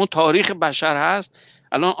رو تمام تاریخ بشر هست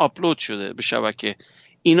الان آپلود شده به شبکه،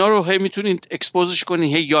 اینا رو هی میتونین اکسپوزش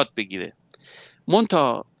کنین هی یاد بگیره.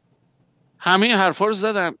 منتها همه حرفا رو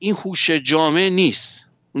زدم، این هوش جامع نیست،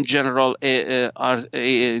 اون جنرال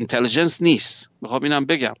اینتلیجنس نیست. میخوام اینم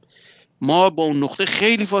بگم ما با اون نقطه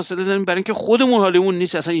خیلی فاصله داریم، برای اینکه خودمون حالمون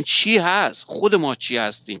نیست اصلا این چی هست، خود ما چی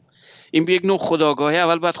هستیم. این به یک نوع خودآگاهی،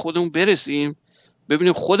 اول باید خودمون برسیم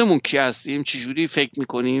ببینیم خودمون کی هستیم، چه جوری فکر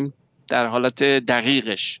میکنیم در حالت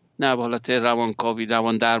دقیقش، نه به حالت روانکاوی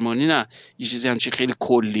روان درمانی، نه یه چیزی همچین خیلی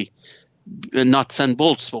کلی nuts and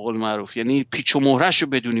bolts به قول معروف، یعنی پیچ و مهره‌شو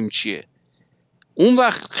بدونیم چیه. اون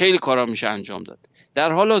وقت خیلی کارا میشه انجام داد.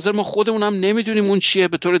 در حال حاضر ما خودمون هم نمیدونیم اون چیه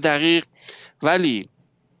به طور دقیق، ولی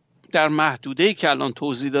در محدوده‌ای که الان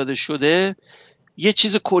توضیح داده شده یه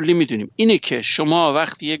چیز کلی میدونیم، اینه که شما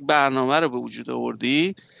وقتی یک برنامه رو به وجود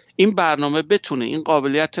آوردی، این برنامه بتونه این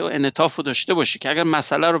قابلیت و انعطاف رو داشته باشه که اگر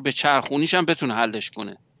مسئله رو به چرخونیش هم بتونه حلش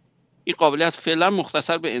کنه. این قابلیت فعلا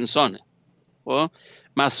مختصر به انسانه. و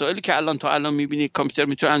مسائلی که الان میبینی کامپیوتر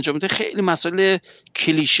میتونه انجام بده خیلی مسائل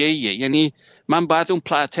کلیشه‌ایه، یعنی من باید اون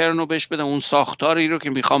پلاترن رو بهش بدم، اون ساختاری رو که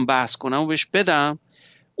میخوام بحث کنم و بهش بدم،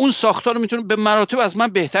 اون ساختار رو میتونه به مراتب از من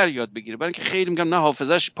بهتر یاد بگیره، برای اینکه خیلی میگم نه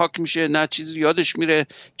حافظش پاک میشه نه چیزی یادش میره،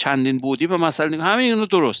 چندین بعدی به مسئله همه اینو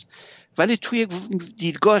درست، ولی توی یک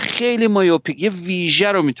دیدگاه خیلی مایوپیک یه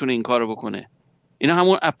ویژه رو میتونه این کارو بکنه. اینا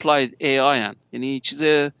همون اپلاید ای آی ان، یعنی چیز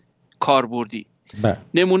کاربردی.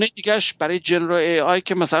 نمونه دیگهش برای جنرال ای آی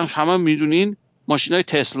که مثلا همه میدونین ماشینای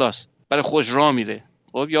تسلاست، برای خودش راه میره،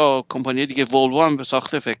 خب یا کمپانی دیگه ولوو هم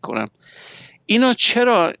ساخته فکر کنم. اینا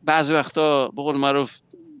چرا بعضی وقتا به قول معروف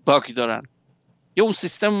باکی دارن؟ یا اون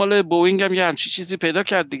سیستم مال بوئینگ هم یه همچی چیزی پیدا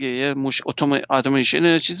کرد دیگه، یه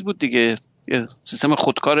اتوماسیون چیزی بود دیگه، یه سیستم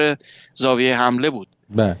خودکار زاویه حمله بود.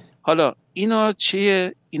 حالا اینا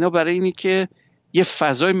چیه؟ اینا برای اینی که یه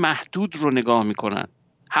فضای محدود رو نگاه میکنن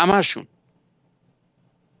همشون.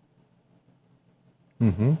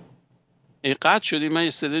 قطع شدی؟ من یه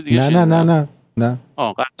صدا دیگه نه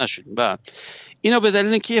قطع نشدیم. بعد اینا به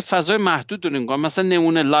دلیل اینکه یه فضای محدود رو نگاه، مثلا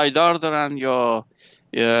نمونه لایدار دارن یا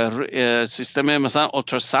سیستم مثلا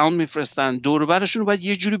اولتراساوند میفرستن، دور و برشون رو باید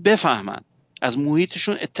یه جوری بفهمن، از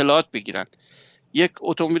محیطشون اطلاعات بگیرن. یک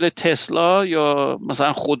اتومبیل تسلا یا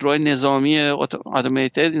مثلا خودروهای نظامی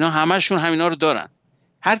اتوماتد، اینا همشون همینا رو دارن.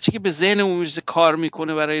 هر چی که به ذهنمون میرسه کار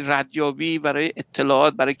میکنه برای ردیابی، برای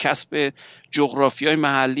اطلاعات، برای کسب جغرافیای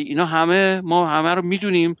محلی، اینا همه ما همه رو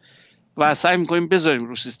میدونیم و سعی میکنیم بذاریم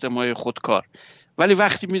رو سیستم‌های خودکار. ولی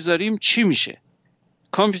وقتی میذاریم چی میشه؟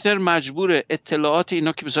 کامپیوتر مجبور اطلاعات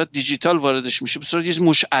اینا که به صورت دیجیتال واردش میشه به صورت یه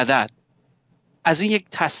مشعدد از این یک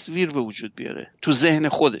تصویر به وجود بیاره تو ذهن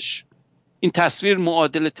خودش. این تصویر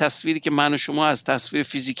معادل تصویری که من و شما از تصویر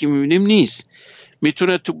فیزیکی میبینیم نیست.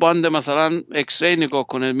 میتونه تو باند مثلا ایکس ری نگاه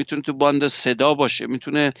کنه، میتونه تو باند صدا باشه،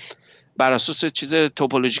 میتونه بر اساس چیز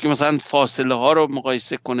توپولوژیکی مثلا فاصله ها رو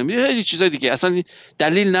مقایسه کنه، میتونه چیزای دیگه، اصلا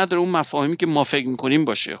دلیل نداره اون مفاهیمی که ما فکر میکنیم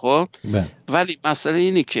باشه. خب ولی مسئله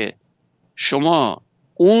اینه که شما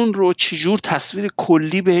اون رو چجور تصویر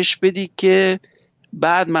کلی بهش بدی که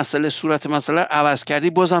بعد مسئله صورت مسئله عوض کردی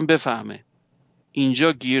بازم بفهمه.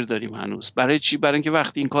 اینجا گیر داریم هنوز. برای چی؟ برای اینکه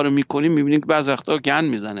وقتی این کارو میکنیم میبینیم که بعضی وقتا گند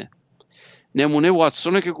میزنه. نمونه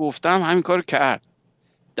واتسون که گفتم همین کارو کرد.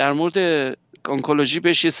 در مورد آنکولوژی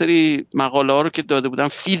بهش یه سری مقاله ها رو که داده بودن،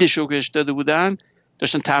 فیدش رو که داده بودن،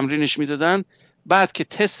 داشتن تمرینش میدادن، بعد که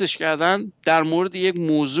تستش کردن در مورد یک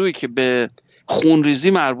موضوعی که به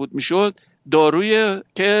خونریزی مربوط میشد، داروی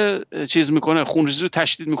که چیز میکنه خونریزی رو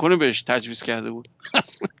تشدید میکنه بهش تجویز کرده بود.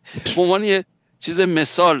 به عنوان یه چیز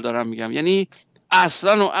مثال دارم میگم، یعنی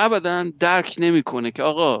اصلا و ابدا درک نمیکنه که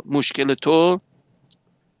آقا مشکل تو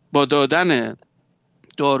با دادن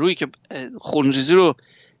دارویی که خونریزی رو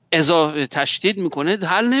اضافه تشدید میکنه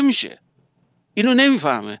حل نمیشه. اینو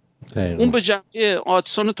نمیفهمه. اون به جنبه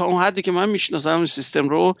آتسون تا اون حدی که من میشناسم سیستم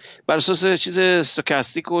رو بر اساس چیز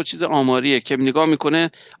استوکاستیک و چیز آماریه که نگاه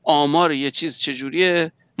میکنه آمار یه چیز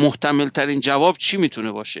چجوریه، محتمل ترین جواب چی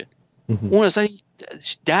میتونه باشه. اون اصلا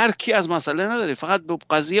درکی از مسئله نداره، فقط به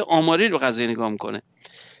قضیه آماری به قضیه نگاه میکنه.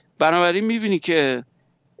 بنابراین میبینی که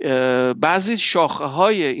بعضی شاخه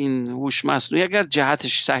های این هوش مصنوعی اگر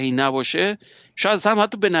جهتش صحیح نباشه شاید هم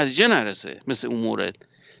حتی به نتیجه نرسه، مثل اون مورد.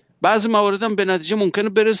 بعضی موارد هم به نتیجه ممکنه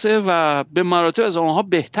برسه و به مراتب از آنها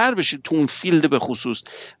بهتر بشه تو اون فیلد به خصوص.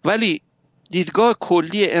 ولی دیدگاه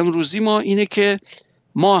کلی امروزی ما اینه که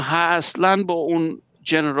ما اصلا با اون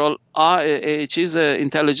جنرال چیز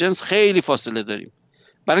اینتلیجنس خیلی فاصله داریم،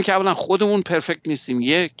 برای اینکه اولا خودمون پرفکت نیستیم،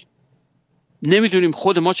 یک نمیدونیم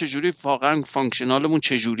خود ما چجوری واقعا فانکشنالمون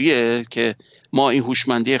چجوریه که ما این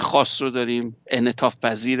هوشمندی خاص رو داریم، انعطاف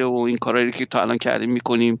پذیره و این کارهایی که تا الان کردیم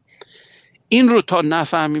میکنیم. این رو تا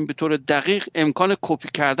نفهمیم به طور دقیق امکان کپی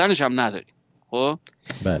کردنش هم نداریم. خب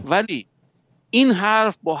ولی این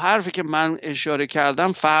حرف با حرفی که من اشاره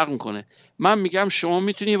کردم فرق میکنه. من میگم شما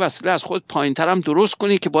میتونی وسیله از خود پایین‌تر هم درست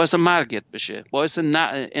کنی که باعث مرگت بشه، باعث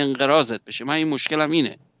انقراضت بشه. من این مشکلم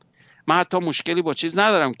اینه. من حتی مشکلی با چیز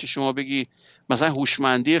ندارم که شما بگی مثلا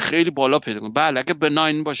هوشمندی خیلی بالا پیدا کنه. بله اگه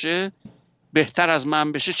بناین باشه، بهتر از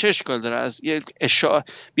من بشه، چه اشکال داره؟ از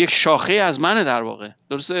یک شاخه از منه در واقع.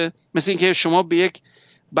 درسته؟ مثل اینکه شما به یک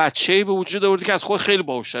بچه‌ای به وجود آوردی که از خود خیلی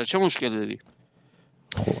باهوش‌تره، چه مشکلی داری؟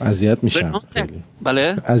 خب اذیت میشم.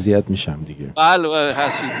 بله اذیت میشم دیگه. بله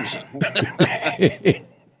حسود میشم.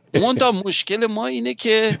 منتها مشکل ما اینه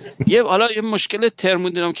که حالا یه مشکل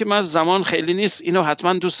ترمودینامیک که من زمان خیلی نیست، اینو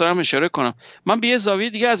حتما دوست دارم اشاره کنم. من به یه زاویه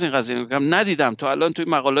دیگه از این قضیه میگم. ندیدم تا الان توی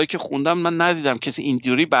مقاله‌ای که خوندم، من ندیدم کسی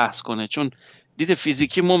اینجوری بحث کنه، چون دید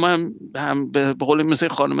فیزیکی من هم به قول مثل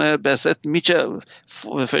خانم بست میچه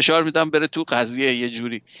فشار میدم بره تو قضیه یه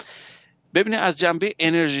جوری. ببینید از جنبه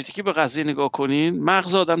انرژتیکی به قضیه نگاه کنین.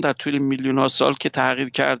 مغز آدم در طول میلیون‌ها سال که تغییر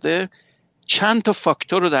کرده چند تا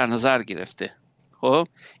فاکتور رو در نظر گرفته. خب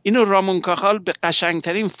اینو رامون کاخال به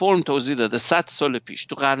قشنگترین فرم توضیح داده 100 سال پیش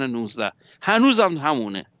تو قرن 19. هنوزم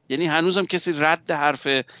همونه، یعنی هنوزم کسی رد حرف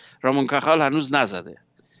رامون کاخال هنوز نزده.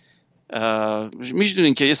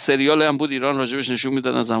 میدونین که یه سریال هم بود ایران راجبش نشون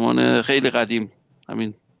میدادن زمان خیلی قدیم،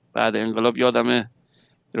 همین بعد انقلاب، یادمه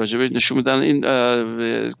راجبش نشون میدن. این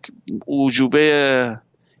اوجوبه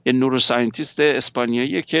یه نوروساینتیست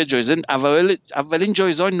اسپانیاییه که جایزه اولین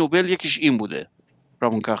جایزه نوبل یکیش این بوده،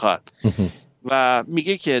 رامون کاخال. و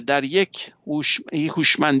میگه که در یک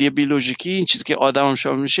هوشمندی بیولوژیکی این چیزی که آدم هم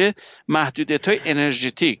شامل میشه محدودیت‌های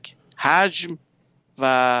انرژتیک، حجم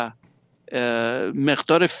و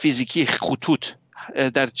مقدار فیزیکی خطوط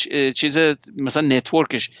در چیز مثلا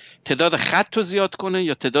نتورکش تعداد خط رو زیاد کنه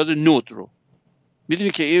یا تعداد نود رو.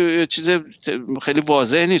 میدونی که این چیز خیلی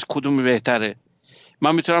واضح نیست کدوم بهتره.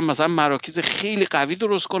 من میتونم مثلا مراکز خیلی قوی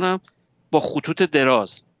درست کنم با خطوط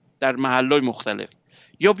دراز در محلهای مختلف،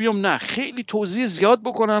 یا بیام نه خیلی توزیع زیاد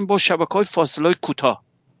بکنم با شبکه‌های فاصله‌های کوتاه.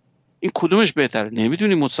 این کدومش بهتره؟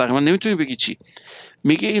 نمیدونی، مستقیما نمیتونی بگی چی.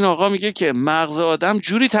 میگه این آقا میگه که مغز آدم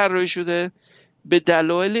جوری طراحی شده به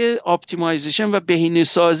دلایل اپتیمایزیشن و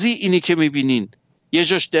بهینه‌سازی. اینی که میبینین یه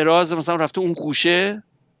جاش دراز مثلا رفته اون گوشه،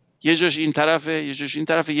 یه جاش این طرفه، یه جاش این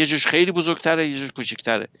طرفه، یه جاش خیلی بزرگتره، یه جاش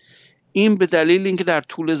کوچیک‌تره. این به دلیل اینکه در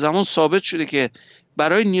طول زمان ثابت شده که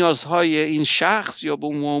برای نیازهای این شخص یا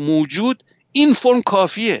موجود این فرم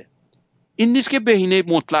کافیه. این نیست که بهینه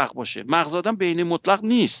مطلق باشه. مغز آدم بهینه مطلق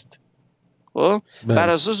نیست. بر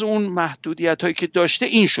اساس اون محدودیت هایی که داشته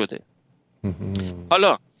این شده.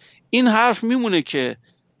 حالا این حرف میمونه که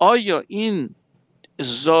آیا این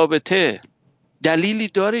ضابطه دلیلی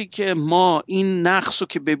داره که ما این نقص رو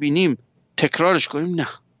که ببینیم تکرارش کنیم؟ نه،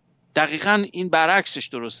 دقیقاً این برعکسش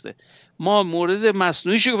درسته. ما مورد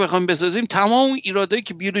مصنوعیشو که بخوایم بسازیم تمام ایرادایی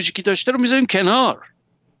که بیولوژیکی داشته رو میذاریم کنار.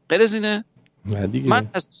 غیر از اینه؟ من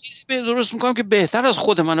از چیزی درست میکنم که بهتر از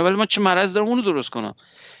خود منه، ولی من چه مرض دارم اونو درست کنم.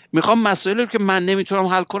 میخوام مسائلی رو که من نمیتونم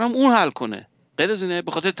حل کنم اون حل کنه. غیر از اینه؟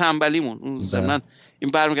 به خاطر تنبلیمون. اون زمان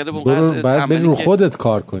این برمیگرده به اون بعد بری رو خودت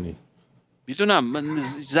کار کنی. میدونم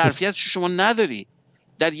ظرفیتشو شما نداری.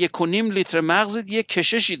 در 1.5 لیتر مغزت یک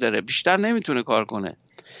کششی داره، بیشتر نمیتونه کار کنه.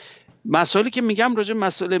 مسائلی که میگم راجع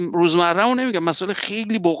مسائل روزمره اون نمیگم، مسائل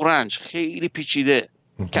خیلی بغرنج، خیلی پیچیده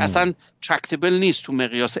که اصلا ترکتبل نیست تو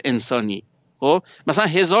مقیاس انسانی. خب مثلا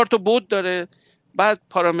 1000 تا بود داره، بعد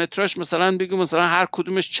پارامتراش مثلا بگو مثلا هر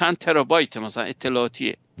کدومش چند ترابایت مثلا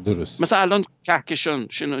اطلاعاتیه. درست. مثلا الان کهکشان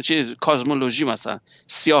کازمولوژی مثلا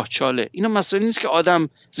سیاه چاله، اینا مسائلی نیست که آدم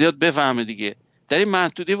زیاد بفهمه دیگه. در این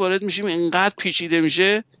محدودی وارد میشیم، اینقدر پیچیده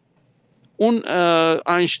میشه. اون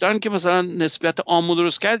اینشتین که مثلا نسبیت عامو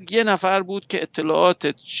درست کرد، یه نفر بود که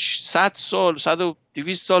اطلاعات 100 سال 100 و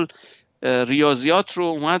 200 سال ریاضیات رو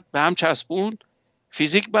اومد به هم چسبوند،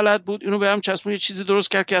 فیزیک بلد بود، اینو به هم چسبوند، یه چیزی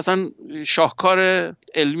درست کرد که اصلا شاهکار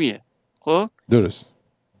علمیه. خب درست.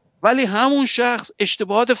 ولی همون شخص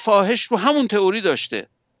اشتباهات فاحش رو همون تئوری داشته.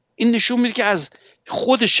 این نشون میده که از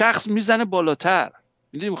خود شخص میزنه بالاتر.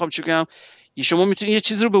 میدونی میخوام چی بگم؟ شما میتونی یه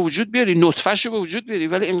چیزی رو به وجود بیاری، نطفه‌شو به وجود بیاری،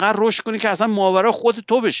 ولی اینقدر رشد کنی که اصلا ماورا خود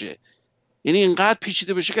تو بشه. یعنی اینقدر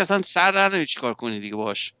پیچیده بشه که اصلا سر در نمیاد چیکار کنی دیگه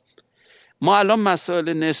باش. ما الان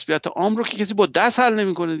مسائل نسبیت عام رو که کسی با دست حل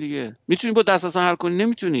نمیکنه دیگه. میتونی با دست اصلا حل کنی؟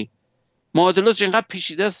 نمیتونی. معادلات اینقدر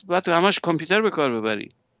پیچیده است باید همش کامپیوتر به کار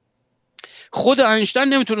ببری. خود اینشتین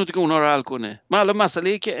نمیتونه که اونا رو حل کنه. من الان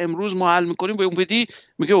مسئله‌ای که امروز ما حل میکنیم به اون بدی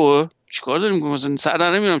میگه اوه چیکار داریم میکنیم، مثلا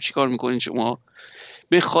سر نمیدونم چیکار میکنین شما.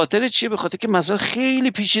 به خاطر چیه؟ به خاطر که مسائل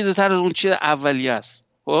خیلی پیچیده تر از اون چیز اولیه است.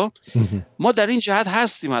 خب ما در این جهت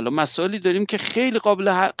هستیم الان مسائلی داریم که خیلی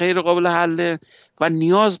غیر قابل حله و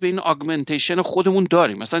نیاز به این آگمنتیشن خودمون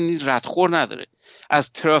داریم. مثلا این ردخور نداره.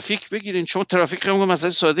 از ترافیک بگیرین، چون ترافیک خیلی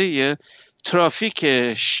مسئله ساده ایه. ترافیک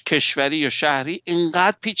کشوری یا شهری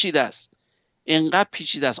اینقدر پیچیده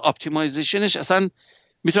است، اپتیمایزیشنش اصلا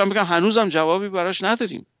میتونم بگم هنوزم جوابی براش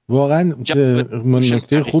نداریم. واقعا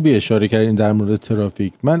نکته خوبی اشاره کردین در مورد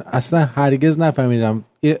ترافیک. من اصلا هرگز نفهمیدم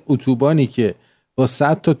یه اتوبانی که با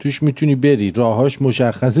 100 تا توش میتونی بری، راهاش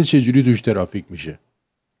مشخصه، چجوری توش ترافیک میشه.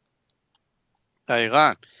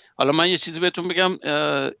 دقیقاً. حالا من یه چیزی بهتون بگم،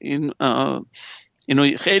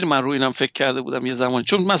 اینو خیلی من روی اینم فکر کرده بودم یه زمان،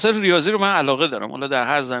 چون مسائل ریاضی رو من علاقه دارم، حالا در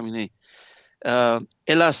هر زمینه.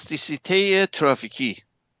 الاستیسیته ترافیکی،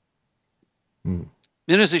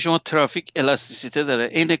 میدونستی شما ترافیک الاستیسیته داره؟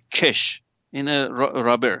 این کش، این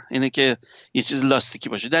رابر، اینه که یه چیز لاستیکی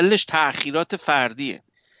باشه. دلیلش تأخیرات فردیه.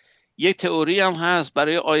 یک تئوری هم هست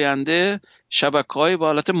برای آینده شبکه‌های با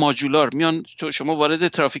حالت ماژولار میان، تو شما وارد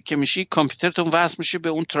ترافیک که میشی کامپیوترتون وصل میشه به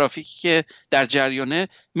اون ترافیکی که در جریانه،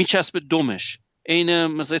 میچسبه دمش، عین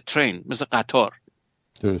مثل ترین، مثل قطار.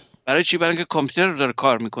 درست. برای چی؟ برای اینکه کامپیوتر رو داره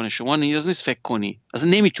کار میکنه، شما نیاز نیست فکر کنی، اصلا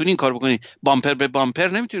نمیتونی این کار بکنی. بامپر به بامپر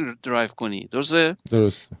نمیتونی درایو کنی. درسته؟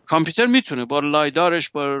 کامپیوتر میتونه با لایدارش،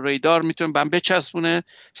 با ریدار میتونه بم بچسبونه،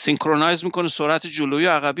 سینکرونایز میکنه سرعت جلویی و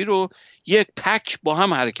عقبی رو، یک پک با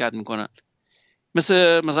هم حرکت میکنن.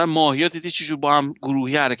 مثلا ماهی‌ها دیدی چجور با هم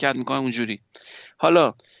گروهی حرکت میکنن اونجوری.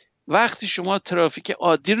 حالا وقتی شما ترافیک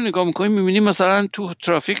عادی رو نگاه میکنی میبینی مثلا تو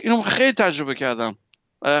ترافیک، اینو خیلی تجربه کردم،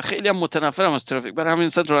 خیلی هم متنفرم از ترافیک، برای همین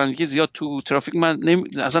اصلا رانندگی زیاد تو ترافیک من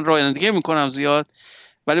اصلا رانندگی میکنم زیاد،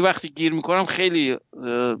 ولی وقتی گیر میکنم خیلی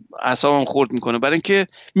اعصابم خورد میکنه، برای اینکه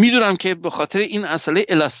میدونم که به خاطر این مسئله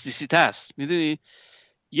الاستیسیته است. میدونی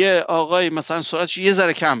یه آقای مثلا سرعتش یه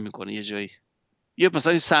ذره کم میکنه یه جایی، یه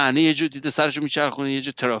مثلا صحنه یه جو دیده سرشو میچرخونه، یه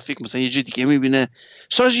جو ترافیک مثلا یه جو دیگه میبینه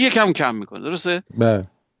سرعتش یکم کم میکنه. درسته؟ بله.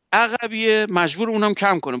 عقبیه مجبور اونم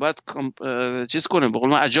کم کنه، باید چیز کنه، به قول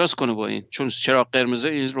من اجاز کنه با این، چون چراغ قرمز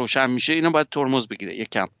این روشن میشه، اینا باید ترمز بگیره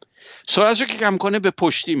یکم، سرعتشو که کم کنه به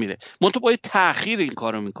پشتی میره. منتها با تأخیر این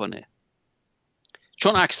کارو میکنه،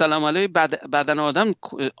 چون عکس العملای بدن آدم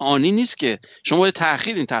آنی نیست که شما با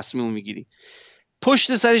تأخیر این تصمیمو میگیری.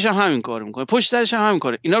 پشت سرش هم همین کارو میکنه، پشت سرش هم همین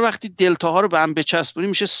کاره. اینا وقتی دلتا ها رو به هم بچسبونی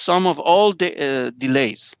میشه sum of all the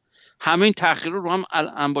delays. همه این تأخیر رو هم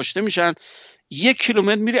انباشته میشن. 1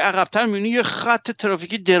 کیلومتر میری عقب‌تر میبینی یه خط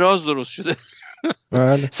ترافیکی دراز درست شده.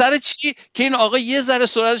 بله. سر چی؟ که این آقا یه ذره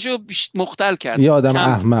سرعتشو مختل کرد. یه آدم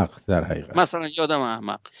احمق در حقیقت. مثلا یه آدم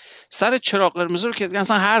احمق سر چراغ قرمز رو که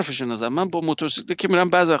اصلا حرفش نزد. من با موتورسیکلت که میرم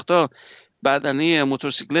بعض وقتا بدنه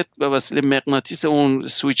موتورسیکلت به وسیله مغناطیس اون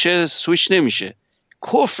سویچ نمیشه،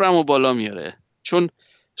 کفرمو بالا میاره چون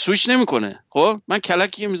سویچ نمیکنه. خب من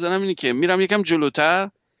کلکی میزنم اینی که میرم یکم جلوتر،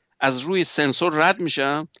 از روی سنسور رد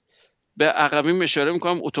میشم، به عقبیم اشاره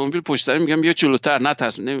میکنم، اتومبیل پشت سرم میگم بیا جلوتر،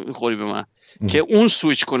 نترس نمیخوری به من، که اون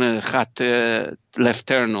سویچ کنه خط لفت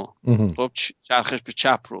ترنو، خب چرخش به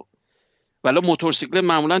چپ رو. ولی موتورسیکلت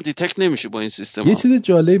معمولا دیتکت نمیشه با این سیستم. یه چیز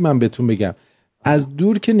جالبی من بهتون بگم، از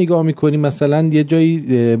دور که نگاه میکنی مثلا یه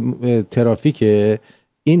جایی ترافیکه،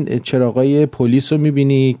 این چراغای پلیس رو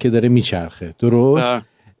میبینی که داره میچرخه، درست؟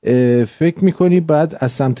 فکر میکنی بعد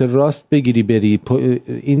از سمت راست بگیری بری،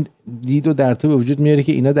 این دیدو در تو به وجود میاره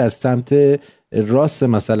که اینا در سمت راست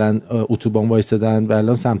مثلا اتوبان وایستادن و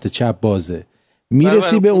الان سمت چپ بازه.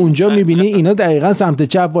 میرسی به اونجا میبینی اینا دقیقا سمت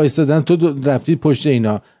چپ وایستادن، تو رفتی پشت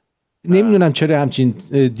اینا. نمیدونم چرا همچین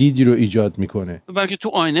دیدی رو ایجاد میکنه. بلکه تو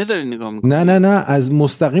آینه داری نگاه میکنی. نه از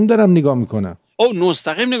مستقیم دارم نگاه میکنم. او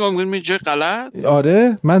مستقیم نگاه میکنی جای غلط؟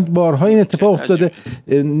 آره من بارها این اتفاق افتاده،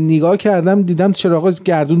 نگاه کردم دیدم چراغ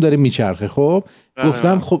گردون داره میچرخه. خب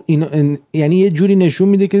گفتم خب این یعنی یه جوری نشون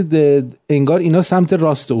میده که انگار اینا سمت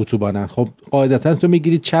راست اتوبانن. خب قاعدتا تو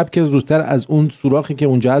میگیری چپ که زودتر از اون سوراخی که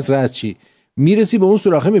اونجا هست رد چی، میرسی به اون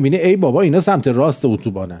سوراخه میبینی ای بابا اینا سمت راست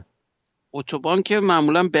اتوبانن. اتوبان که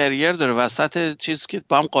معمولا بریر داره وسط چیز که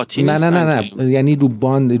با هم قاطی نیستن. نه یعنی رو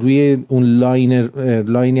باند، روی اون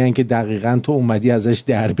لاینی هن که دقیقاً تو اومدی ازش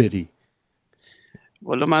در بری.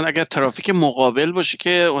 والا من اگر ترافیک مقابل باشه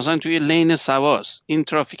که مثلا توی لین سواست، این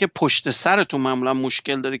ترافیک پشت سرتون معمولا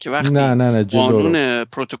مشکل داره که وقتی نه قانون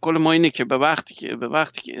پروتکل ما اینه که به وقتی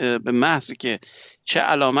که به محضی که چه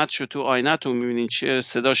علامت شو تو آینه‌تون می‌بینین چه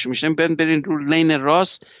صداش میشنین برین رو لین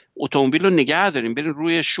راست، اتومبیل رو نگه دارین، برین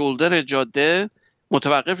روی شولدر جاده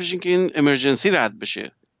متوقف بشین که این امرجنسی رد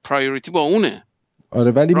بشه، پرایوریتی با اونه.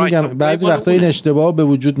 آره ولی میگم بعضی وقتا این اشتباه به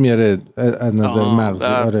وجود میاره از نظر مغزی.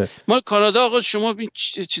 آره ما کانادا آقا شما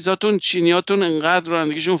چیزاتون چینیاتون انقدر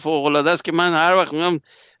رانندگیشون فوق العاده است که من هر وقت میگم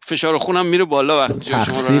فشار خونم میره بالا وقتی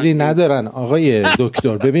تقصیری ندارن آقای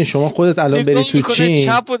دکتر. ببین شما خودت الان بری تو چین،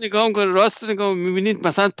 چپ رو نگاه میکنه راست نگاه میبینید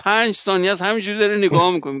مثلا 5 ثانیه از همینجوری داره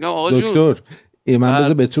نگاه میکنه. میگم آقا دکتر من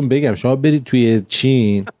بذار بهتون بگم، شما برید توی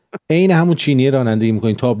چین عین همون چینی رانندگی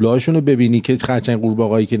میکنین، تابلوهاشون رو ببینی که خرچنگ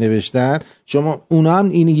قورباغه‌ای که نوشتن، شما اونا هم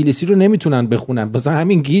این انگلیسی رو نمیتونن بخونن، مثلا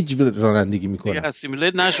همین گیج رانندگی میکنن،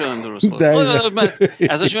 اسیمیلیت نشدن درست. من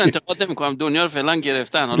ازشون انتقاد نمیکنم، دنیا رو فعلا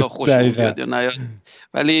گرفتن، حالا خوشم بیاد یا نیاد،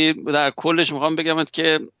 ولی در کلش میخوام بگم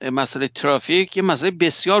که مسئله ترافیک یه مسئله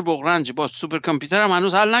بسیار بغرنج، با سوپر کامپیوتر هم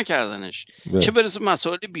هنوز حل نکردنش، چه برسه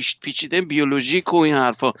مسائل پیچیده بیولوژیک و این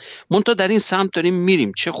حرفا. منتها در این سمت داریم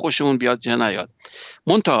میریم، چه خوشمون بیاد یا نیاد.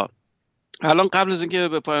 منتها الان قبل از اینکه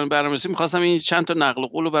به پایان برنامه رسیم می‌خواستم این چند تا نقل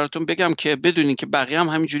قول رو براتون بگم که بدونین که بقیه هم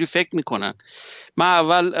همینجوری فکر میکنن. من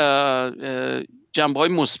اول جنبه‌های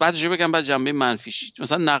مثبتش رو بگم بعد جنبه منفیش.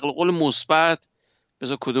 مثلا نقل قول مثبت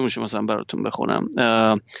بذار کدومش مثلا براتون بخونم.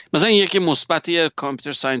 مثلا یکی مثبتی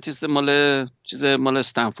کامپیوتر ساینتیست مال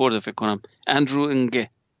استنفورد فکر کنم، اندرو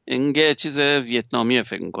انگه چیز ویتنامیه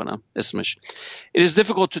فکر میکنم اسمش. It is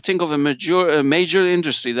difficult to think of a major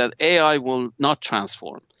industry that AI will not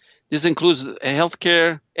transform. This includes healthcare,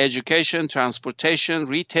 education, transportation,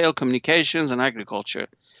 retail, communications, and agriculture.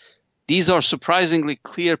 These are surprisingly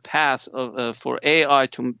clear paths for AI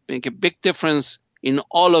to make a big difference in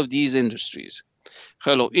all of these industries.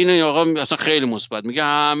 خیلی این آقا اصلا خیلی مثبت میگه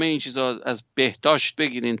همه این چیزا از بهداشت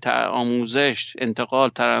بگیرین، آموزش، انتقال،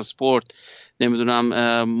 ترانسپورت،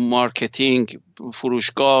 نمیدونم مارکتینگ،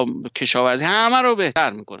 فروشگاه، کشاورزی، همه رو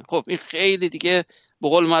بهتر میکنه. خب این خیلی دیگه به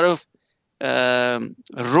قول معروف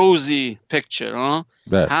روزی پیکچر،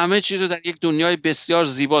 همه چیز رو در یک دنیای بسیار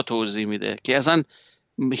زیبا توضیح میده که اصلا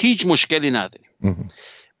هیچ مشکلی نداریم.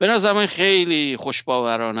 به نظر من خیلی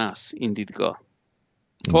خوشباورانه است این دیدگاه.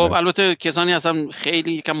 خب البته کسانی هستن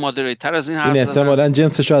خیلی یکم مادریتر از این حرف زدن، این احتمالاً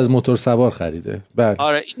جنسشو از موتور سوار خریده. بله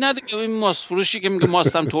آره این نه دیگه، این ماست فروشی که میگه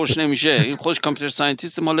ماستم ترش نمیشه، این خودش کامپیوتر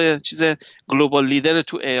ساینتیست مال چیز گلوبال لیدر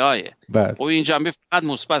تو ای آی. خب این جنبه فقط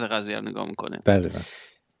مثبت قضیه رو نگاه میکنه. دقیقاً.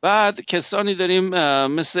 بعد کسانی داریم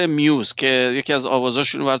مثل میوز که یکی از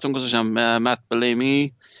آوازاشون رو براتون گذاشتم، مت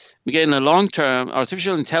بلیمی، میگه in the long term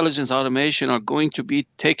artificial intelligence automation are going to be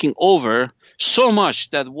taking over so much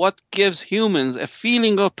that what gives humans a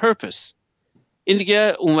feeling of purpose. این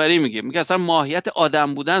دیگه اونوری میگه اصلا ماهیت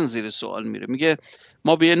آدم بودن زیر سوال میره. میگه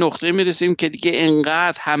ما به یه نقطه میرسیم که دیگه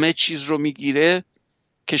انقدر همه چیز رو میگیره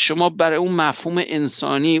که شما برای اون مفهوم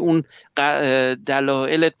انسانی، اون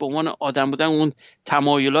دلایلت به عنوان آدم بودن، اون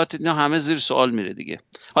تمایلات، اینا همه زیر سوال میره دیگه.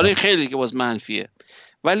 حالا این خیلی دیگه باز منفیه،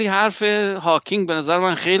 ولی حرف هاکینگ به نظر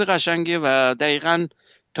من خیلی قشنگه و دقیقاً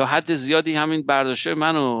تا حد زیادی همین برداشته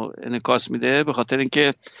منو انعکاس میده، به خاطر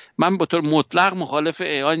اینکه من به طور مطلق مخالف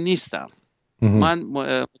ای آی نیستم. من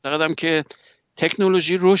معتقدم که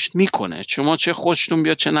تکنولوژی رشد میکنه، شما چه خوشتون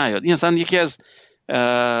بیاد چه نیاد. این اصلا یکی از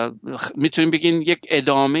میتونیم بگین یک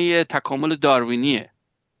ادامه تکامل داروینیه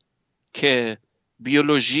که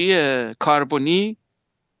بیولوژی کربنی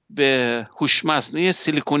به هوش مصنوعی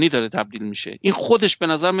سیلیکونی داره تبدیل میشه. این خودش به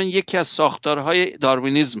نظر من یکی از ساختارهای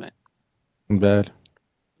داروینیزمه. بله.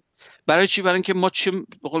 برای چی؟ برای اینکه ما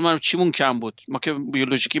به قول من چیمون کم بود. ما که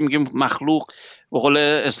بیولوژیکی میگیم مخلوق، به قول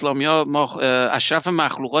اسلامیا ما اشرف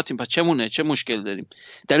مخلوقاتیم، پس چمونه؟ چه مشکل داریم؟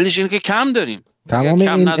 دلیلش اینه که کم داریم. تمام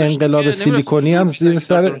این انقلاب سیلیکونی هم زیر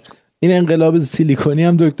سر این انقلاب سیلیکونی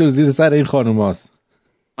هم دکتر زیر سر این خانوماست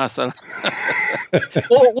مثلا.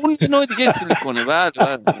 اون نوع دیگه سیلیکونه. بله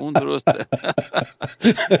اون درسته.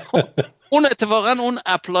 اون اتفاقا اون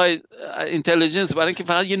اپلاید اینتلیجنس برای اینکه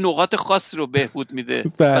فقط یه نقاط خاصی رو بهبود میده.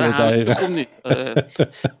 بله دقیقاً.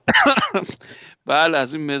 بله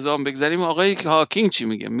از این نظام بگذاریم. آقای هاکینگ چی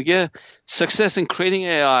میگه؟ میگه success in creating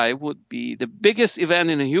AI would be the biggest event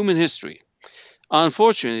in human history.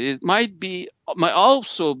 Unfortunately, it might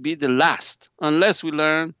also be the last unless we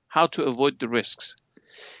learn how to avoid the risks.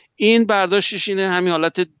 این برداشتش اینه، همین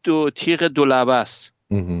حالت تیغ دو لبه است.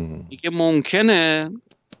 میگه ممکنه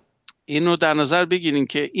اینو در نظر بگیرین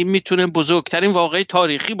که این میتونه بزرگترین واقعه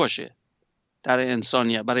تاریخی باشه در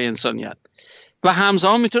انسانیت، برای انسانیت، و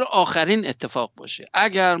همزمان میتونه آخرین اتفاق باشه.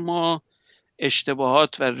 اگر ما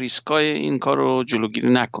اشتباهات و ریسکای این کار رو جلوگیری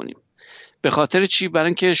نکنیم. به خاطر چی؟ برای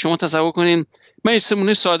اینکه شما تصور کنین، من یه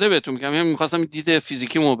سمونه ساده بهتون میگم، یعنی میخواستم دید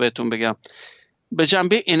فیزیکیمو بهتون بگم. به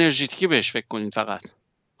جنبه انرژیتیکی بهش فکر کنین فقط.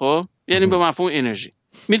 خب یعنی به مفهوم انرژی.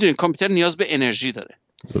 میدونین کامپیوتر نیاز به انرژی داره.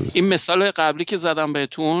 این مثال قبلی که زدم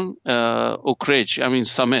بهتون، اوکریج همین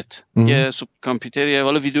سامت، یه سوپر کامپیوتریه،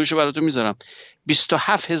 حالا ویدیوشو براتون میذارم.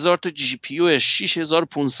 27000 تا جی پی یو،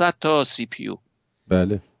 6500 تا سی پی یو.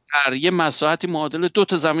 بله. در یه مساحتی معادل 2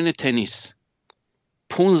 تا زمین تنیس.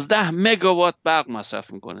 15 مگاوات برق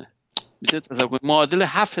مصرف میکنه. میتونید تصور کنید معادل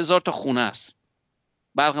 7000 تا خونه است.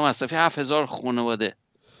 برق مصرفی 7000 خانواده.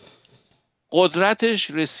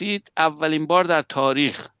 قدرتش رسید اولین بار در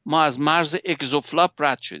تاریخ ما از مرز اگزوفلاپ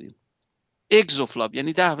رد شدیم. اگزوفلاپ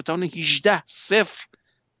یعنی 10 به توان 18 صفر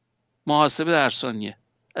محاسبه در ثانیه.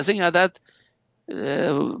 از این عدد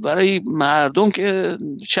برای مردم که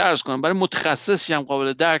چه عرض کنم، برای متخصصی هم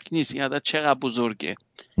قابل درک نیست این عدد چقدر بزرگه.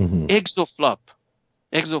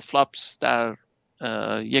 اگزوفلاپس در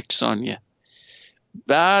 1 ثانیه.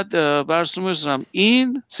 بعد برسون بزنم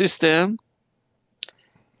این سیستم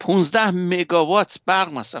 15 مگاوات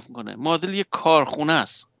برق مصرف میکنه. معادل یک کارخونه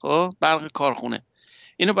است. خب برق کارخونه.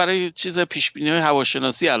 اینو برای چیز پیش بینی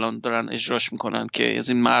هواشناسی الان دارن اجراش میکنن که از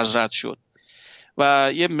این مرز رد شد.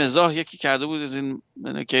 و یه مزاح یکی کرده بود از این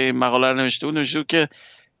که مقاله رو نوشته بود که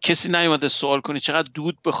کسی نیومده سوال کنه چقدر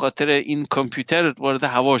دود به خاطر این کامپیوتر وارد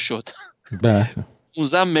هوا شد.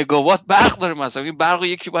 15 مگاوات برق داره مثلا. این برق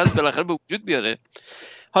یکی باید بالاخره به وجود بیاره.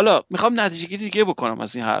 حالا میخوام نتیجه گیری دیگه بکنم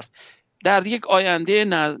از این حرف. در یک آینده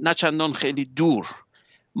نه چندان خیلی دور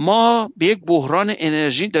ما به یک بحران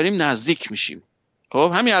انرژی داریم نزدیک میشیم.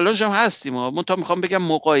 خب همین الان هم هستیم. من تا میخوام بگم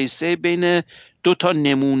مقایسه بین 2 تا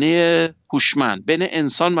نمونه هوشمند، بین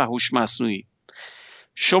انسان و هوش مصنوعی.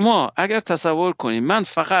 شما اگر تصور کنید من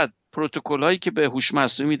فقط پروتکل هایی که به هوش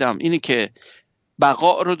مصنوعی میدم اینی که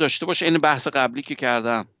بقا رو داشته باشه، این بحث قبلی که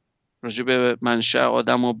کردم راجع به منشأ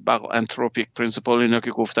آدم و بقا، انتروپیک پرینسیپل اینا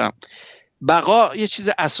که گفتم، بقا یه چیز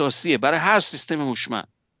اساسیه برای هر سیستم هوشمند.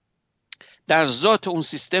 در ذات اون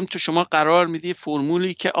سیستم تو شما قرار میدی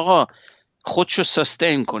فرمولی که آقا خودشو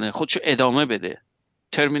سستین کنه، خودشو ادامه بده،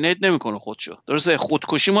 ترمینیت نمیکنه خودشو. درسته؟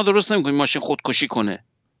 خودکشی ما درست نمیکنیم ماشین خودکشی کنه.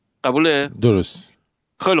 قبوله؟ درست.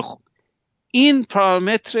 خیلی خوب. این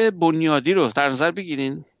پارامتر بنیادی رو در نظر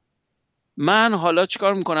بگیرین. من حالا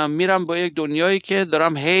چیکار میکنم؟ میرم با یک دنیایی که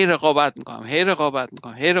دارم هی رقابت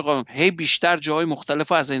میکنم، هی بیشتر جاهای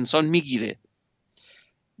مختلف از انسان میگیره.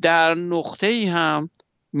 در نقطه‌ای هم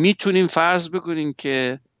میتونیم فرض بکنیم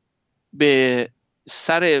که به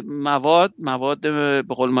سر مواد به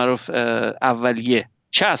قول معروف اولیه،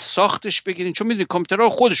 چه از ساختش بگیرین، چون میدونید کامپیوترها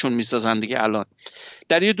خودشون میسازن دیگه. الان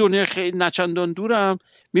در یه دنیا خیلی نچندان دورم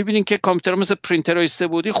میبینین که کامپیوترها مثل پرینترهای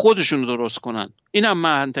سه‌بعدی خودشون رو درست کنن. اینم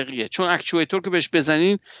منطقیه، چون اکچویتور که بهش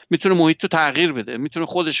بزنین میتونه محیط رو تغییر بده، میتونه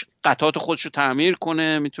خودش قطعات خودش رو تعمیر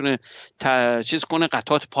کنه، میتونه چیز کنه،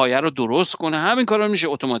 قطعات پایه رو درست کنه. همین کارا میشه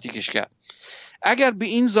اتوماتیکش کرد. اگر به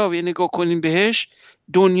این زاویه نگاه کنین بهش،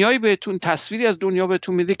 دنیایی بهتون، تصویری از دنیا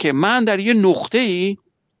بهتون میده که من در یه نقطه‌ای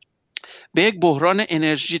به یک بحران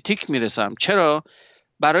انرژیتیک میرسم. چرا؟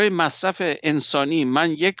 برای مصرف انسانی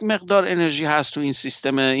من یک مقدار انرژی هست تو این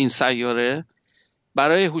سیستم، این سیاره.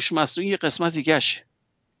 برای هوش مصنوعی یه قسمت دیگه‌شه.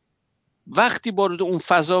 وقتی وارد اون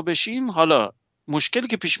فضا بشیم، حالا مشکلی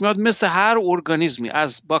که پیش میاد مثل هر ارگانیسمی،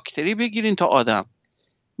 از باکتری بگیرین تا آدم،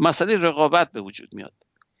 مسئله رقابت به وجود میاد.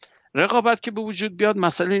 رقابت که به وجود بیاد،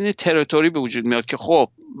 مسئله این تریتوری به وجود میاد که خب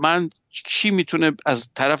من کی میتونه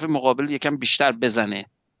از طرف مقابل یکم بیشتر بزنه،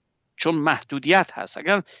 چون محدودیت هست.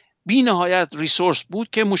 اگر بی نهایت ریسورس بود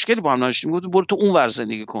که مشکلی با هم نداشتیم، بود برو تو اون ور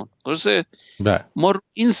زندگی کن. درسته؟ ما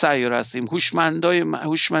این سیاره هستیم،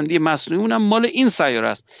 هوشمندی مصنوعی اونم مال این سیاره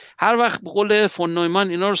است. هر وقت به قول فون نویمان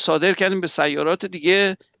اینا رو صادر کردیم به سیارات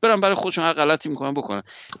دیگه، برن برای خودشون هر غلطی میکنن بکنن.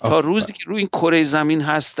 تا روزی که روی این کره زمین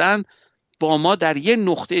هستن با ما در یه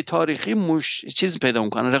نقطه تاریخی چیز پیدا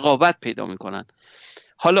میکنن، رقابت پیدا میکنن.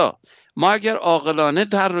 حالا ما اگر عاقلانه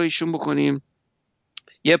طراحیشون بکنیم،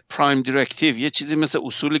 یه پرایم دیرکتیو، یه چیزی مثل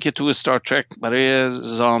اصولی که تو استار ترک برای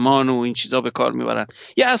زمان و این چیزا به کار میبرن،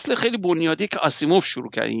 یه اصل خیلی بنیادی که آسیموف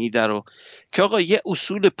شروع کرد این ایده رو، که آقا یه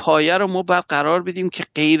اصول پایه رو ما باید قرار بدیم که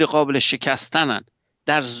غیر قابل شکستنن،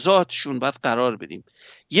 در ذاتشون باید قرار بدیم.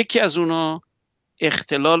 یکی از اونا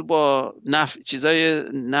اختلال با چیزای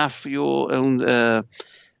نفی و اون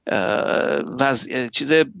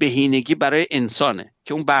چیز بهینگی برای انسانه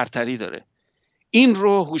که اون برتری داره. این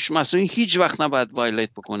رو هوش مصنوعی هیچ وقت نباید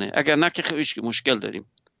وایلیت بکنه، اگر نه که خیلی مشکل داریم.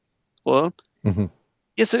 خب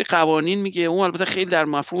یه سری قوانین میگه، اون البته خیلی در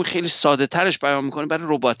مفهوم خیلی ساده ترش بیان میکنه برای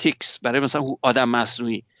روباتیکس، برای مثلا آدم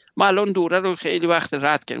مصنوعی. ما الان دوره رو خیلی وقت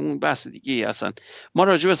رد کردیم، اون بحث دیگه اصلا. ما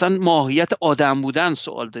راجع به اصلا ماهیت آدم بودن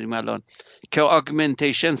سوال داریم الان که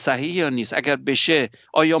آگمنتیشن صحیح یا نیست. اگر بشه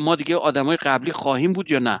آیا ما دیگه آدمای قبلی خواهیم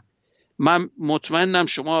بود یا نه؟ من مطمئنم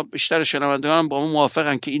شما بیشتر شنوندگان با ما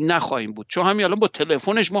موافقن که این نخواهیم بود، چون همین الان با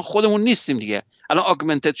تلفنش ما خودمون نیستیم دیگه، الان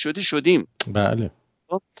آگمنتد شدیم. بله.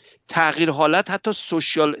 تغییر حالت، حتی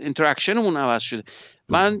سوشیال اینتراکشنمون عوض شده.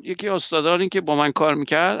 من یکی استادانی که با من کار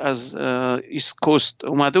میکرد از ایست کوست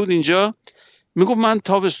اومده بود اینجا، میگفت من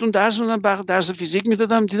تابستون درس میدادم، درس فیزیک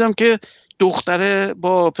میدادم، دیدم که دختره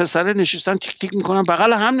با پسر نشستن تیک تیک میکنن،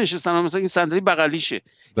 بغل هم نشستن، مثلا این صندلی بغلیشه،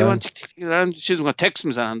 یه من تیک تیک دارن چیز میکنن، تکست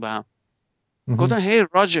میزنن به هم. گفتن هی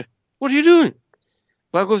راجر what are you doing؟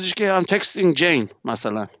 و گفتش که I'm texting Jane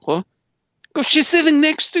مثلا. خب گفت she's sitting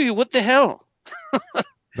next to you, what the hell؟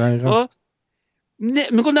 دقیقاً.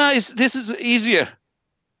 میگو نه this is easier.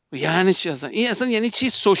 یعنی چی اصلا؟ این اصلا یعنی چی؟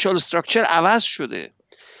 سوشال استراکچر عوض شده،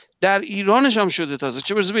 در ایرانش هم شده تازه،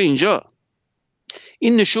 چه برسه به اینجا.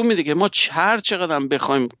 این نشون میده که ما هر چقدر هم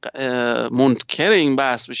بخوایم منکر این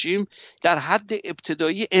بحث بشیم، در حد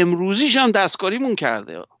ابتدایی امروزیش هم دستکاریمون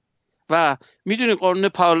کرده. و میدونی قانون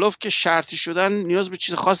پاولوف که شرطی شدن نیاز به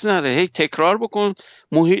چیز خاصی نداره، هی تکرار بکن،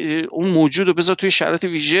 اون موجود رو بذار توی شرایط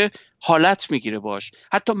ویژه، حالت میگیره باش.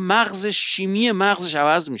 حتی شیمی مغزش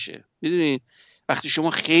عوض میشه. میدونی وقتی شما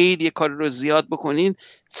خیلی یه کاری رو زیاد بکنین،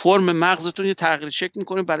 فرم مغزتون یه تغییر شکل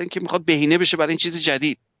میکنه برای اینکه میخواد بهینه بشه برای این چیز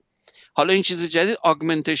جدید. حالا این چیز جدید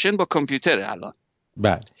آگمنتیشن با کامپیوتره الان.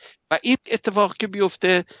 بله. و این اتفاق که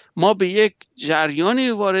بیفته، ما به یک جریانی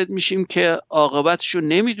وارد میشیم که عاقبتش رو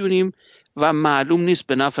نمیدونیم و معلوم نیست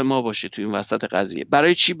به نفع ما باشه تو این وسط قضیه.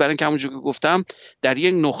 برای چی؟ برای اینکه همونجور که گفتم در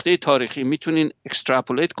یک نقطه تاریخی میتونین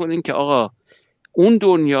اکستراپولیت کنین که آقا اون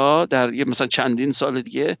دنیا در یه مثلا چندین سال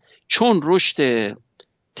دیگه، چون رشد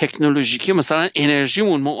تکنولوژیکی مثلا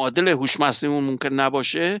انرژیمون معادل هوش مصنوعیمون ممکن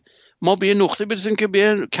نباشه، ما به یه نقطه برسیم که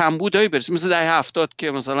به کمبودایی برسیم، مثل دهه 70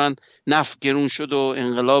 که مثلا نفت گرون شد و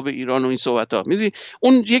انقلاب ایران و این صحبت‌ها. میدونی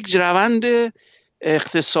اون یک روند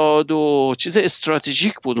اقتصاد و چیز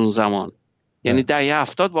استراتژیک بود اون زمان. یعنی دهه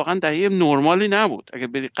 70 واقعا دهه نرمالی نبود. اگه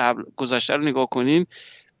بری قبل گذشته رو نگاه کنین،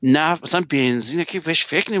 نفت مثلا بنزینه که بهش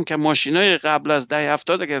فکر نمی‌کنم. ماشینای قبل از دهه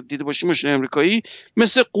 70 اگر دیده باشی ماشین امریکایی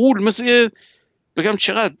مثل قول، مثل بگم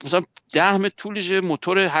چقدر مثلا 10 متر طولش،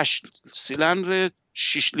 موتور 8 سیلندر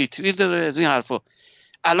 6 لیتری داره، از این حرفا.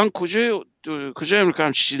 الان کجا امریکا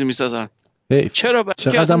هم چیزی میسازن؟ چرا؟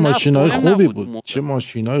 چقدر ماشینای خوبی بود. چه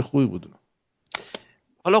ماشینای خوبی بود.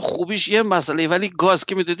 حالا خوبیش یه مسئله، ولی گاز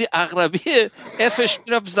که میدادی عقربی افش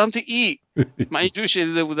میرفت سمت ای. من اینجور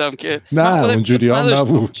شنیده بودم که نه اونجوری هم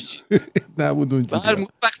نبود. نبود اونجوری.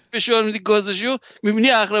 وقتی فشار میدی گازشو میبینی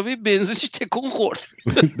عقربی بنزینش تکون خورد.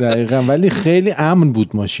 دقیقاً. ولی خیلی امن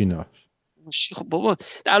بود ماشینا. خب بابا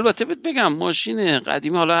البته بگم ماشین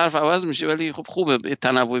قدیمی، حالا حرف عوض میشه ولی خب خوبه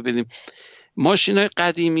تنوع بدیم. ماشینای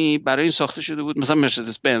قدیمی برای این ساخته شده بود، مثلا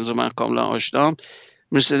مرسدس بنز رو من کاملا آشنام،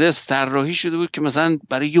 مرسدس طراحی شده بود که مثلا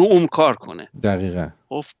برای یه عمر کار کنه. دقیقاً.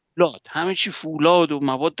 خب فولاد، همه چی فولاد و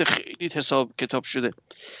مواد خیلی حساب کتاب شده.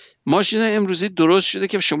 ماشین امروزی درست شده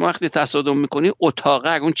که شما وقتی تصادم میکنی اتاقه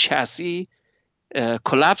اگه اون چسی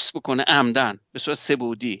کلاپس بکنه عمدن به صورت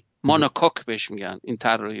سه‌بعدی، مونوکوک بهش میگن این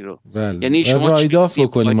طراحی رو. بله. یعنی شما رایداف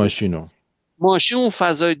بکنی ماشین اون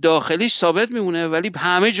فضای داخلیش ثابت میمونه ولی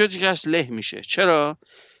همه جا دیگهش له میشه. چرا؟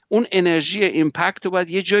 اون انرژی ایمپکت رو باید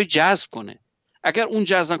یه جای جذب کنه. اگر اون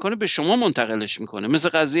جذب نکنه به شما منتقلش میکنه. مثل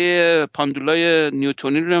قضیه پاندولای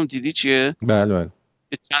نیوتونی رو هم دیدی چیه؟ بله.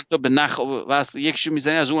 چند تا به نخ وصل یکیشو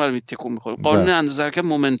میزنی از اون ور تکون میخوره. قانون اندازه حرکت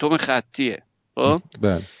مومنتوم خطیه. خب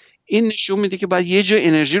بله. این نشون میده که باید یه جای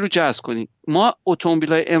انرژی رو جذب کنی. ما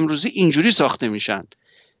اتومبیلای امروزی اینجوری ساخته میشن،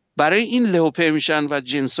 برای این لهوپه میشن و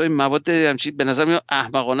جنسای مواد همچین به نظر میاد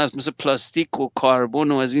احمقانه است، مثل پلاستیک و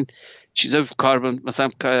کربن و از این چیزا، کربن مثلا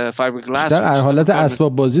فایبرگلاس، در حالت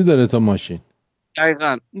اسباب بازی داره تا ماشین.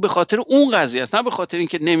 دقیقاً به خاطر اون قضیه است، نه به خاطر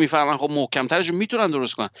اینکه نمیفهمن خب محکم‌ترش میتونن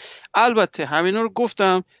درست کنن. البته همینا رو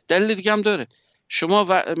گفتم، دلیل دیگه هم داره.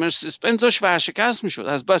 شما مرسدس بنز داشت ورشکست میشد،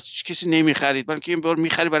 از بس کسی نمیخرید، بلکه این بار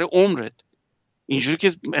میخری برای عمرت. اینجوری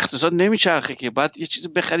که اقتصاد نمیچرخه که بعد یه چیزی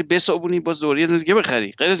بخری بسابونی باز دوریه دیگه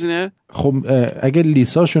بخری، غیر از اینه. خب اگه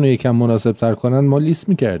لیساشون رو یکم مناسب تر کنن ما لیس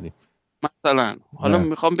میکردیم مثلا. حالا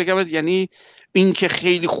میخوام بگم یعنی این که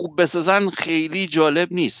خیلی خوب بسازن خیلی جالب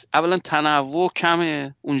نیست. اولا تنوع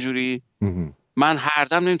کمه اونجوری. من هر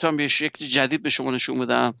دم نمیتونم به شکل جدید به شما نشون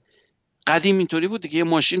بدم. قدیم اینطوری بود دیگه، یه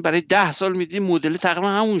ماشین برای 10 سال میدیدی مدل تقریبا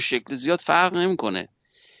همون شکل، زیاد فرق نمیکنه.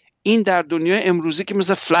 این در دنیای امروزی که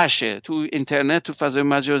مثل فلشه، تو اینترنت، تو فضای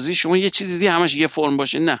مجازی شما یه چیزی دیدی همش یه فرم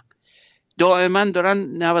باشه، نه. دائما دارن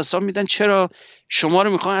نوسان میدن. چرا؟ شما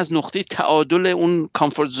رو میخوان از نقطه تعادل اون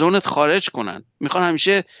کامفورت زونت خارج کنن، میخوان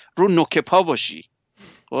همیشه رو نوک پا باشی.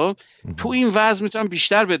 خب تو این وضع میتونن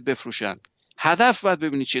بیشتر بهت بفروشن. هدف باید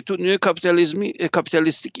ببینی چیه. تو نیو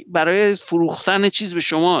کاپیتالیستی برای فروختن چیز به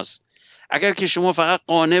شماست. اگر که شما فقط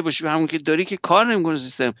قانع باشی به همون که داری که کار نمیکنه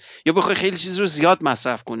سیستم، یا بخوای خیلی چیز رو زیاد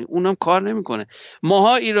مصرف کنی اونم کار نمیکنه.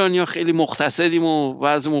 ماها ایرانی‌ها خیلی مقتصدیم و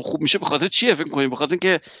وضعمون خوب میشه. به خاطر چیه فکر کنیم؟ به خاطر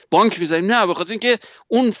اینکه بانک می‌ذاریم؟ نه، به خاطر اینکه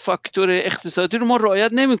اون فاکتور اقتصادی رو ما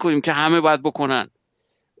رعایت نمی‌کنیم که همه باید بکنن.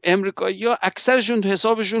 امریکایی‌ها اکثرشون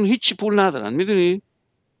حسابشون هیچ پول ندارن، میدونی؟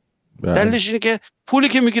 دلیلش اینه که پولی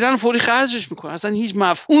که میگیرن فوری خرجش میکنن، اصلا هیچ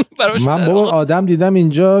مفهوم براش من نداره. بابا آدم دیدم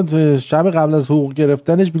اینجا شب قبل از حقوق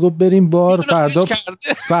گرفتنش میگفت بریم بار،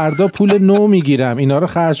 فردا پول نو میگیرم اینا رو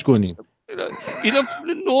خرج کنیم. اینا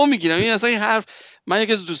پول نو میگیرم. این اصلا این حرف. من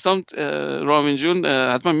یکی از دوستام رامین جون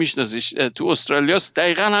حتما میشناسیش، تو استرالیا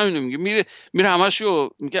دقیقاً همینو میگه. میره همشو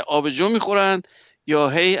میگه آبجو میخورن یا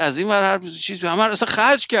هی از این ور هر چیز همه اصلا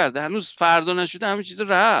خرج کرده، هنوز فردا نشده همه چیز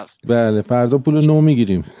رفت. بله فردا پول نو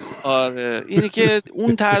میگیریم. آره اینی که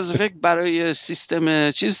اون طرز فکر برای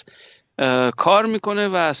سیستم چیز کار میکنه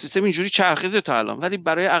و سیستم اینجوری چرخیده تا الان. ولی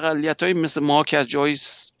برای اقلیت‌های مثل ما که از جای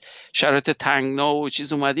شرایط تنگنا و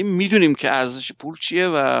چیز اومدیم میدونیم که ارزش پول چیه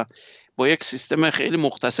و با یک سیستم خیلی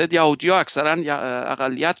مقتصد. یهودی‌ها اکثرا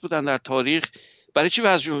اقلیت بودن در تاریخ. برای چی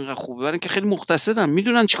وضعشون خوبه؟ برای اینکه خیلی مقتصدن،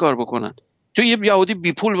 میدونن چیکار بکنن. تو یه یهودی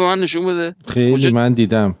بی پول به من نشون بده؟ خیلی من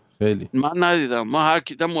دیدم. خیلی من ندیدم. ما هر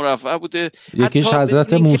کی دیدم مرفه بوده. یکیش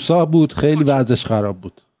حضرت موسی بود، خیلی وضعش خراب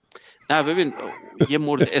بود. نه ببین یه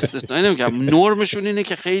مورد استثنایی نمیگم، نرمشون اینه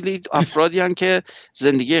که خیلی افرادی هن که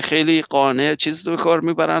زندگی خیلی قانع چیز رو کار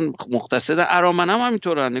میبرن، مقتصدن. ارامن هم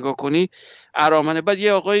همینطورن، نگاه کنی ارامنه. بعد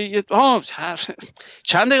یه آقای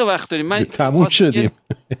چند دقیقه وقت داریم؟ من تموم شدیم.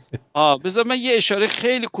 بذار من یه اشاره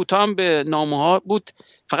خیلی کوتاه به نامه ها بود،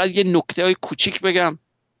 فقط یه نکته های کوچیک بگم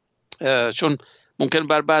چون ممکن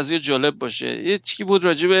بر بعضی جالب باشه. یه چیزی بود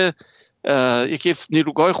راجع به یکی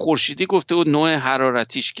نیروگاه خورشیدی گفته بود نوع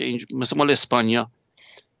حرارتیش که مثل مال اسپانیا،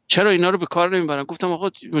 چرا اینا رو به کار نمیبرن؟ گفتم آقا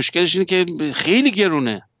مشکلش اینه که خیلی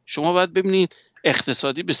گرونه، شما باید ببینید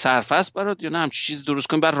اقتصادی به صرفه است برات یا نه همچین چیز درست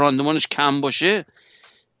کنید بر راندمانش کم باشه.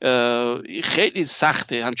 خیلی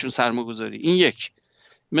سخته همچون سرمایه‌گذاری. این یک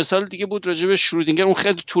مثال دیگه بود راجع به شرودینگر. اون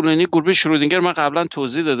خیلی طولانی. گروه شرودینگر من قبلا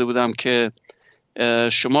توضیح داده بودم که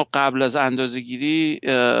شما قبل از اندازه‌گیری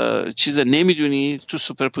چیز نمیدونی، تو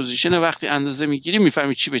سوپرپوزیشن وقتی اندازه میگیری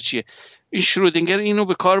میفهمی چی به چیه. این شرودینگر اینو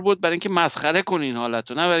به کار برد برای اینکه مسخره کنه این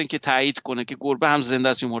حالتو، نه برای اینکه تایید کنه که گربه هم زنده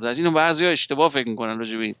است یا مرده است. اینو بعضیا اشتباه فکر میکنن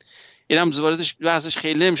راجع به این. اینم واردش بحثش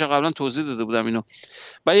خیلی نمیشه، قبلا توضیح داده بودم اینو.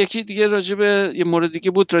 و یکی دیگه راجع به یه مورد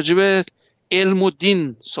دیگه بود راجع به علم و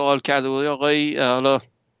دین سوال کرده بود آقای، حالا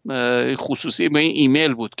خصوصی به این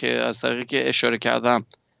ایمیل بود که از طریقی که اشاره کردم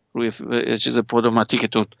روی چیز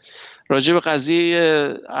پودوماتیکتون راجع به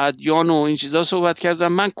قضیه ادیان و این چیزا صحبت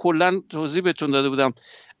کردم. من کلا توضیح بهتون داده بودم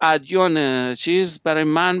ادیان چیز برای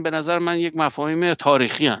من به نظر من یک مفاهیم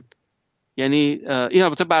تاریخی هن. یعنی این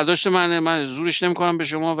البته برداشت منه، من زورش نمی‌کنم به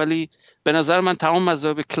شما، ولی به نظر من تمام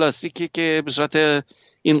مذاهب کلاسیکی که به صورت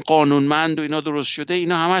این قانونمند و اینا درست شده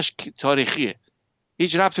اینا همش تاریخیه،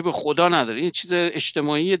 هیچ ربطی به خدا نداره. این چیز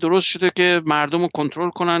اجتماعی درست شده که مردم رو کنترل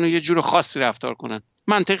کنن و یه جور خاصی رفتار کنن.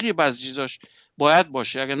 منطقی بعضی چیزاش باید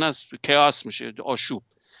باشه، اگر نه کیاس میشه، آشوب.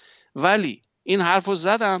 ولی این حرفو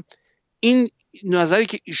زدم، این نظری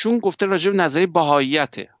که ایشون گفته راجع به نظریه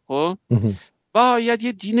بهاییته. خب بهاییت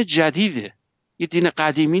یه دین جدیده، یه دین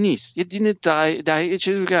قدیمی نیست، یه دین دهه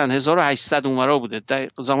چیزی میگن 1800 اونورا بوده،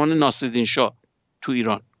 زمان ناصرالدین شاه تو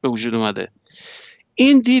ایران به وجود اومده.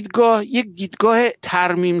 این دیدگاه یک دیدگاه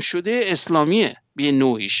ترمیم شده اسلامیه به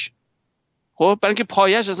نوعیش. خب برای اینکه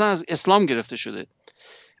پایش اصلا از اسلام گرفته شده.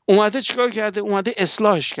 اومده چیکار کرده؟ اومده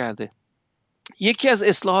اصلاحش کرده. یکی از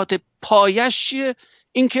اصلاحات پایش چیه؟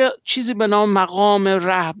 اینکه چیزی به نام مقام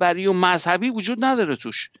رهبری و مذهبی وجود نداره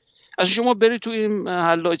توش. از شما بری تو این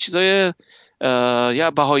حالا چیزای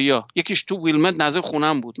یا بهایی‌ها، یکیش تو ویلمت نزدیک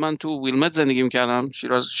خونم بود، من تو ویلمت زندگی می‌کردم،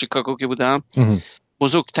 شیکاگو که بودم.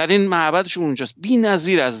 بزرگترین معبدشون اونجاست،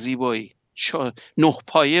 بی‌نظیر از زیبایی، 9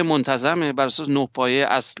 پایه منتظمه بر اساس 9 پایه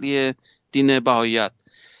اصلی دین بهاییت.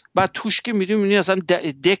 بعد توش که می‌بینی اصلا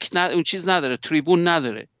دک اون چیز نداره، تریبون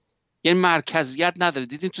نداره، یعنی مرکزیت نداره.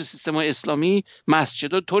 دیدین تو سیستم‌های اسلامی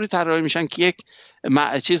مسجدها طوری طراحی میشن که یک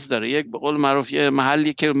چیز داره، یک به قول معروف یه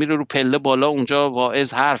محلی که میره رو پله بالا، اونجا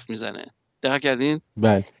واعظ حرف میزنه. دقت کردین؟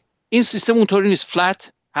 بله. این سیستم اونطوری نیست،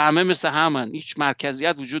 فلت، همه مثل همن، هیچ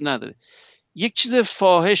مرکزیت وجود نداره. یک چیز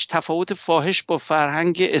فاحش، تفاوت فاحش با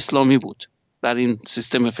فرهنگ اسلامی بود در این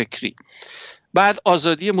سیستم فکری. بعد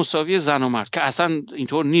آزادی مساوی زن و مرد که اصلا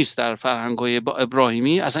اینطور نیست در فرهنگ‌های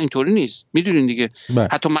ابراهیمی، اصلا اینطوری نیست، میدونین دیگه.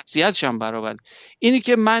 حتی مسیحیتش هم برابر. اینی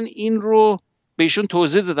که من این رو بهشون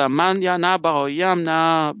توضیح دادم، من یا نه بهاییم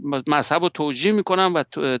نه مذهب رو توجیه میکنم و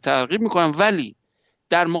ترغیب میکنم، ولی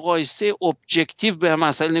در مقایسه ابجکتیو به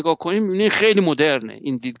مسئله نگاه کنیم میبینید خیلی مدرنه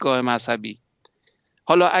این دیدگاه مذهبی.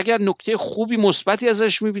 حالا اگر نکته خوبی مثبتی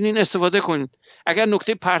ازش میبینین استفاده کنین، اگر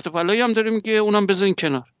نکته پرت و پلایی هم داره میگه اونم بذارین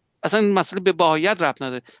کنار. اصلا مسئله به بهاییت ربط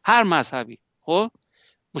نداره، هر مذهبی. خب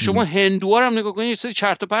شما هندوها هم نگاه کنید یه چیزی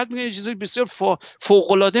چرت و پرت میگن، یه چیزی بسیار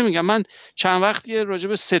فوق العاده میگن. من چند وقتی راجع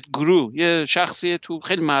به ستگرو، یه شخصی تو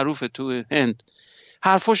خیلی معروفه تو هند،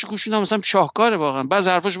 حرفاشو گوش میدم، مثلا شاهکاره واقعا. بعضی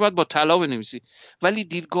حرفاشو باید با طلا بنویسی، ولی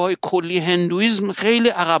دیدگاه کلی هندویسم خیلی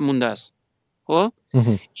عقب مونده است. خب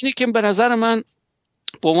اینی که به نظر من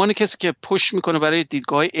به عنوان کسی که پوش میکنه برای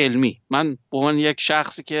دیدگاه علمی، من به عنوان یک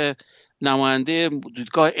شخصی که نماینده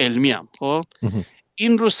دیدگاه علمی ام، خب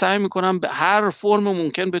این رو سعی میکنم به هر فرم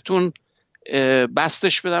ممکن بهتون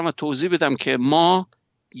بستش بدم و توضیح بدم که ما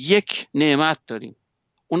یک نعمت داریم،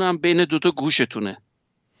 اونم بین دوتا گوشتونه.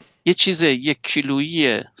 یه چیز 1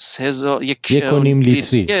 کیلویی 1.5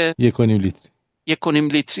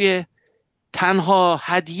 لیتریه. تنها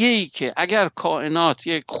هدیه‌ای که اگر کائنات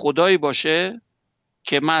یک خدایی باشه،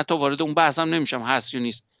 که من حتی وارد اون بحثم نمیشم هست یا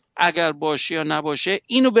نیست، اگر باشه یا نباشه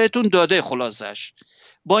اینو بهتون داده، خلاصش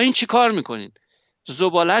با این چی کار میکنین؟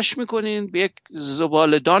 زبالش میکنین، به یک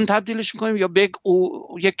زبالدان تبدیلش میکنین، یا به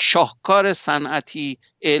یک شاهکار صنعتی،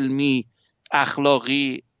 علمی،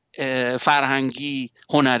 اخلاقی، فرهنگی،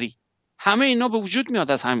 هنری. همه اینا به وجود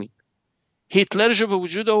میاد از همین. هیتلرشو به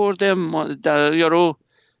وجود آورده، یارو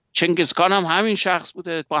چنگیزخان هم همین شخص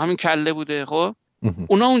بوده، با همین کله بوده. خب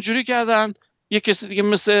اونا اونجوری کردن. یه کسی دیگه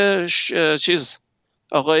مثل چیز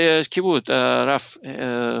آقای کی بود رفت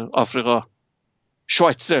آفریقا،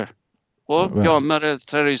 شوایتزر، خب یا مادر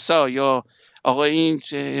تریسا، یا آقای این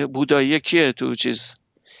بودایی کیه تو چیز،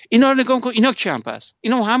 اینا رو نگاه کن، اینا کی هم پس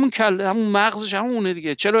اینا همون کله، همون مغزش همونه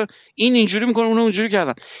دیگه. چرا این اینجوری میکنه اونا اونجوری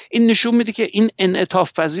کردن؟ این نشون میده که این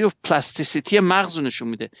انعطاف پذیری و پلاستیسیتی مغز رو نشون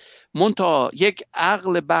میده. منتها یک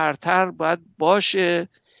عقل برتر باید باشه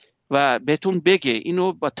و بهتون بگه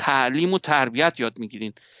اینو با تعلیم و تربیت یاد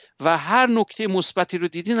میگیرین و هر نکته مثبتی رو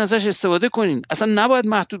دیدین ازش استفاده کنین، اصلا نباید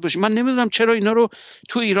محدود باشین. من نمیدونم چرا اینا رو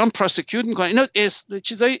تو ایران پروسیکیوت میکنن. اینا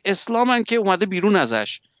چیزای اسلامن که اومده بیرون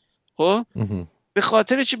ازش. خب به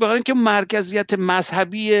خاطر چی؟ بخاطر اینکه مرکزیت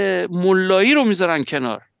مذهبی ملایی رو میذارن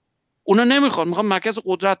کنار. اونا نمیخوان، میخوان مرکز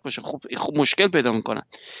قدرت باشه. خب مشکل پیدا میکنن.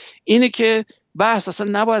 اینه که بحث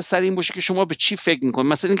اصلا نباید سر این باشه که شما به چی فکر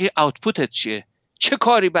میکنید، مثلا اینکه آوتپوتت چیه، چه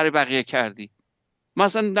کاری برای بقیه کردی.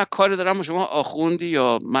 مثلا نه کاری دارم شما آخوندی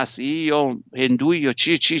یا مسیحی یا هندویی یا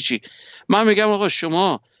چی. من میگم آقا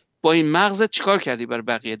شما با این مغزت چیکار کردی برای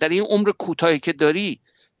بقیه؟ در این عمر کوتاهی که داری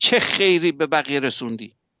چه خیری به بقیه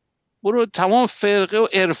رسوندی؟ برو تمام فرقه و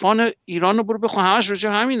عرفان ایران رو برو بخون، همش راجع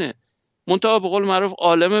همینه. منتها به قول معروف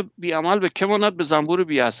عالم بی عمل به که ماند به زنبور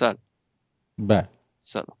بی عسل. بله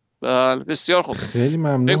سلام. بله بسیار خوب، خیلی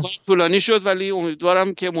ممنون. طولانی شد ولی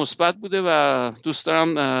امیدوارم که مثبت بوده و دوست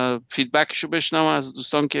دارم فیدبکشو بشنوم از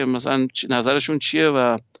دوستان که مثلا نظرشون چیه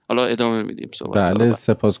و حالا ادامه میدیم صحبت. بله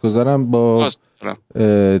سپاسگزارم. با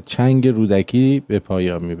چنگ رودکی به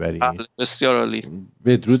پایان میبریم. بله بسیار عالی.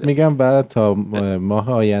 بدرود میگم و تا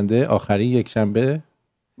ماه آینده آخرین یک شنبه.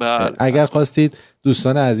 بله. اگر خواستید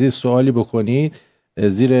دوستان عزیز سوالی بکنید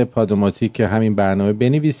زیر پادوماتیک همین برنامه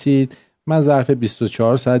بنویسید، من ظرف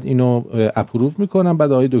 24 ساعت اینو اپروو میکنم،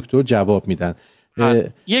 بعد آقای دکتر جواب میدن.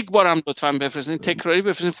 یک بارم لطفاً بفرستین، تکراری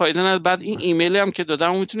بفرستین، فایده نداره. بعد این ایمیلی هم که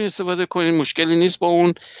دادم میتونید استفاده کنین، مشکلی نیست با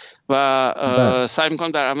اون و سعی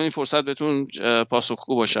میکنم در اولین فرصت بهتون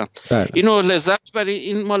پاسخگو باشم. اینو لذت ببرید.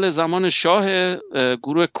 این مال زمان شاه،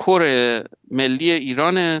 گروه کور ملی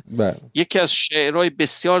ایرانه. یکی از شعرهای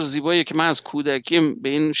بسیار زیبایی که من از کودکیم به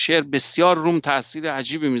این شعر بسیار روم تاثیر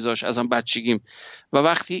عجیبی میذاشت ازم بچگیم و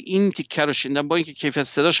وقتی این تیکه رو شنیدم با اینکه کیفیت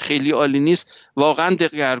صداش خیلی عالی نیست واقعا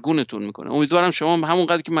دلگرمتون میکنه. امیدوارم شما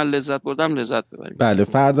همونقدر که من لذت بردم لذت ببرید. بله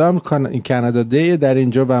فردا هم کانادا دی در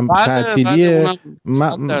اینجا و تعطیلی.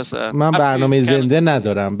 من برنامه زنده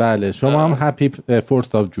ندارم. بله شما هم هپی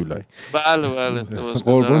 4th of July. بله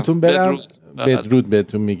قربونتون برم. بدرود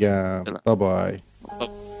بهتون میگم. بای.